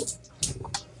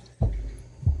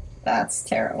 That's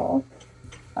terrible.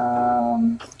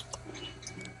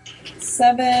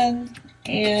 7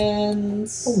 and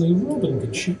Only Ruben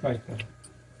can shoot like that.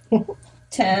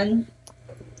 10.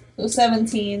 So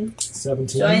 17.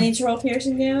 17. Do I need to roll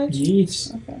piercing damage?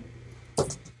 Yes. Okay.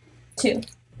 2.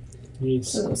 Yes.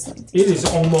 So 17. It is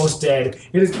almost dead.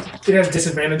 It has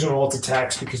disadvantage on all its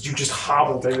attacks because you just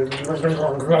hobbled it.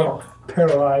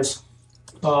 Paralyzed.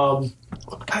 How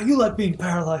you like being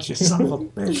paralyzed, you son of a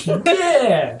bitch?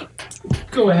 Yeah!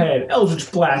 Go ahead.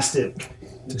 Eldritch Blast it.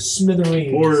 To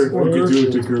smithereens. Or you could do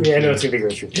it to Gertrude. Yeah, I know it's gonna be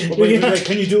Gertrude. Wait,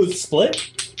 can you do it split?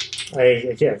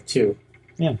 I have 2.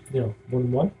 Yeah,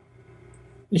 1-1.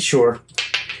 Sure.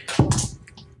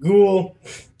 Ghoul.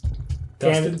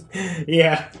 Dusted.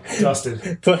 Yeah.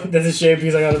 Dusted. But that's a shame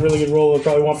because I got a really good roll. I'd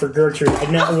probably want for Gertrude.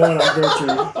 I'd not want on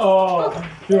Gertrude. Oh,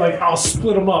 you're like, I'll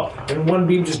split them up. And one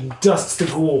beam just dusts the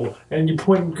ghoul. And you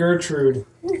point at Gertrude.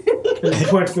 And you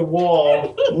point to the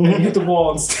wall. And you hit the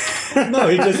wall instead. No,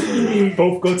 he just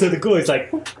both go to the ghoul. He's like,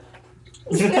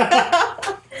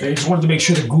 They just wanted to make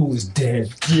sure the ghoul is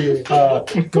dead. Yeah.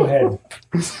 Go ahead.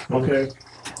 Okay.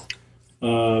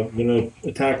 I'm gonna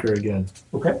attack her again.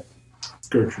 Okay.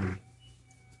 Gertrude.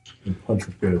 And punch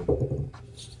her good.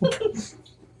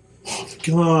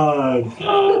 God.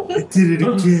 I did it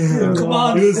again. Come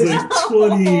on, It was like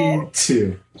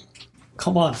 22.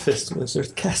 come on, Fist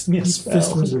Wizard, cast me a Fist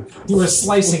spell. wizard. You were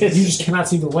slicing and you just cannot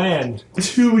seem to land.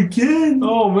 2 again.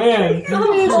 Oh man.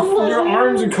 Your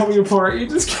arms are coming apart. You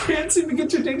just can't seem to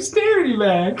get your dexterity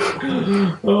back.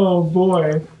 Oh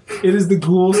boy. It is the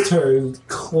ghoul's turn.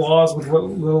 Claws with what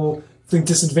little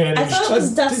disadvantage. I thought it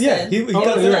was dusted. Yeah, he Oh,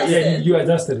 does you're it. right. Yeah, you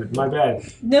dusted it. My bad.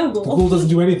 No The ghoul. ghoul doesn't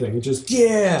do anything. It just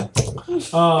Yeah.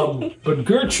 but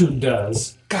Gertrude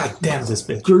does. God damn this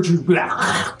bitch. Gertrude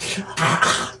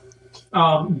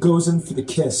goes in for the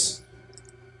kiss.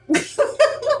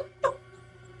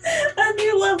 A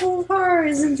new level of horror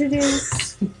is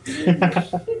introduced.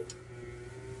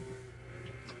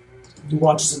 You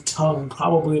watch as a tongue,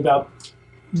 probably about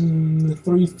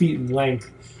 3 feet in length,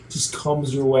 just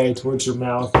comes your way towards your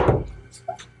mouth.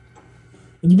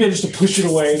 And you manage to push it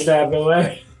away and stab it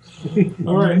away.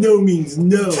 Alright, No means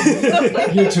no.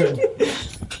 your turn.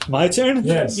 My turn?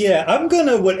 Yes. Yeah, I'm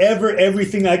gonna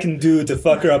everything I can do to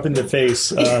fuck her up in the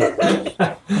face.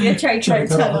 Yeah, try Try to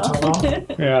cut tongue off her tongue off.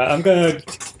 off. Yeah, I'm gonna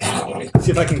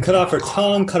see if I can cut off her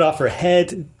tongue, cut off her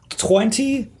head.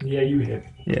 20? Yeah, you hit.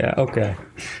 Yeah, okay.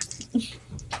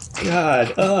 God,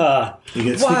 You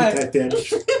get sneak Why? attack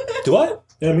damage. do I?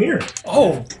 Yeah, I'm here.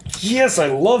 Oh, yes, I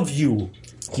love you.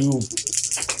 You.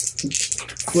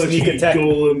 Fletchy attack.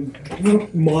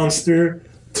 golem monster.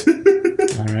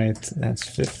 Alright, that's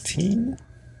 15.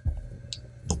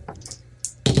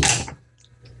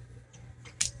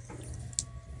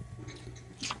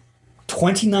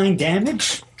 $29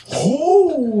 damage?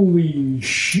 Holy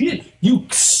shit! You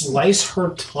slice her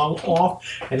tongue off,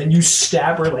 and then you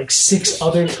stab her like 6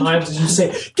 other times as you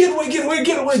say, "Get away! Get away!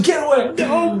 Get away! Get away!"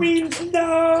 No means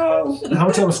no! How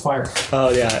much that was fire?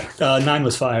 Oh, yeah. 9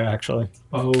 was fire, actually.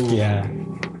 Oh Yeah.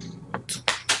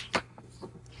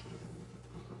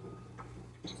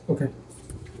 Okay.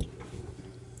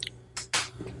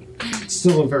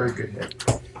 Still a very good hit.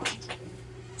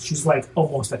 She's like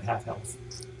almost at half health.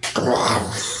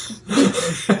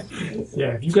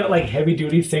 Yeah, if you got like heavy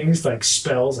duty things like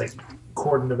spells like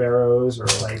Cordon of Arrows or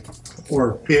like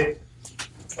Or hit.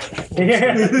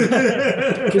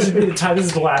 this would be the time. This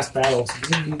is the last battle. So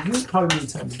this is probably the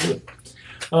time to do it.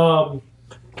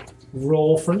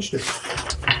 Roll for initiative.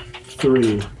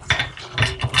 3.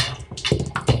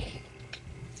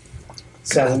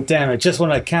 7. Damn it, just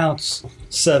when it counts.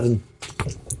 7.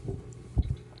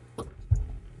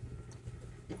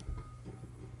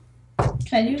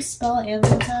 Can you spell and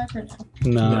attack or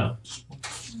no? No.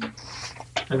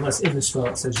 Unless in the spell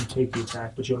it says you take the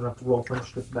attack, but you don't have to roll for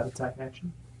initiative for that attack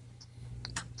action.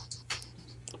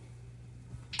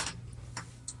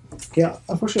 Yeah,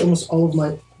 unfortunately, almost all of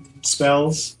my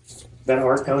spells that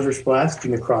aren't Eldritch Blast do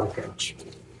necrotic damage.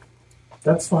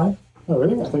 That's fine. Oh,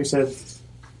 really? I thought you said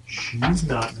She's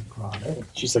not necrotic.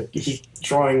 she's like he's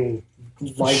drawing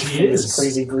life She from is. this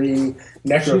crazy green She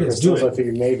necro is. crystal, Do so I it.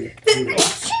 figured maybe.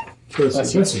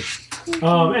 Bless you.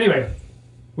 Anyway,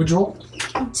 would you roll?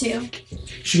 2.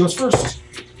 She goes first,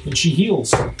 and she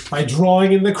heals by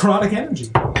drawing in necrotic energy.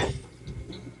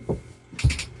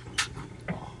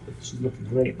 She's looking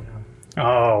great now.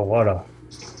 Oh, what a...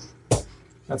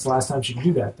 That's the last time she can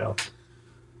do that, though.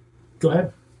 Go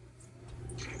ahead.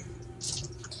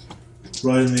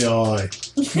 Right in the eye.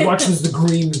 She watches the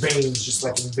green veins just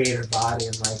like invade her body,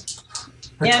 and like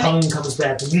her Yeah, tongue comes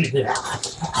back. And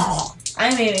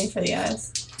I'm aiming for the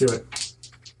eyes. do it.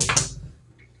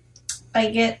 I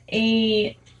get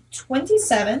a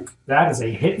 27 That is a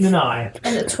hit in an eye.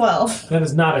 and a 12. That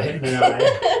is not a hit in an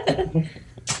eye.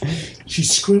 She's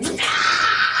screaming.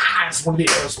 As one of the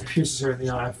arrows pierces her in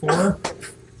the eye. 4.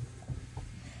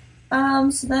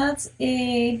 So that's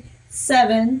a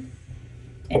 7,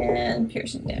 and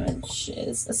piercing damage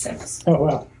is a 6. Oh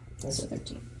wow. So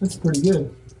 13. That's pretty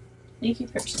good. Thank you,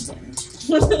 piercing damage.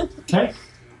 Okay.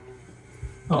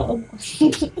 Oh,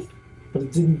 but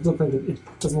it didn't look like it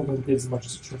doesn't look like it did as much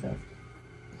as it should have.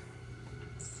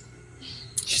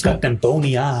 She's got them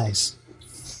bony eyes.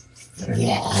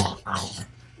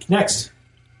 Next.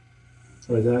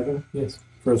 So attacking? Yes.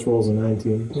 First roll's a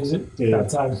 19. Is it? Yeah. That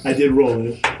time. I did roll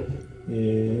it.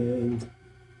 And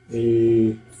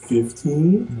a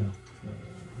 15.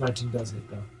 No. 19 does hit,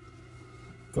 though.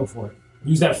 Go for it.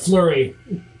 Use that flurry.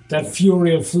 That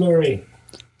fury of flurry.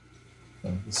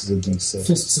 Oh, this is a D6.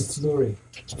 Fists of flurry.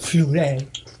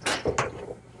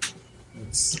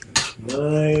 It's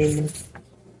 9.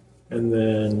 And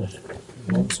then.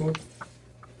 Longsword.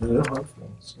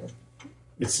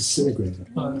 It's disintegrator.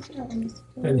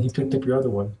 And he picked up your other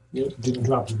one. Yep. Didn't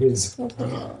drop you his.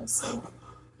 Okay.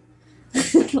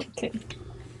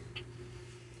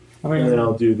 I And then mean,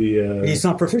 I'll do the. he's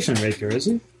not proficient rapier, is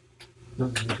he?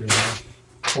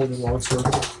 Only longsword.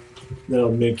 Then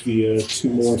I'll make the 2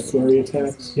 more flurry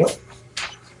attacks. Yep.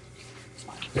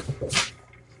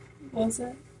 What was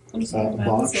it? I'm sorry, my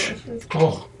Botch.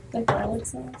 Oh. like garlic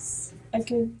sauce. I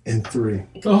could. And 3.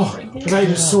 Oh. Without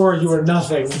your sword, you are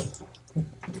nothing.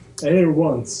 I hit her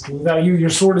once. Without you, your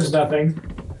sword is nothing.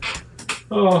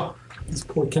 Oh. This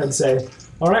poor Kensei.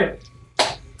 Alright.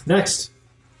 Next.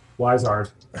 Wiseard.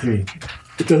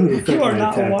 It doesn't affect You are my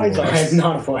not a attack wise roll. I am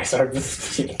not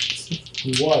wise.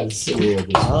 He was. A little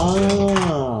bit.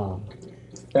 Ah.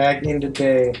 Back in the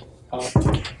day.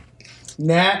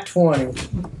 Nat 20.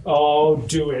 Oh,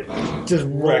 do it. Just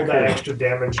roll Wreck that her. extra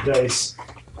damage dice.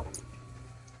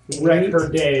 Wreck her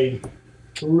day.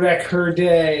 Wreck her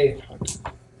day.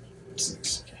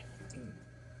 6.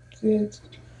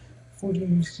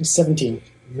 14, 17.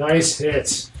 Nice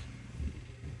hit.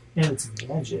 And it's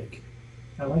magic.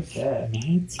 I like that.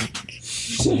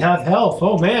 You have health.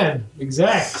 Oh, man.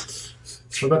 Exact.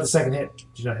 What about the second hit? Did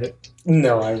you not hit?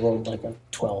 No, I rolled like a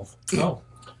 12. Oh.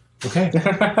 Okay.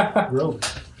 Rogue.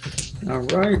 All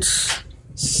right.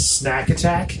 Snack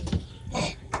attack.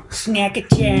 Snack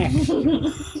attack.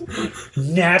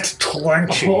 Nat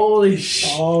 20. Holy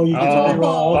shit. Oh, you Oh, roll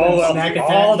all that snack attack.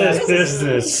 all this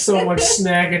business. So much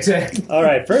snack attack. All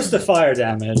right, first the fire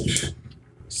damage.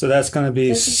 So that's going to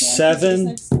be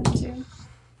 7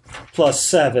 plus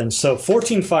 7, so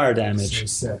 14 fire damage.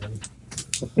 7.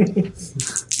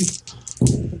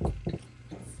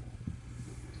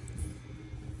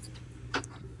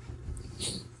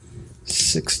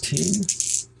 16.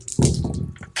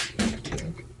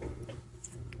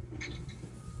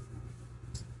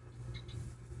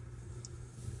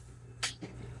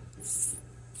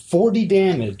 $40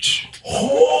 damage.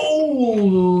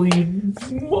 Holy!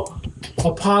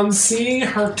 Upon seeing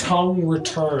her tongue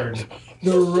return,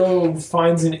 the rogue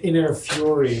finds an inner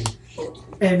fury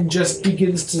and just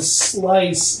begins to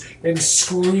slice and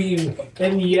scream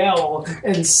and yell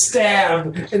and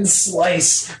stab and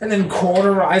slice and then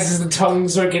cauterizes the tongue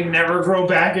so it can never grow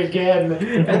back again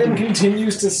and then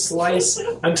continues to slice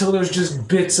until there's just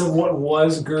bits of what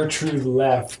was Gertrude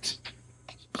left.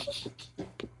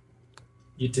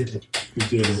 You did it. We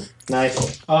did it.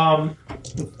 Nice. Um,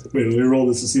 Wait, let me roll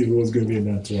this to see if it was going to be a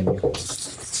nat 20.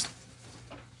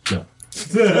 No.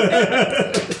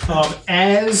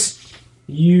 as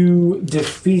you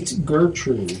defeat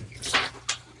Gertrude,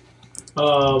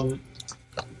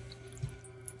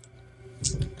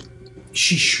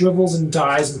 she shrivels and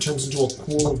dies and turns into a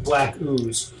pool of black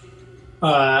ooze.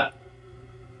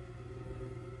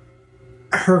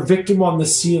 Her victim on the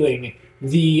ceiling,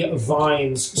 the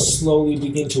vines slowly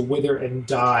begin to wither and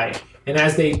die. And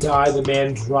as they die, the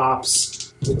man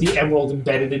drops with the emerald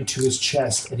embedded into his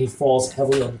chest, and he falls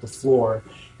heavily onto the floor.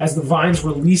 As the vines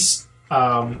release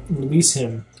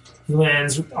him, he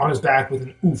lands on his back with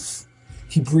an oof.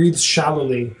 He breathes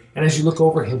shallowly, and as you look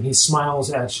over him, he smiles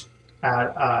at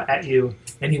you,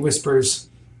 and he whispers,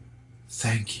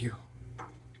 "Thank you,"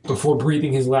 before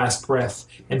breathing his last breath,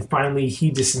 and finally he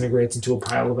disintegrates into a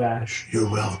pile of ash. You're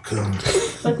welcome.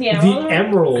 But the The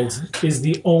emerald is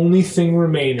the only thing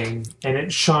remaining, and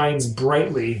it shines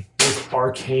brightly with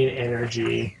arcane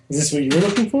energy. Is this what you were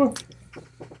looking for?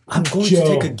 I'm going Joe.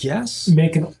 to take a guess.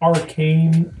 Make an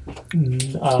arcane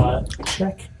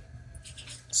check.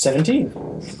 17.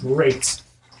 Great.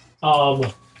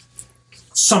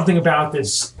 Something about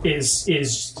this is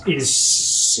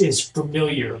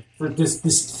familiar. For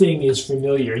this thing is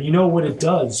familiar. You know what it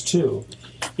does too.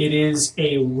 It is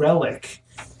a relic,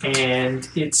 and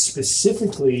it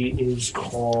specifically is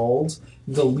called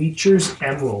the Leecher's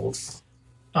Emerald.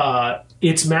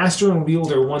 Its master and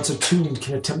wielder, once attuned,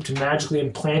 can attempt to magically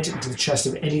implant it into the chest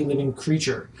of any living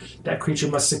creature. That creature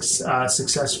must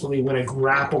successfully win a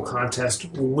grapple contest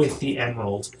with the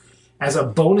emerald. As a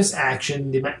bonus action,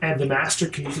 the master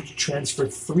can use it to transfer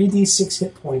 3d6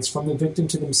 hit points from the victim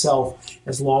to themselves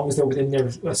as long as they're within their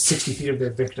 60 feet of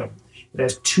their victim. It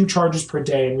has 2 charges per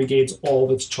day and regains all of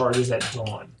its charges at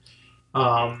dawn.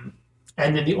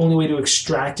 And then the only way to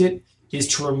extract it is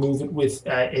to remove it with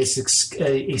a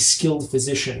skilled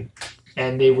physician,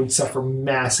 and they would suffer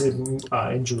massive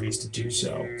injuries to do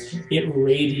so. It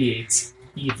radiates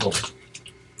evil.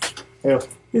 This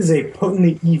is a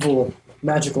potently evil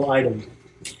magical item.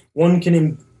 One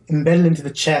can embed it into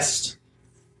the chest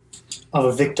of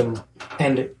a victim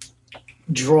and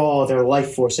draw their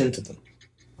life force into them.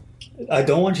 I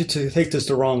don't want you to take this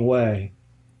the wrong way,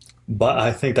 but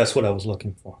I think that's what I was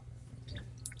looking for.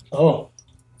 Oh.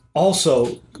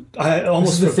 Also, I This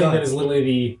almost is the thing forgot. that is literally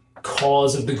the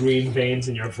cause of the green veins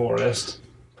in your forest,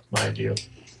 mind you.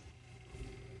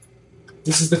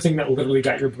 This is the thing that literally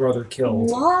got your brother killed.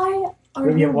 Why are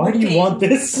Yeah, you why do you looking want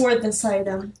this? for this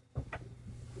item?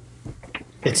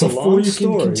 It's a Before long you can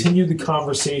story. continue the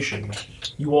conversation,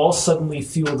 you all suddenly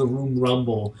feel the room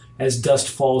rumble as dust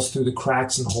falls through the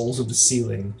cracks and holes of the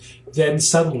ceiling. Then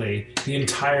suddenly, the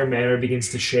entire manor begins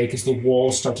to shake as the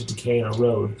walls start to decay and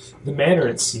erode. The manor,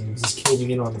 it seems, is caving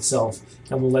in on itself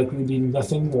and will likely be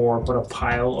nothing more but a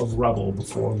pile of rubble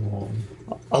before long.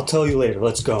 I'll tell you later.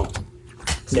 Let's go.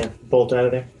 Yeah, bolt out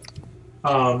of there.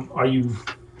 Are you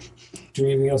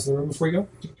doing anything else in the room before you go?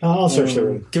 I'll search the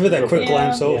room. Give it that quick Yeah.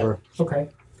 glance over. Okay.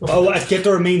 Oh, I get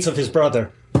the remains of his brother.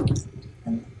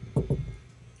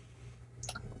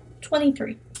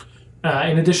 23.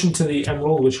 In addition to the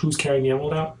emerald, who's carrying the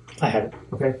emerald out? I have it.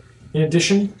 Okay. In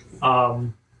addition,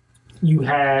 you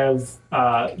have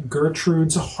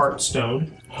Gertrude's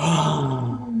Heartstone.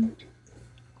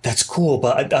 That's cool,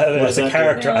 but as a that do?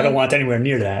 character, I don't want anywhere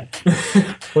near that.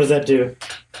 What does that do?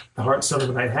 The Heartstone of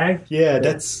the Night Hag. Yeah,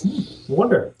 that's...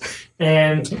 Wonder.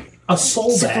 And a soul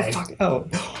Sit the bag. fuck out.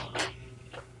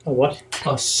 A what?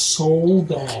 A soul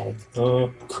bag Uh,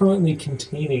 currently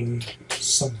containing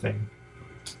something.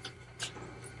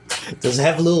 Does it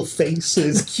have a little face?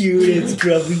 It's cute, it's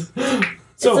grubby.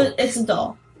 So It's a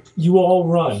doll. you all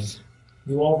run.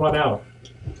 You all run out.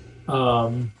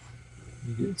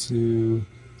 You get to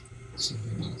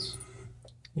something else.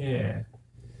 Yeah.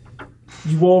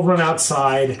 You all run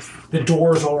outside. The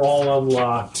doors are all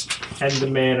unlocked, and the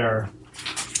manor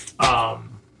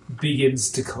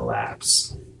begins to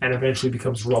collapse and eventually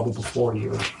becomes rubble before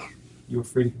you. You are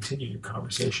free to continue your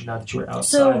conversation now that you are outside.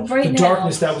 So, right the now,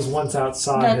 darkness that was once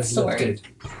outside that has story. lifted.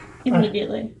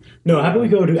 Immediately. no, how about we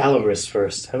go to Alaris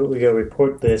first? How about we go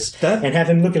report this That- and have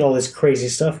him look at all this crazy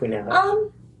stuff we now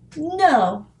have?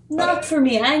 No. Not for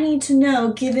me. I need to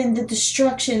know, given the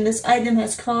destruction this item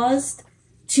has caused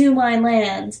to my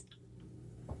land.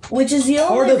 Which is the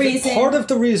only reason... Part of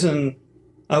the reason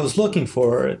I was looking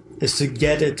for it is to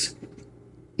get it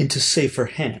into safer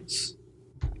hands.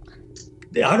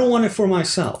 I don't want it for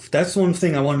myself. That's one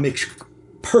thing I want to make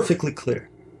perfectly clear.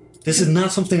 This is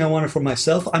not something I wanted for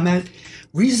myself.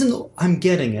 Reason I'm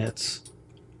getting it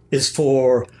is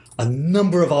for a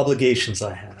number of obligations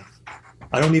I have.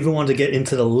 I don't even want to get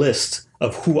into the list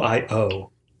of who I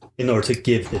owe in order to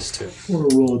give this to. We'll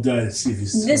roll a dice, see if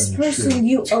he's This telling the person truth.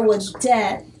 you owe a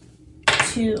debt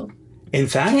to. In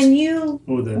fact, Can you,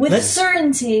 Oh, the with Let's-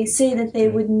 certainty, say that they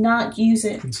would not use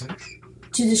it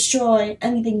to destroy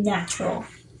anything natural?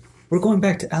 We're going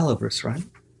back to Alibris, right?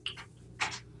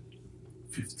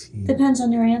 15. Depends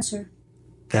on your answer.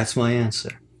 That's my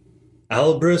answer.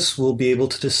 Alibris will be able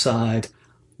to decide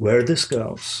where this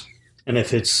goes. And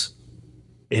if it's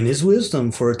in his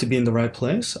wisdom for it to be in the right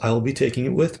place, I will be taking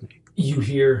it with me. You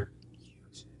hear.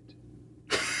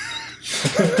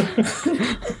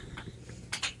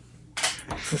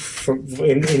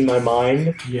 In my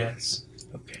mind. Yes.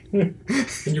 Okay.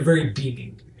 And you're very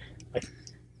beaming.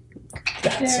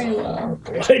 That's Very well.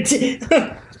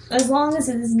 horrible. As long as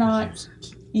it is not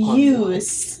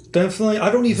used. Definitely.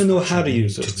 I don't even know how to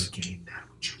use it. Regain that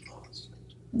which you lost.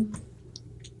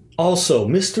 Also,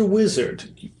 Mr. Wizard.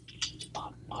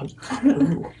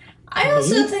 I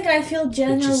also think I feel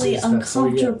generally is, that's so,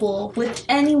 yeah. uncomfortable with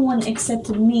anyone except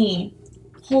me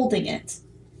holding it.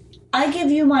 I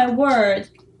give you my word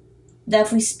that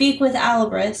if we speak with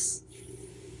Alibris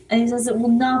and he says it will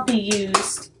not be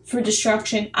used for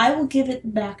destruction, I will give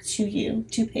it back to you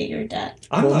to pay your debt.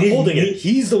 I'm Well, not me- holding it.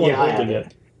 He's the one Yeah, I holding have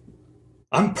it.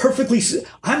 I'm perfectly.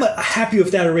 I'm happy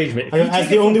with that arrangement. If you As take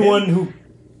the it from only him- one who,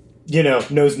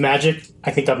 knows magic,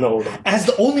 I think I'm the holder. As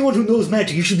the only one who knows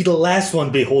magic, you should be the last one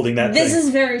to be holding that This thing. is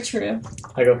very true.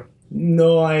 I go,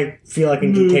 no, I feel I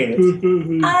can contain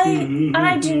it.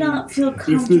 I do not feel If this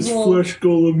comfortable. flesh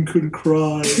golem could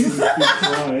cry, it would be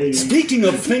crying. Speaking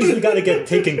of things we got to get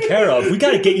taken care of, we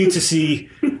got to get you to see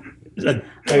a I'm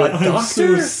so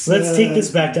doctor. sad. Let's take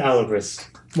this back to Alibris.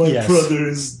 My Yes. brother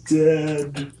is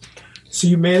dead. So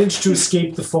you managed to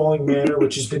escape the Falling Manor,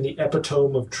 which has been the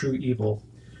epitome of true evil.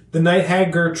 The night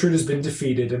hag Gertrude has been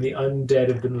defeated, and the undead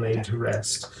have been laid to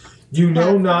rest. You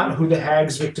know not who the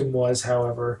hag's victim was,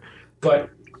 however, but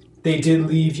they did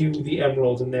leave you the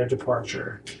emerald in their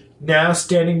departure. Now,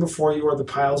 standing before you are the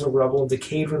piles of rubble and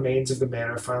decayed remains of the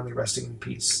manor, finally resting in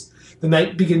peace. The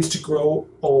night begins to grow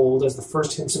old as the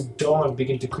first hints of dawn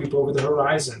begin to creep over the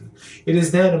horizon. It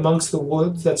is then, amongst the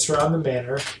woods that surround the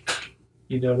manor,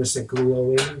 you notice a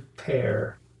glowing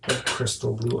pair of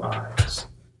crystal blue eyes.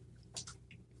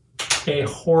 A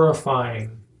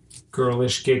horrifying,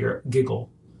 girlish giggle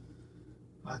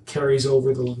carries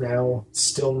over the now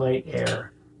still night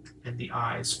air, and the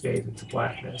eyes fade into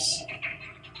blackness.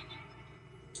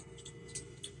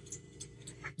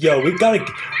 Yo, we gotta.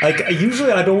 Like,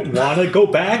 usually I don't want to go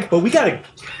back, but we gotta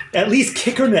at least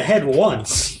kick her in the head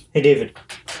once. Hey, David,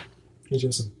 Hey,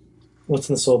 Jason. what's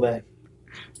in the soul bag?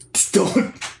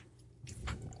 Don't.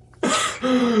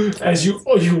 As you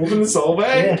open the soul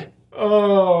bag? Yeah.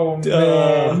 Oh,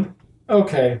 man.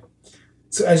 Okay.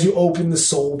 So as you open the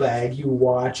soul bag, you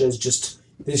watch as just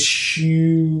this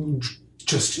huge,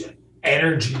 just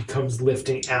energy comes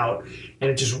lifting out, and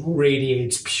it just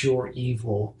radiates pure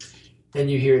evil. And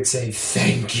you hear it say,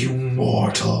 "Thank you,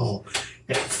 mortal,"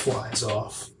 and it flies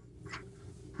off.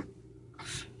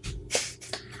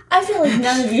 I feel like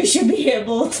none of you should be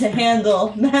able to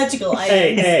handle magical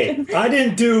items. Hey, I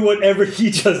didn't do whatever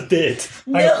he just did.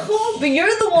 No, but you're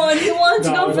the one who wanted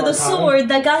to No, go for the Arcana. sword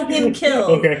that got him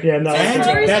killed. Okay, yeah, no. And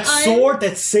far as that I- sword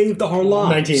that saved our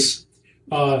lives.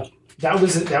 19. That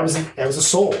was a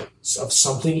soul of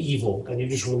something evil, and you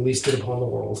just released it upon the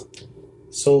world.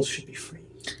 Souls should be free.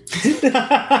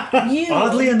 You,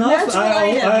 Oddly enough, magical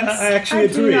items, I actually I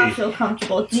do agree. not feel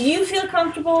comfortable. Do you feel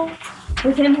comfortable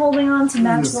with him holding on to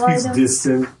magical He's items?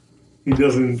 distant. He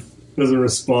doesn't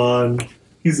respond.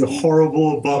 He's a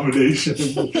horrible abomination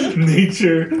of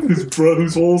nature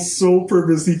whose whole sole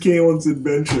purpose he came on this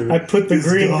adventure. I put the is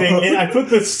green gone. thing in. I put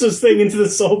this thing into the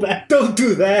soul bag. Don't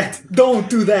do that. Don't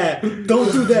do that.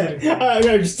 Don't do that.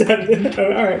 I just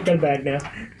alright, got it back now.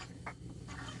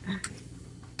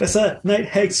 That's a night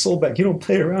hag soul back. You don't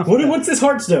play around. with that. What's this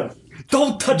heartstone?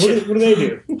 Don't touch What it. do they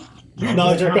do?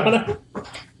 Knowledge Arcana?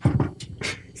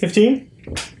 15?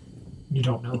 You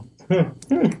don't know.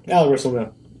 Alibris will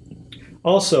know.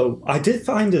 Also, I did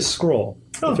find this scroll.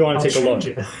 If you want to take a look.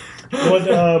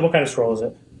 What kind of scroll is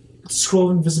it?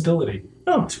 Scroll of invisibility.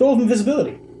 Oh, scroll of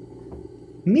invisibility.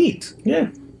 Neat. Yeah.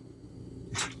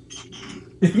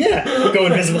 Yeah. Go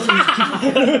invisible.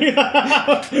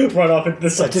 Run off into the I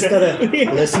sunset. just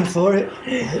gotta listen for it.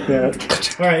 Yeah.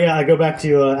 Alright, yeah, I go back to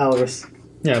Alibris.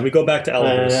 Yeah, we go back to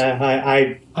Elvis.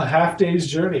 I A half day's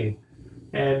journey,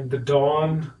 and the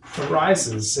dawn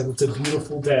arises, and it's a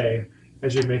beautiful day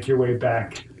as you make your way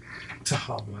back to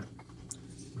Hamlet,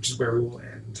 which is where we will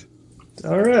end.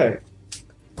 All right.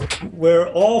 We're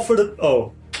all for the.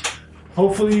 Oh,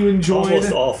 Hopefully you enjoyed.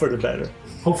 almost all for the better.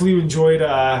 Hopefully you enjoyed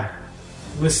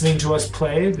listening to us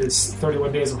play this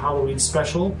 31 Days of Halloween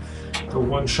special, the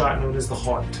one shot known as The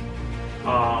Haunt.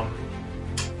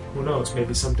 Who knows?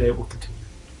 Maybe someday it will continue.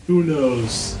 Who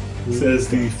knows? Says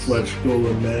the flesh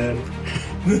golem man.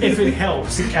 if it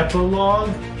helps, an epilogue,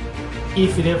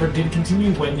 if it ever did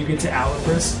continue, when you get to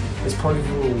Alibris, as part of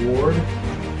your reward,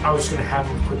 I was going to have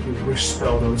him quickly wish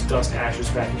spell those dust ashes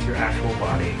back into your actual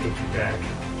body and get you back.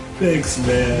 Thanks,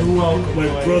 man. You're welcome, My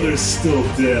boy. brother's still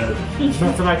dead. There's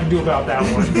nothing I can do about that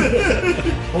one.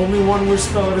 Only one wish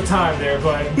spell at a time there,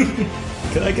 bud.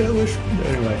 Can I get a wish?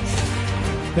 Anyway.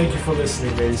 Thank you for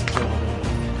listening, ladies and gentlemen.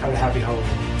 Have a happy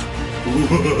Halloween.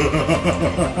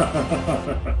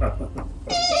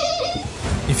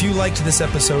 If you liked this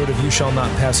episode of You Shall Not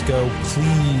Pass Go,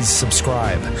 please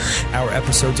subscribe. Our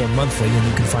episodes are monthly, and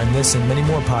you can find this and many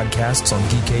more podcasts on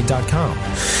geekade.com.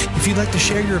 If you'd like to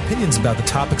share your opinions about the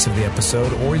topics of the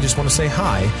episode, or you just want to say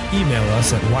hi, email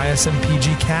us at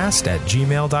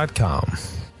ysmpgcast@gmail.com.